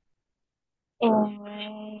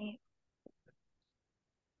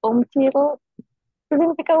 Until, ¿qué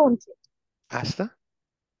significa until? ¿Hasta?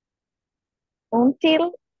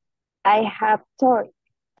 Until I have taught.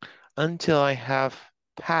 Until I have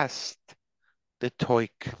passed the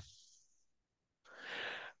TOEIC.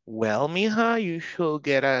 Well, mija, you should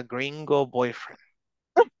get a gringo boyfriend.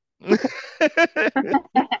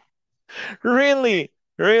 Really,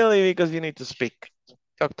 really, because you need to speak.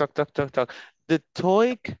 Talk, talk, talk, talk, talk. The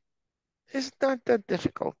TOEIC is not that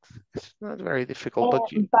difficult. It's not very difficult,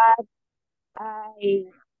 but you, But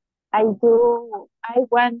I do,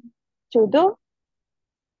 to do,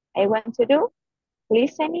 I want to do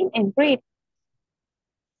listening and read.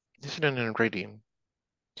 listening and reading.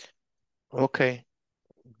 Okay,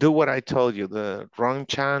 do what I told you. The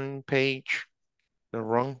Chan page, the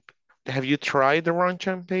wrong. Have you tried the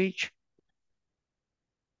Chan page?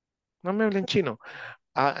 No me hablen chino.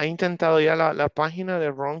 ¿Ha intentado ya la página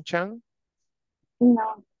de Chan?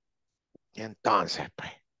 No, Y entonces,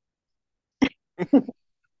 pues.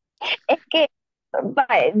 es que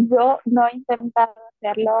yo no he intentado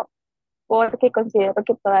hacerlo porque considero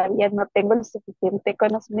que todavía no tengo el suficiente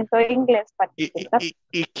conocimiento de inglés para intentar.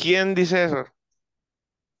 ¿Y quién dice eso?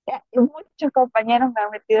 Muchos compañeros me han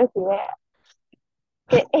metido esa idea.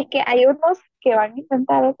 Es que hay unos que van a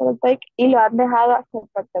intentar hacer el TOEIC y lo han dejado hasta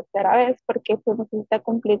por tercera vez porque se necesita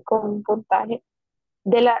cumplir con un puntaje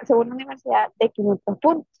de la segunda universidad de 500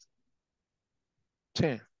 puntos.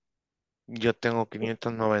 Sí. Yo tengo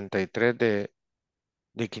 593 de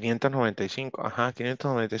 595. Ajá,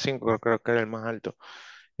 595, creo que era el más alto.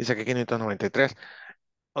 Y saqué 593.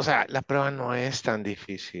 O sea, la prueba no es tan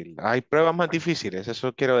difícil. Hay pruebas más difíciles,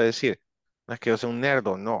 eso quiero decir. No es que yo sea un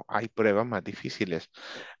nerdo, no, hay pruebas más difíciles.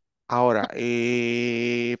 Ahora,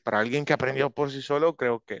 para alguien que aprendió por sí solo,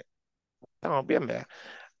 creo que estamos bien, ¿verdad?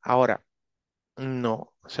 Ahora,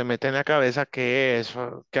 no, se mete en la cabeza que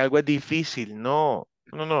algo es difícil. No,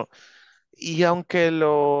 no, no. Y aunque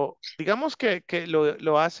digamos que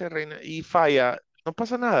lo hace Reina y falla, no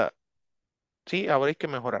pasa nada. Sí, ahora hay que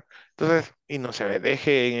mejorar. Entonces, y no se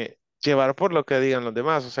deje llevar por lo que digan los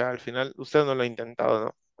demás. O sea, al final usted no lo ha intentado,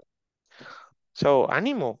 ¿no? So,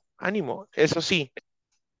 ánimo, ánimo. Eso sí,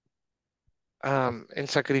 el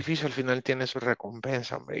sacrificio al final tiene su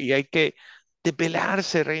recompensa, hombre. Y hay que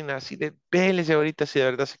desvelarse, reina, así desvélese ahorita si de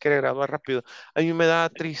verdad se quiere graduar rápido. A mí me da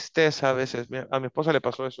tristeza a veces. A mi esposa le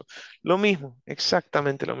pasó eso. Lo mismo,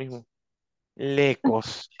 exactamente lo mismo. Le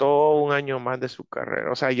costó un año más de su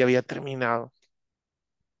carrera. O sea, ya había terminado.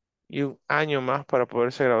 Y un año más para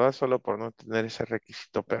poderse graduar solo por no tener ese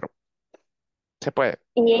requisito, pero se puede.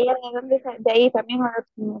 ¿Y ella de dónde de ahí también o de otro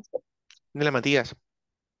semestre? De la Matías.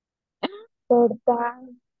 ¿Verdad?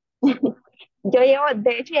 Yo llevo,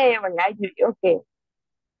 de hecho ya llevo el año yo que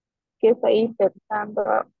estoy intentando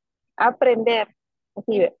aprender,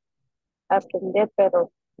 así ve, aprender,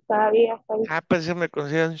 pero todavía estoy, Ah, pues se me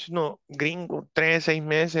consideran uno gringo, 6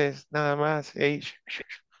 meses, nada más. Ey,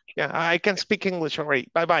 yeah, I can speak English already.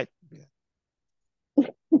 Bye bye.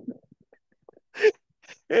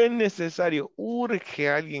 Es necesario, urge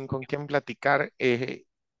a alguien con quien platicar,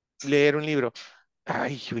 leer un libro.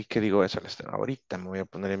 Ay, uy, ¿qué digo eso? Ahorita me voy a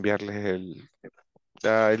poner a enviarles el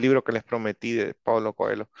libro que les prometí de Pablo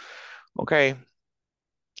Coelho. Ok,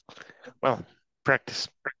 bueno, practice.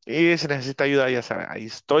 Y si necesita ayuda, ya sabe, ahí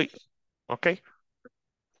estoy. Ok,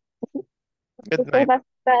 good usted night. va a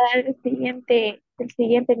estar el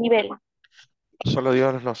siguiente nivel. Solo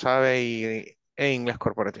Dios lo sabe y en inglés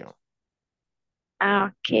corporativo.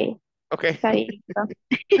 Ah, ok, Ok, está bien. Entonces,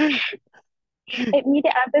 mire,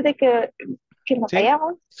 antes de que nos sí,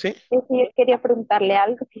 vayamos, sí. sí, quería preguntarle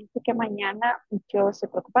algo. Fíjese que mañana yo estoy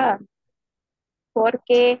preocupada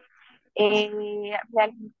porque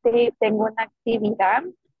realmente tengo una actividad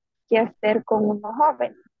que hacer con unos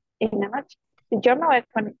jóvenes en la noche. Yo me voy a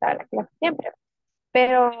conectar a la clase siempre,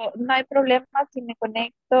 pero no hay problema si me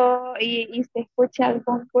conecto y se escucha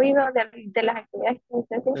algún ruido de las actividades que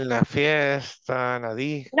usted hace. La fiesta, la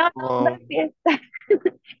No, no, no disco. es fiesta.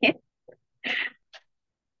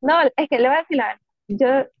 No, es que le voy a decir la verdad. Yo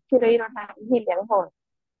quiero ir a una vigilia de jóvenes,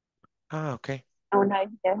 Ah, ok. a una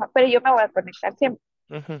vigilia de jóvenes, pero yo me voy a conectar siempre,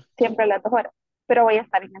 Ujú. siempre a las 2 horas, pero voy a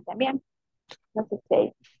estar en el también. No sé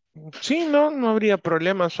si Sí, no, no habría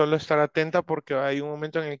problema, solo estar atenta porque hay un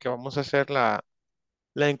momento en el que vamos a hacer la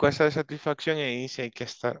encuesta de satisfacción e inicia, hay que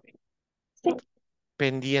estar sí,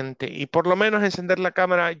 pendiente y por lo menos encender la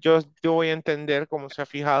cámara, yo voy a entender cómo se ha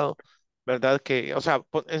fijado, ¿verdad? Que, o sea,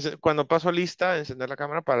 cuando paso lista, encender la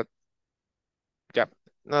cámara para, ya,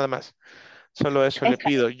 nada más. Solo eso le está bien.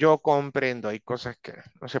 pido. Yo comprendo, hay cosas que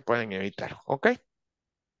no se pueden evitar, ¿ok?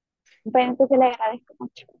 Bueno, entonces le agradezco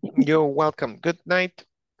mucho. You're welcome. Good night.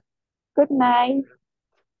 Good night.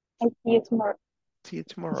 I see you tomorrow. See you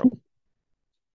tomorrow.